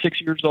at least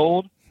 6 years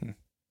old.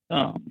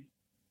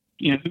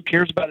 Who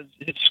cares about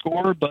his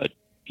score, but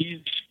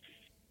he's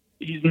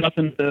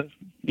nothing to,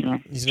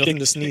 he's nothing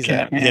to sneeze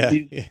at.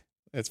 Yeah,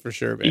 that's for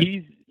sure,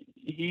 man.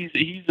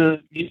 He's a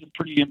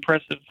pretty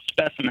impressive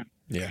specimen.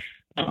 Yeah.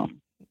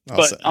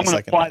 But I'm going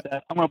to apply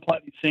that. I'm going to apply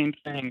these same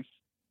things.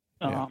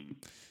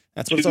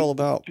 That's what it's all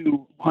about.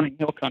 To hunting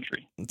hill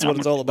country. That's what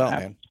it's all about,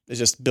 man. It's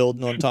just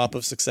building on top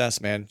of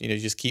success, man. You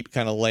just keep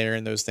kind of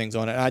layering those things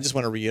on it. And I just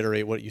want to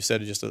reiterate what you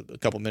said just a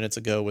couple minutes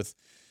ago with,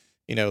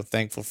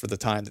 thankful for the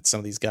time that some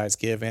of these guys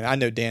give. And I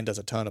know Dan does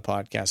a ton of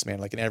podcasts, man.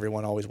 Like, and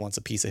everyone always wants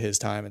a piece of his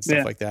time and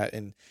stuff like that.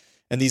 And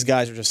these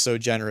guys are just so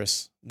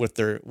generous with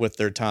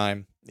their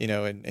time,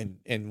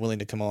 and willing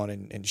to come on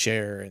and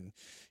share. And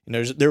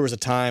there was a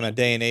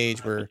day and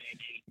age where,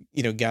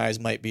 guys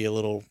might be a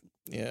little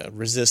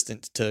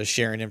resistant to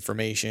sharing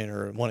information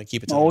or want to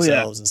keep it to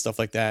themselves and stuff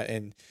like that.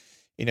 And,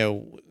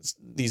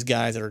 these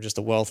guys that are just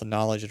a wealth of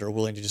knowledge that are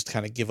willing to just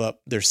kind of give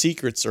up their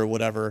secrets or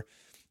whatever,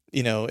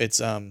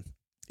 it's,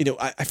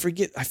 I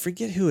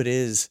forget who it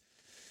is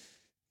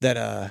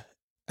that,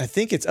 I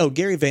think it's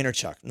Gary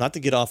Vaynerchuk. Not to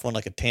get off on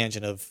like a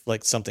tangent of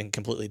like something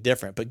completely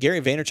different, but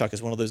Gary Vaynerchuk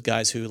is one of those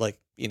guys who, like,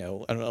 I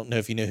don't know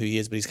if you know who he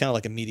is, but he's kind of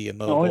like a media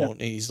mogul.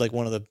 And he's like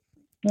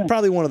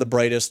probably one of the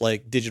brightest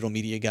like digital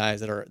media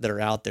guys that are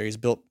out there. He's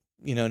built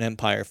an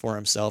empire for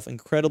himself.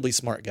 Incredibly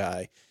smart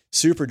guy,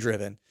 super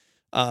driven.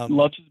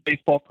 Loves his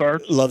baseball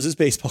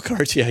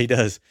cards. Yeah, he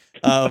does.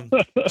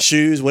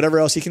 Shoes, whatever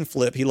else he can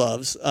flip, he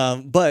loves.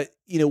 But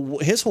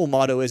his whole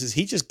motto is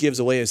he just gives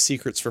away his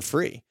secrets for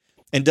free.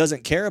 And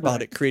doesn't care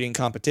about it creating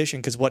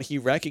competition, because what he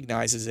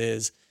recognizes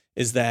is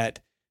that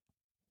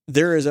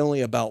there is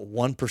only about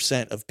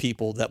 1% of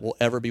people that will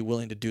ever be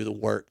willing to do the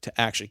work to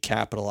actually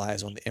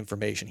capitalize on the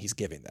information he's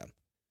giving them.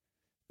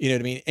 You know what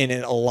I mean? And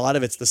a lot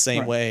of it's the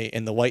same way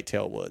in the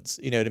whitetail woods.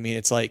 You know what I mean?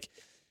 It's like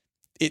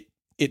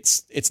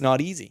it's not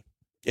easy.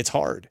 It's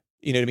hard.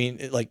 You know what I mean?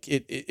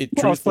 It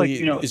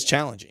truthfully is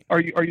challenging. Are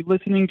you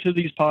listening to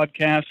these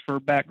podcasts for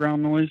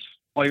background noise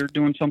while you're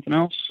doing something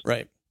else?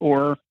 Right.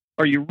 Or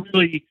are you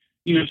really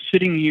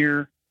sitting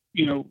here,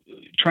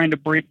 trying to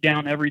break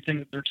down everything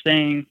that they're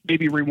saying,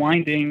 maybe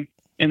rewinding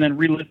and then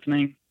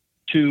re-listening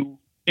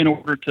in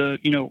order to,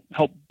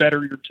 help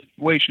better your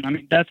situation. I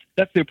mean, that's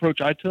the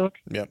approach I took.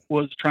 Yep.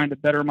 Was trying to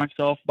better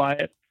myself by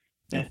it.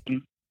 Yep.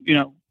 And,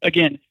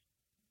 again,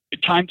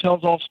 time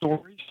tells all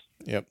stories.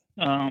 Yep.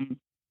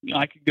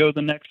 I could go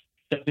the next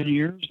 7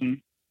 years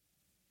and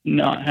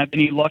not have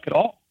any luck at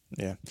all.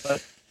 Yeah.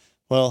 But,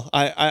 well,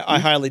 I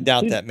highly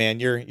doubt that,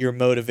 man. You're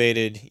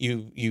motivated.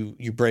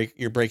 You're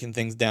breaking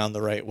things down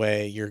the right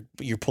way.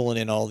 You're pulling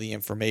in all the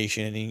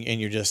information,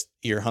 and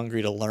you're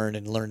hungry to learn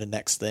the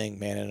next thing,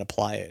 man, and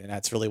apply it. And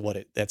that's really what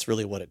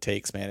it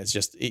takes, man. It's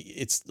just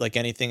it's like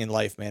anything in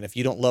life, man. If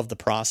you don't love the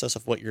process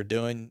of what you're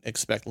doing,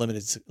 expect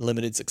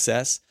limited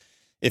success.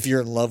 If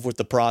you're in love with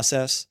the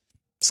process,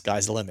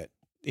 sky's the limit.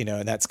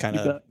 And that's kind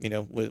of,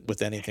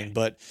 with anything.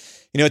 But,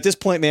 at this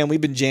point, man, we've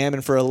been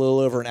jamming for a little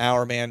over an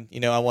hour, man.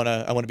 I want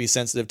to be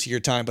sensitive to your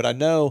time, but I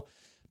know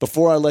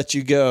before I let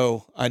you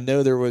go, I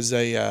know there was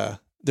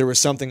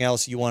something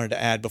else you wanted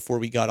to add before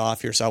we got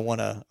off here. So I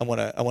want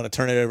to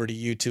turn it over to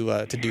you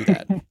to do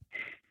that.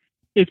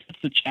 It's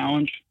a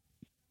challenge.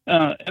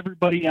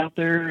 Everybody out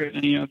there,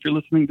 if you're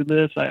listening to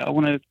this, I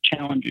want to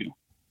challenge you.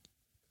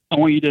 I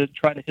want you to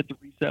try to hit the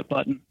reset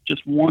button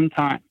just one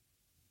time.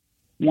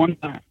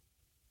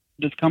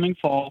 This coming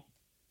fall,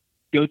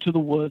 go to the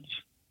woods.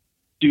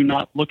 Do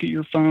not look at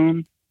your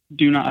phone.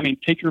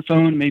 Take your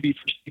phone maybe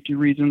for safety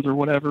reasons or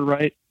whatever,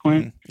 right,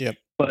 Clint? Mm-hmm. Yep.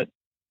 But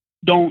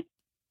don't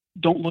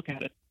look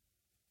at it.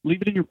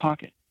 Leave it in your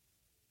pocket.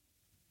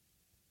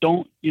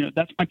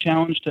 That's my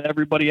challenge to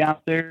everybody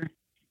out there.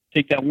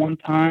 Take that one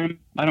time.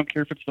 I don't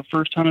care if it's the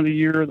first hunt of the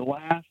year or the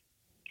last.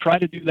 Try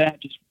to do that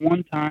just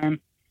one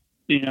time.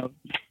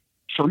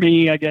 For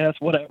me, I guess,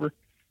 whatever.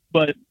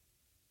 But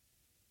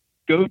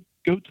go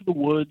to the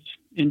woods,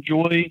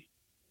 enjoy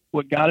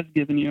what God has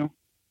given you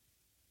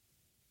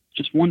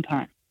just one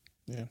time.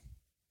 Yeah.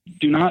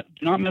 Do not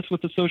mess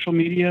with the social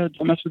media.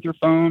 Don't mess with your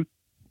phone.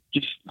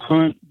 Just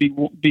hunt,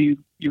 be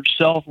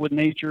yourself with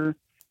nature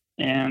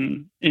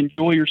and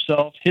enjoy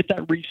yourself. Hit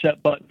that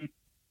reset button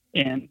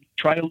and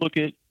try to look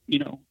at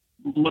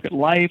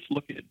life,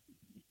 look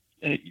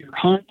at your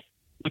hunt,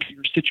 look at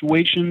your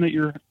situation that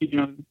you're,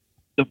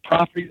 the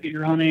property that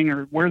you're hunting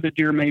or where the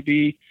deer may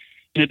be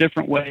in a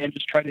different way, and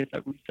just try to hit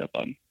that reset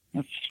button.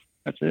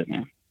 That's it,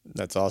 man.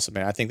 That's awesome,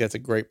 man. I think that's a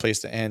great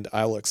place to end.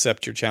 I will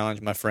accept your challenge,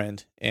 my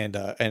friend, and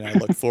I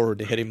look forward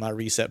to hitting my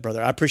reset,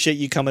 brother. I appreciate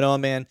you coming on,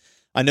 man.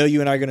 I know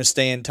you and I are going to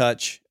stay in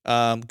touch.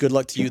 Good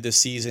luck to you this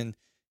season,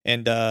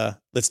 and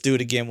let's do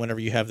it again whenever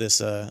you have this.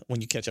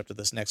 When you catch up to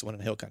this next one in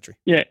Hill Country.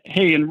 Yeah.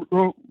 Hey, and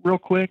real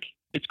quick,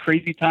 it's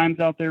crazy times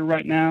out there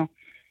right now.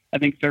 I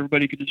think if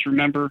everybody could just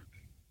remember,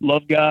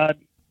 love God,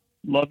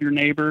 love your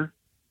neighbor,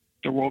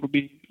 the world would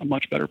be a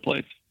much better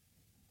place.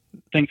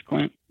 Thanks,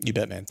 Clint. You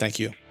bet, man. Thank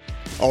you.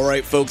 All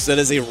right, folks, that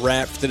is a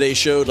wrap for today's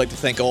show. I'd like to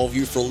thank all of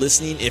you for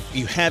listening. If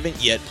you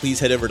haven't yet, please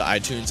head over to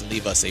iTunes and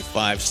leave us a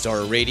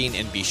 5-star rating,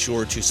 and be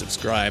sure to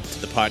subscribe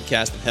to the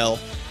podcast. And hell,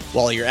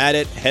 while you're at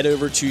it, head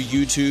over to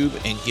YouTube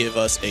and give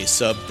us a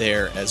sub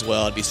there as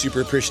well. I'd be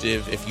super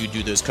appreciative if you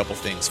do those couple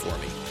things for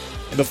me.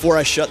 And before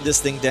I shut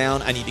this thing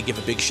down, I need to give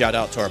a big shout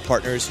out to our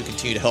partners who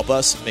continue to help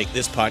us make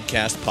this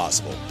podcast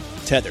possible.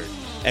 Tethered,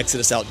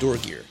 Exodus Outdoor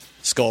Gear,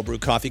 Skull Brew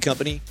Coffee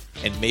Company,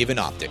 and Maven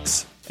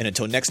Optics. And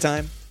until next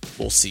time,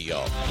 we'll see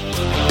y'all.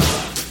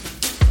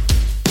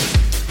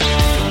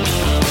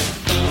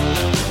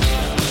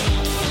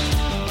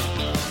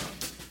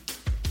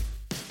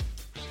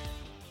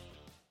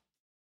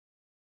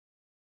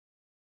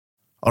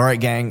 All right,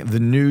 gang, the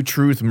new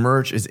Truth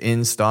merch is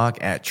in stock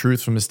at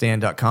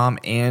truthfromthestand.com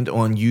and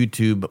on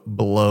YouTube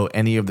below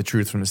any of the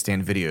Truth from the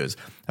Stand videos.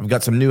 I've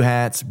got some new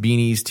hats,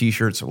 beanies,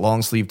 t-shirts,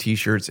 long sleeve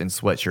t-shirts, and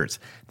sweatshirts.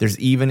 There's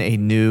even a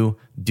new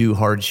Do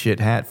Hard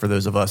Shit hat for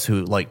those of us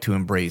who like to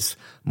embrace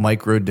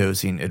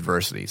micro-dosing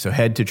adversity. So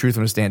head to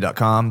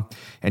truthfromthestand.com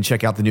and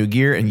check out the new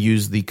gear and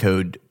use the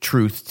code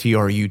TRUTH,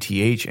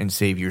 T-R-U-T-H, and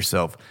save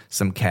yourself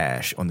some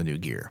cash on the new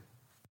gear.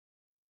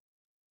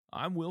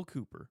 I'm Will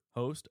Cooper,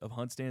 host of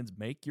HuntStand's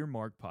Make Your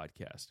Mark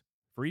podcast.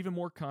 For even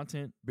more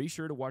content, be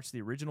sure to watch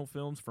the original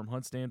films from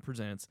HuntStand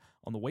Presents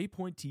on the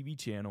Waypoint TV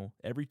channel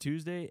every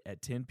Tuesday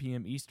at 10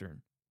 p.m.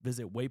 Eastern.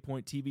 Visit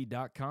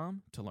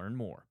waypointtv.com to learn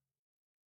more.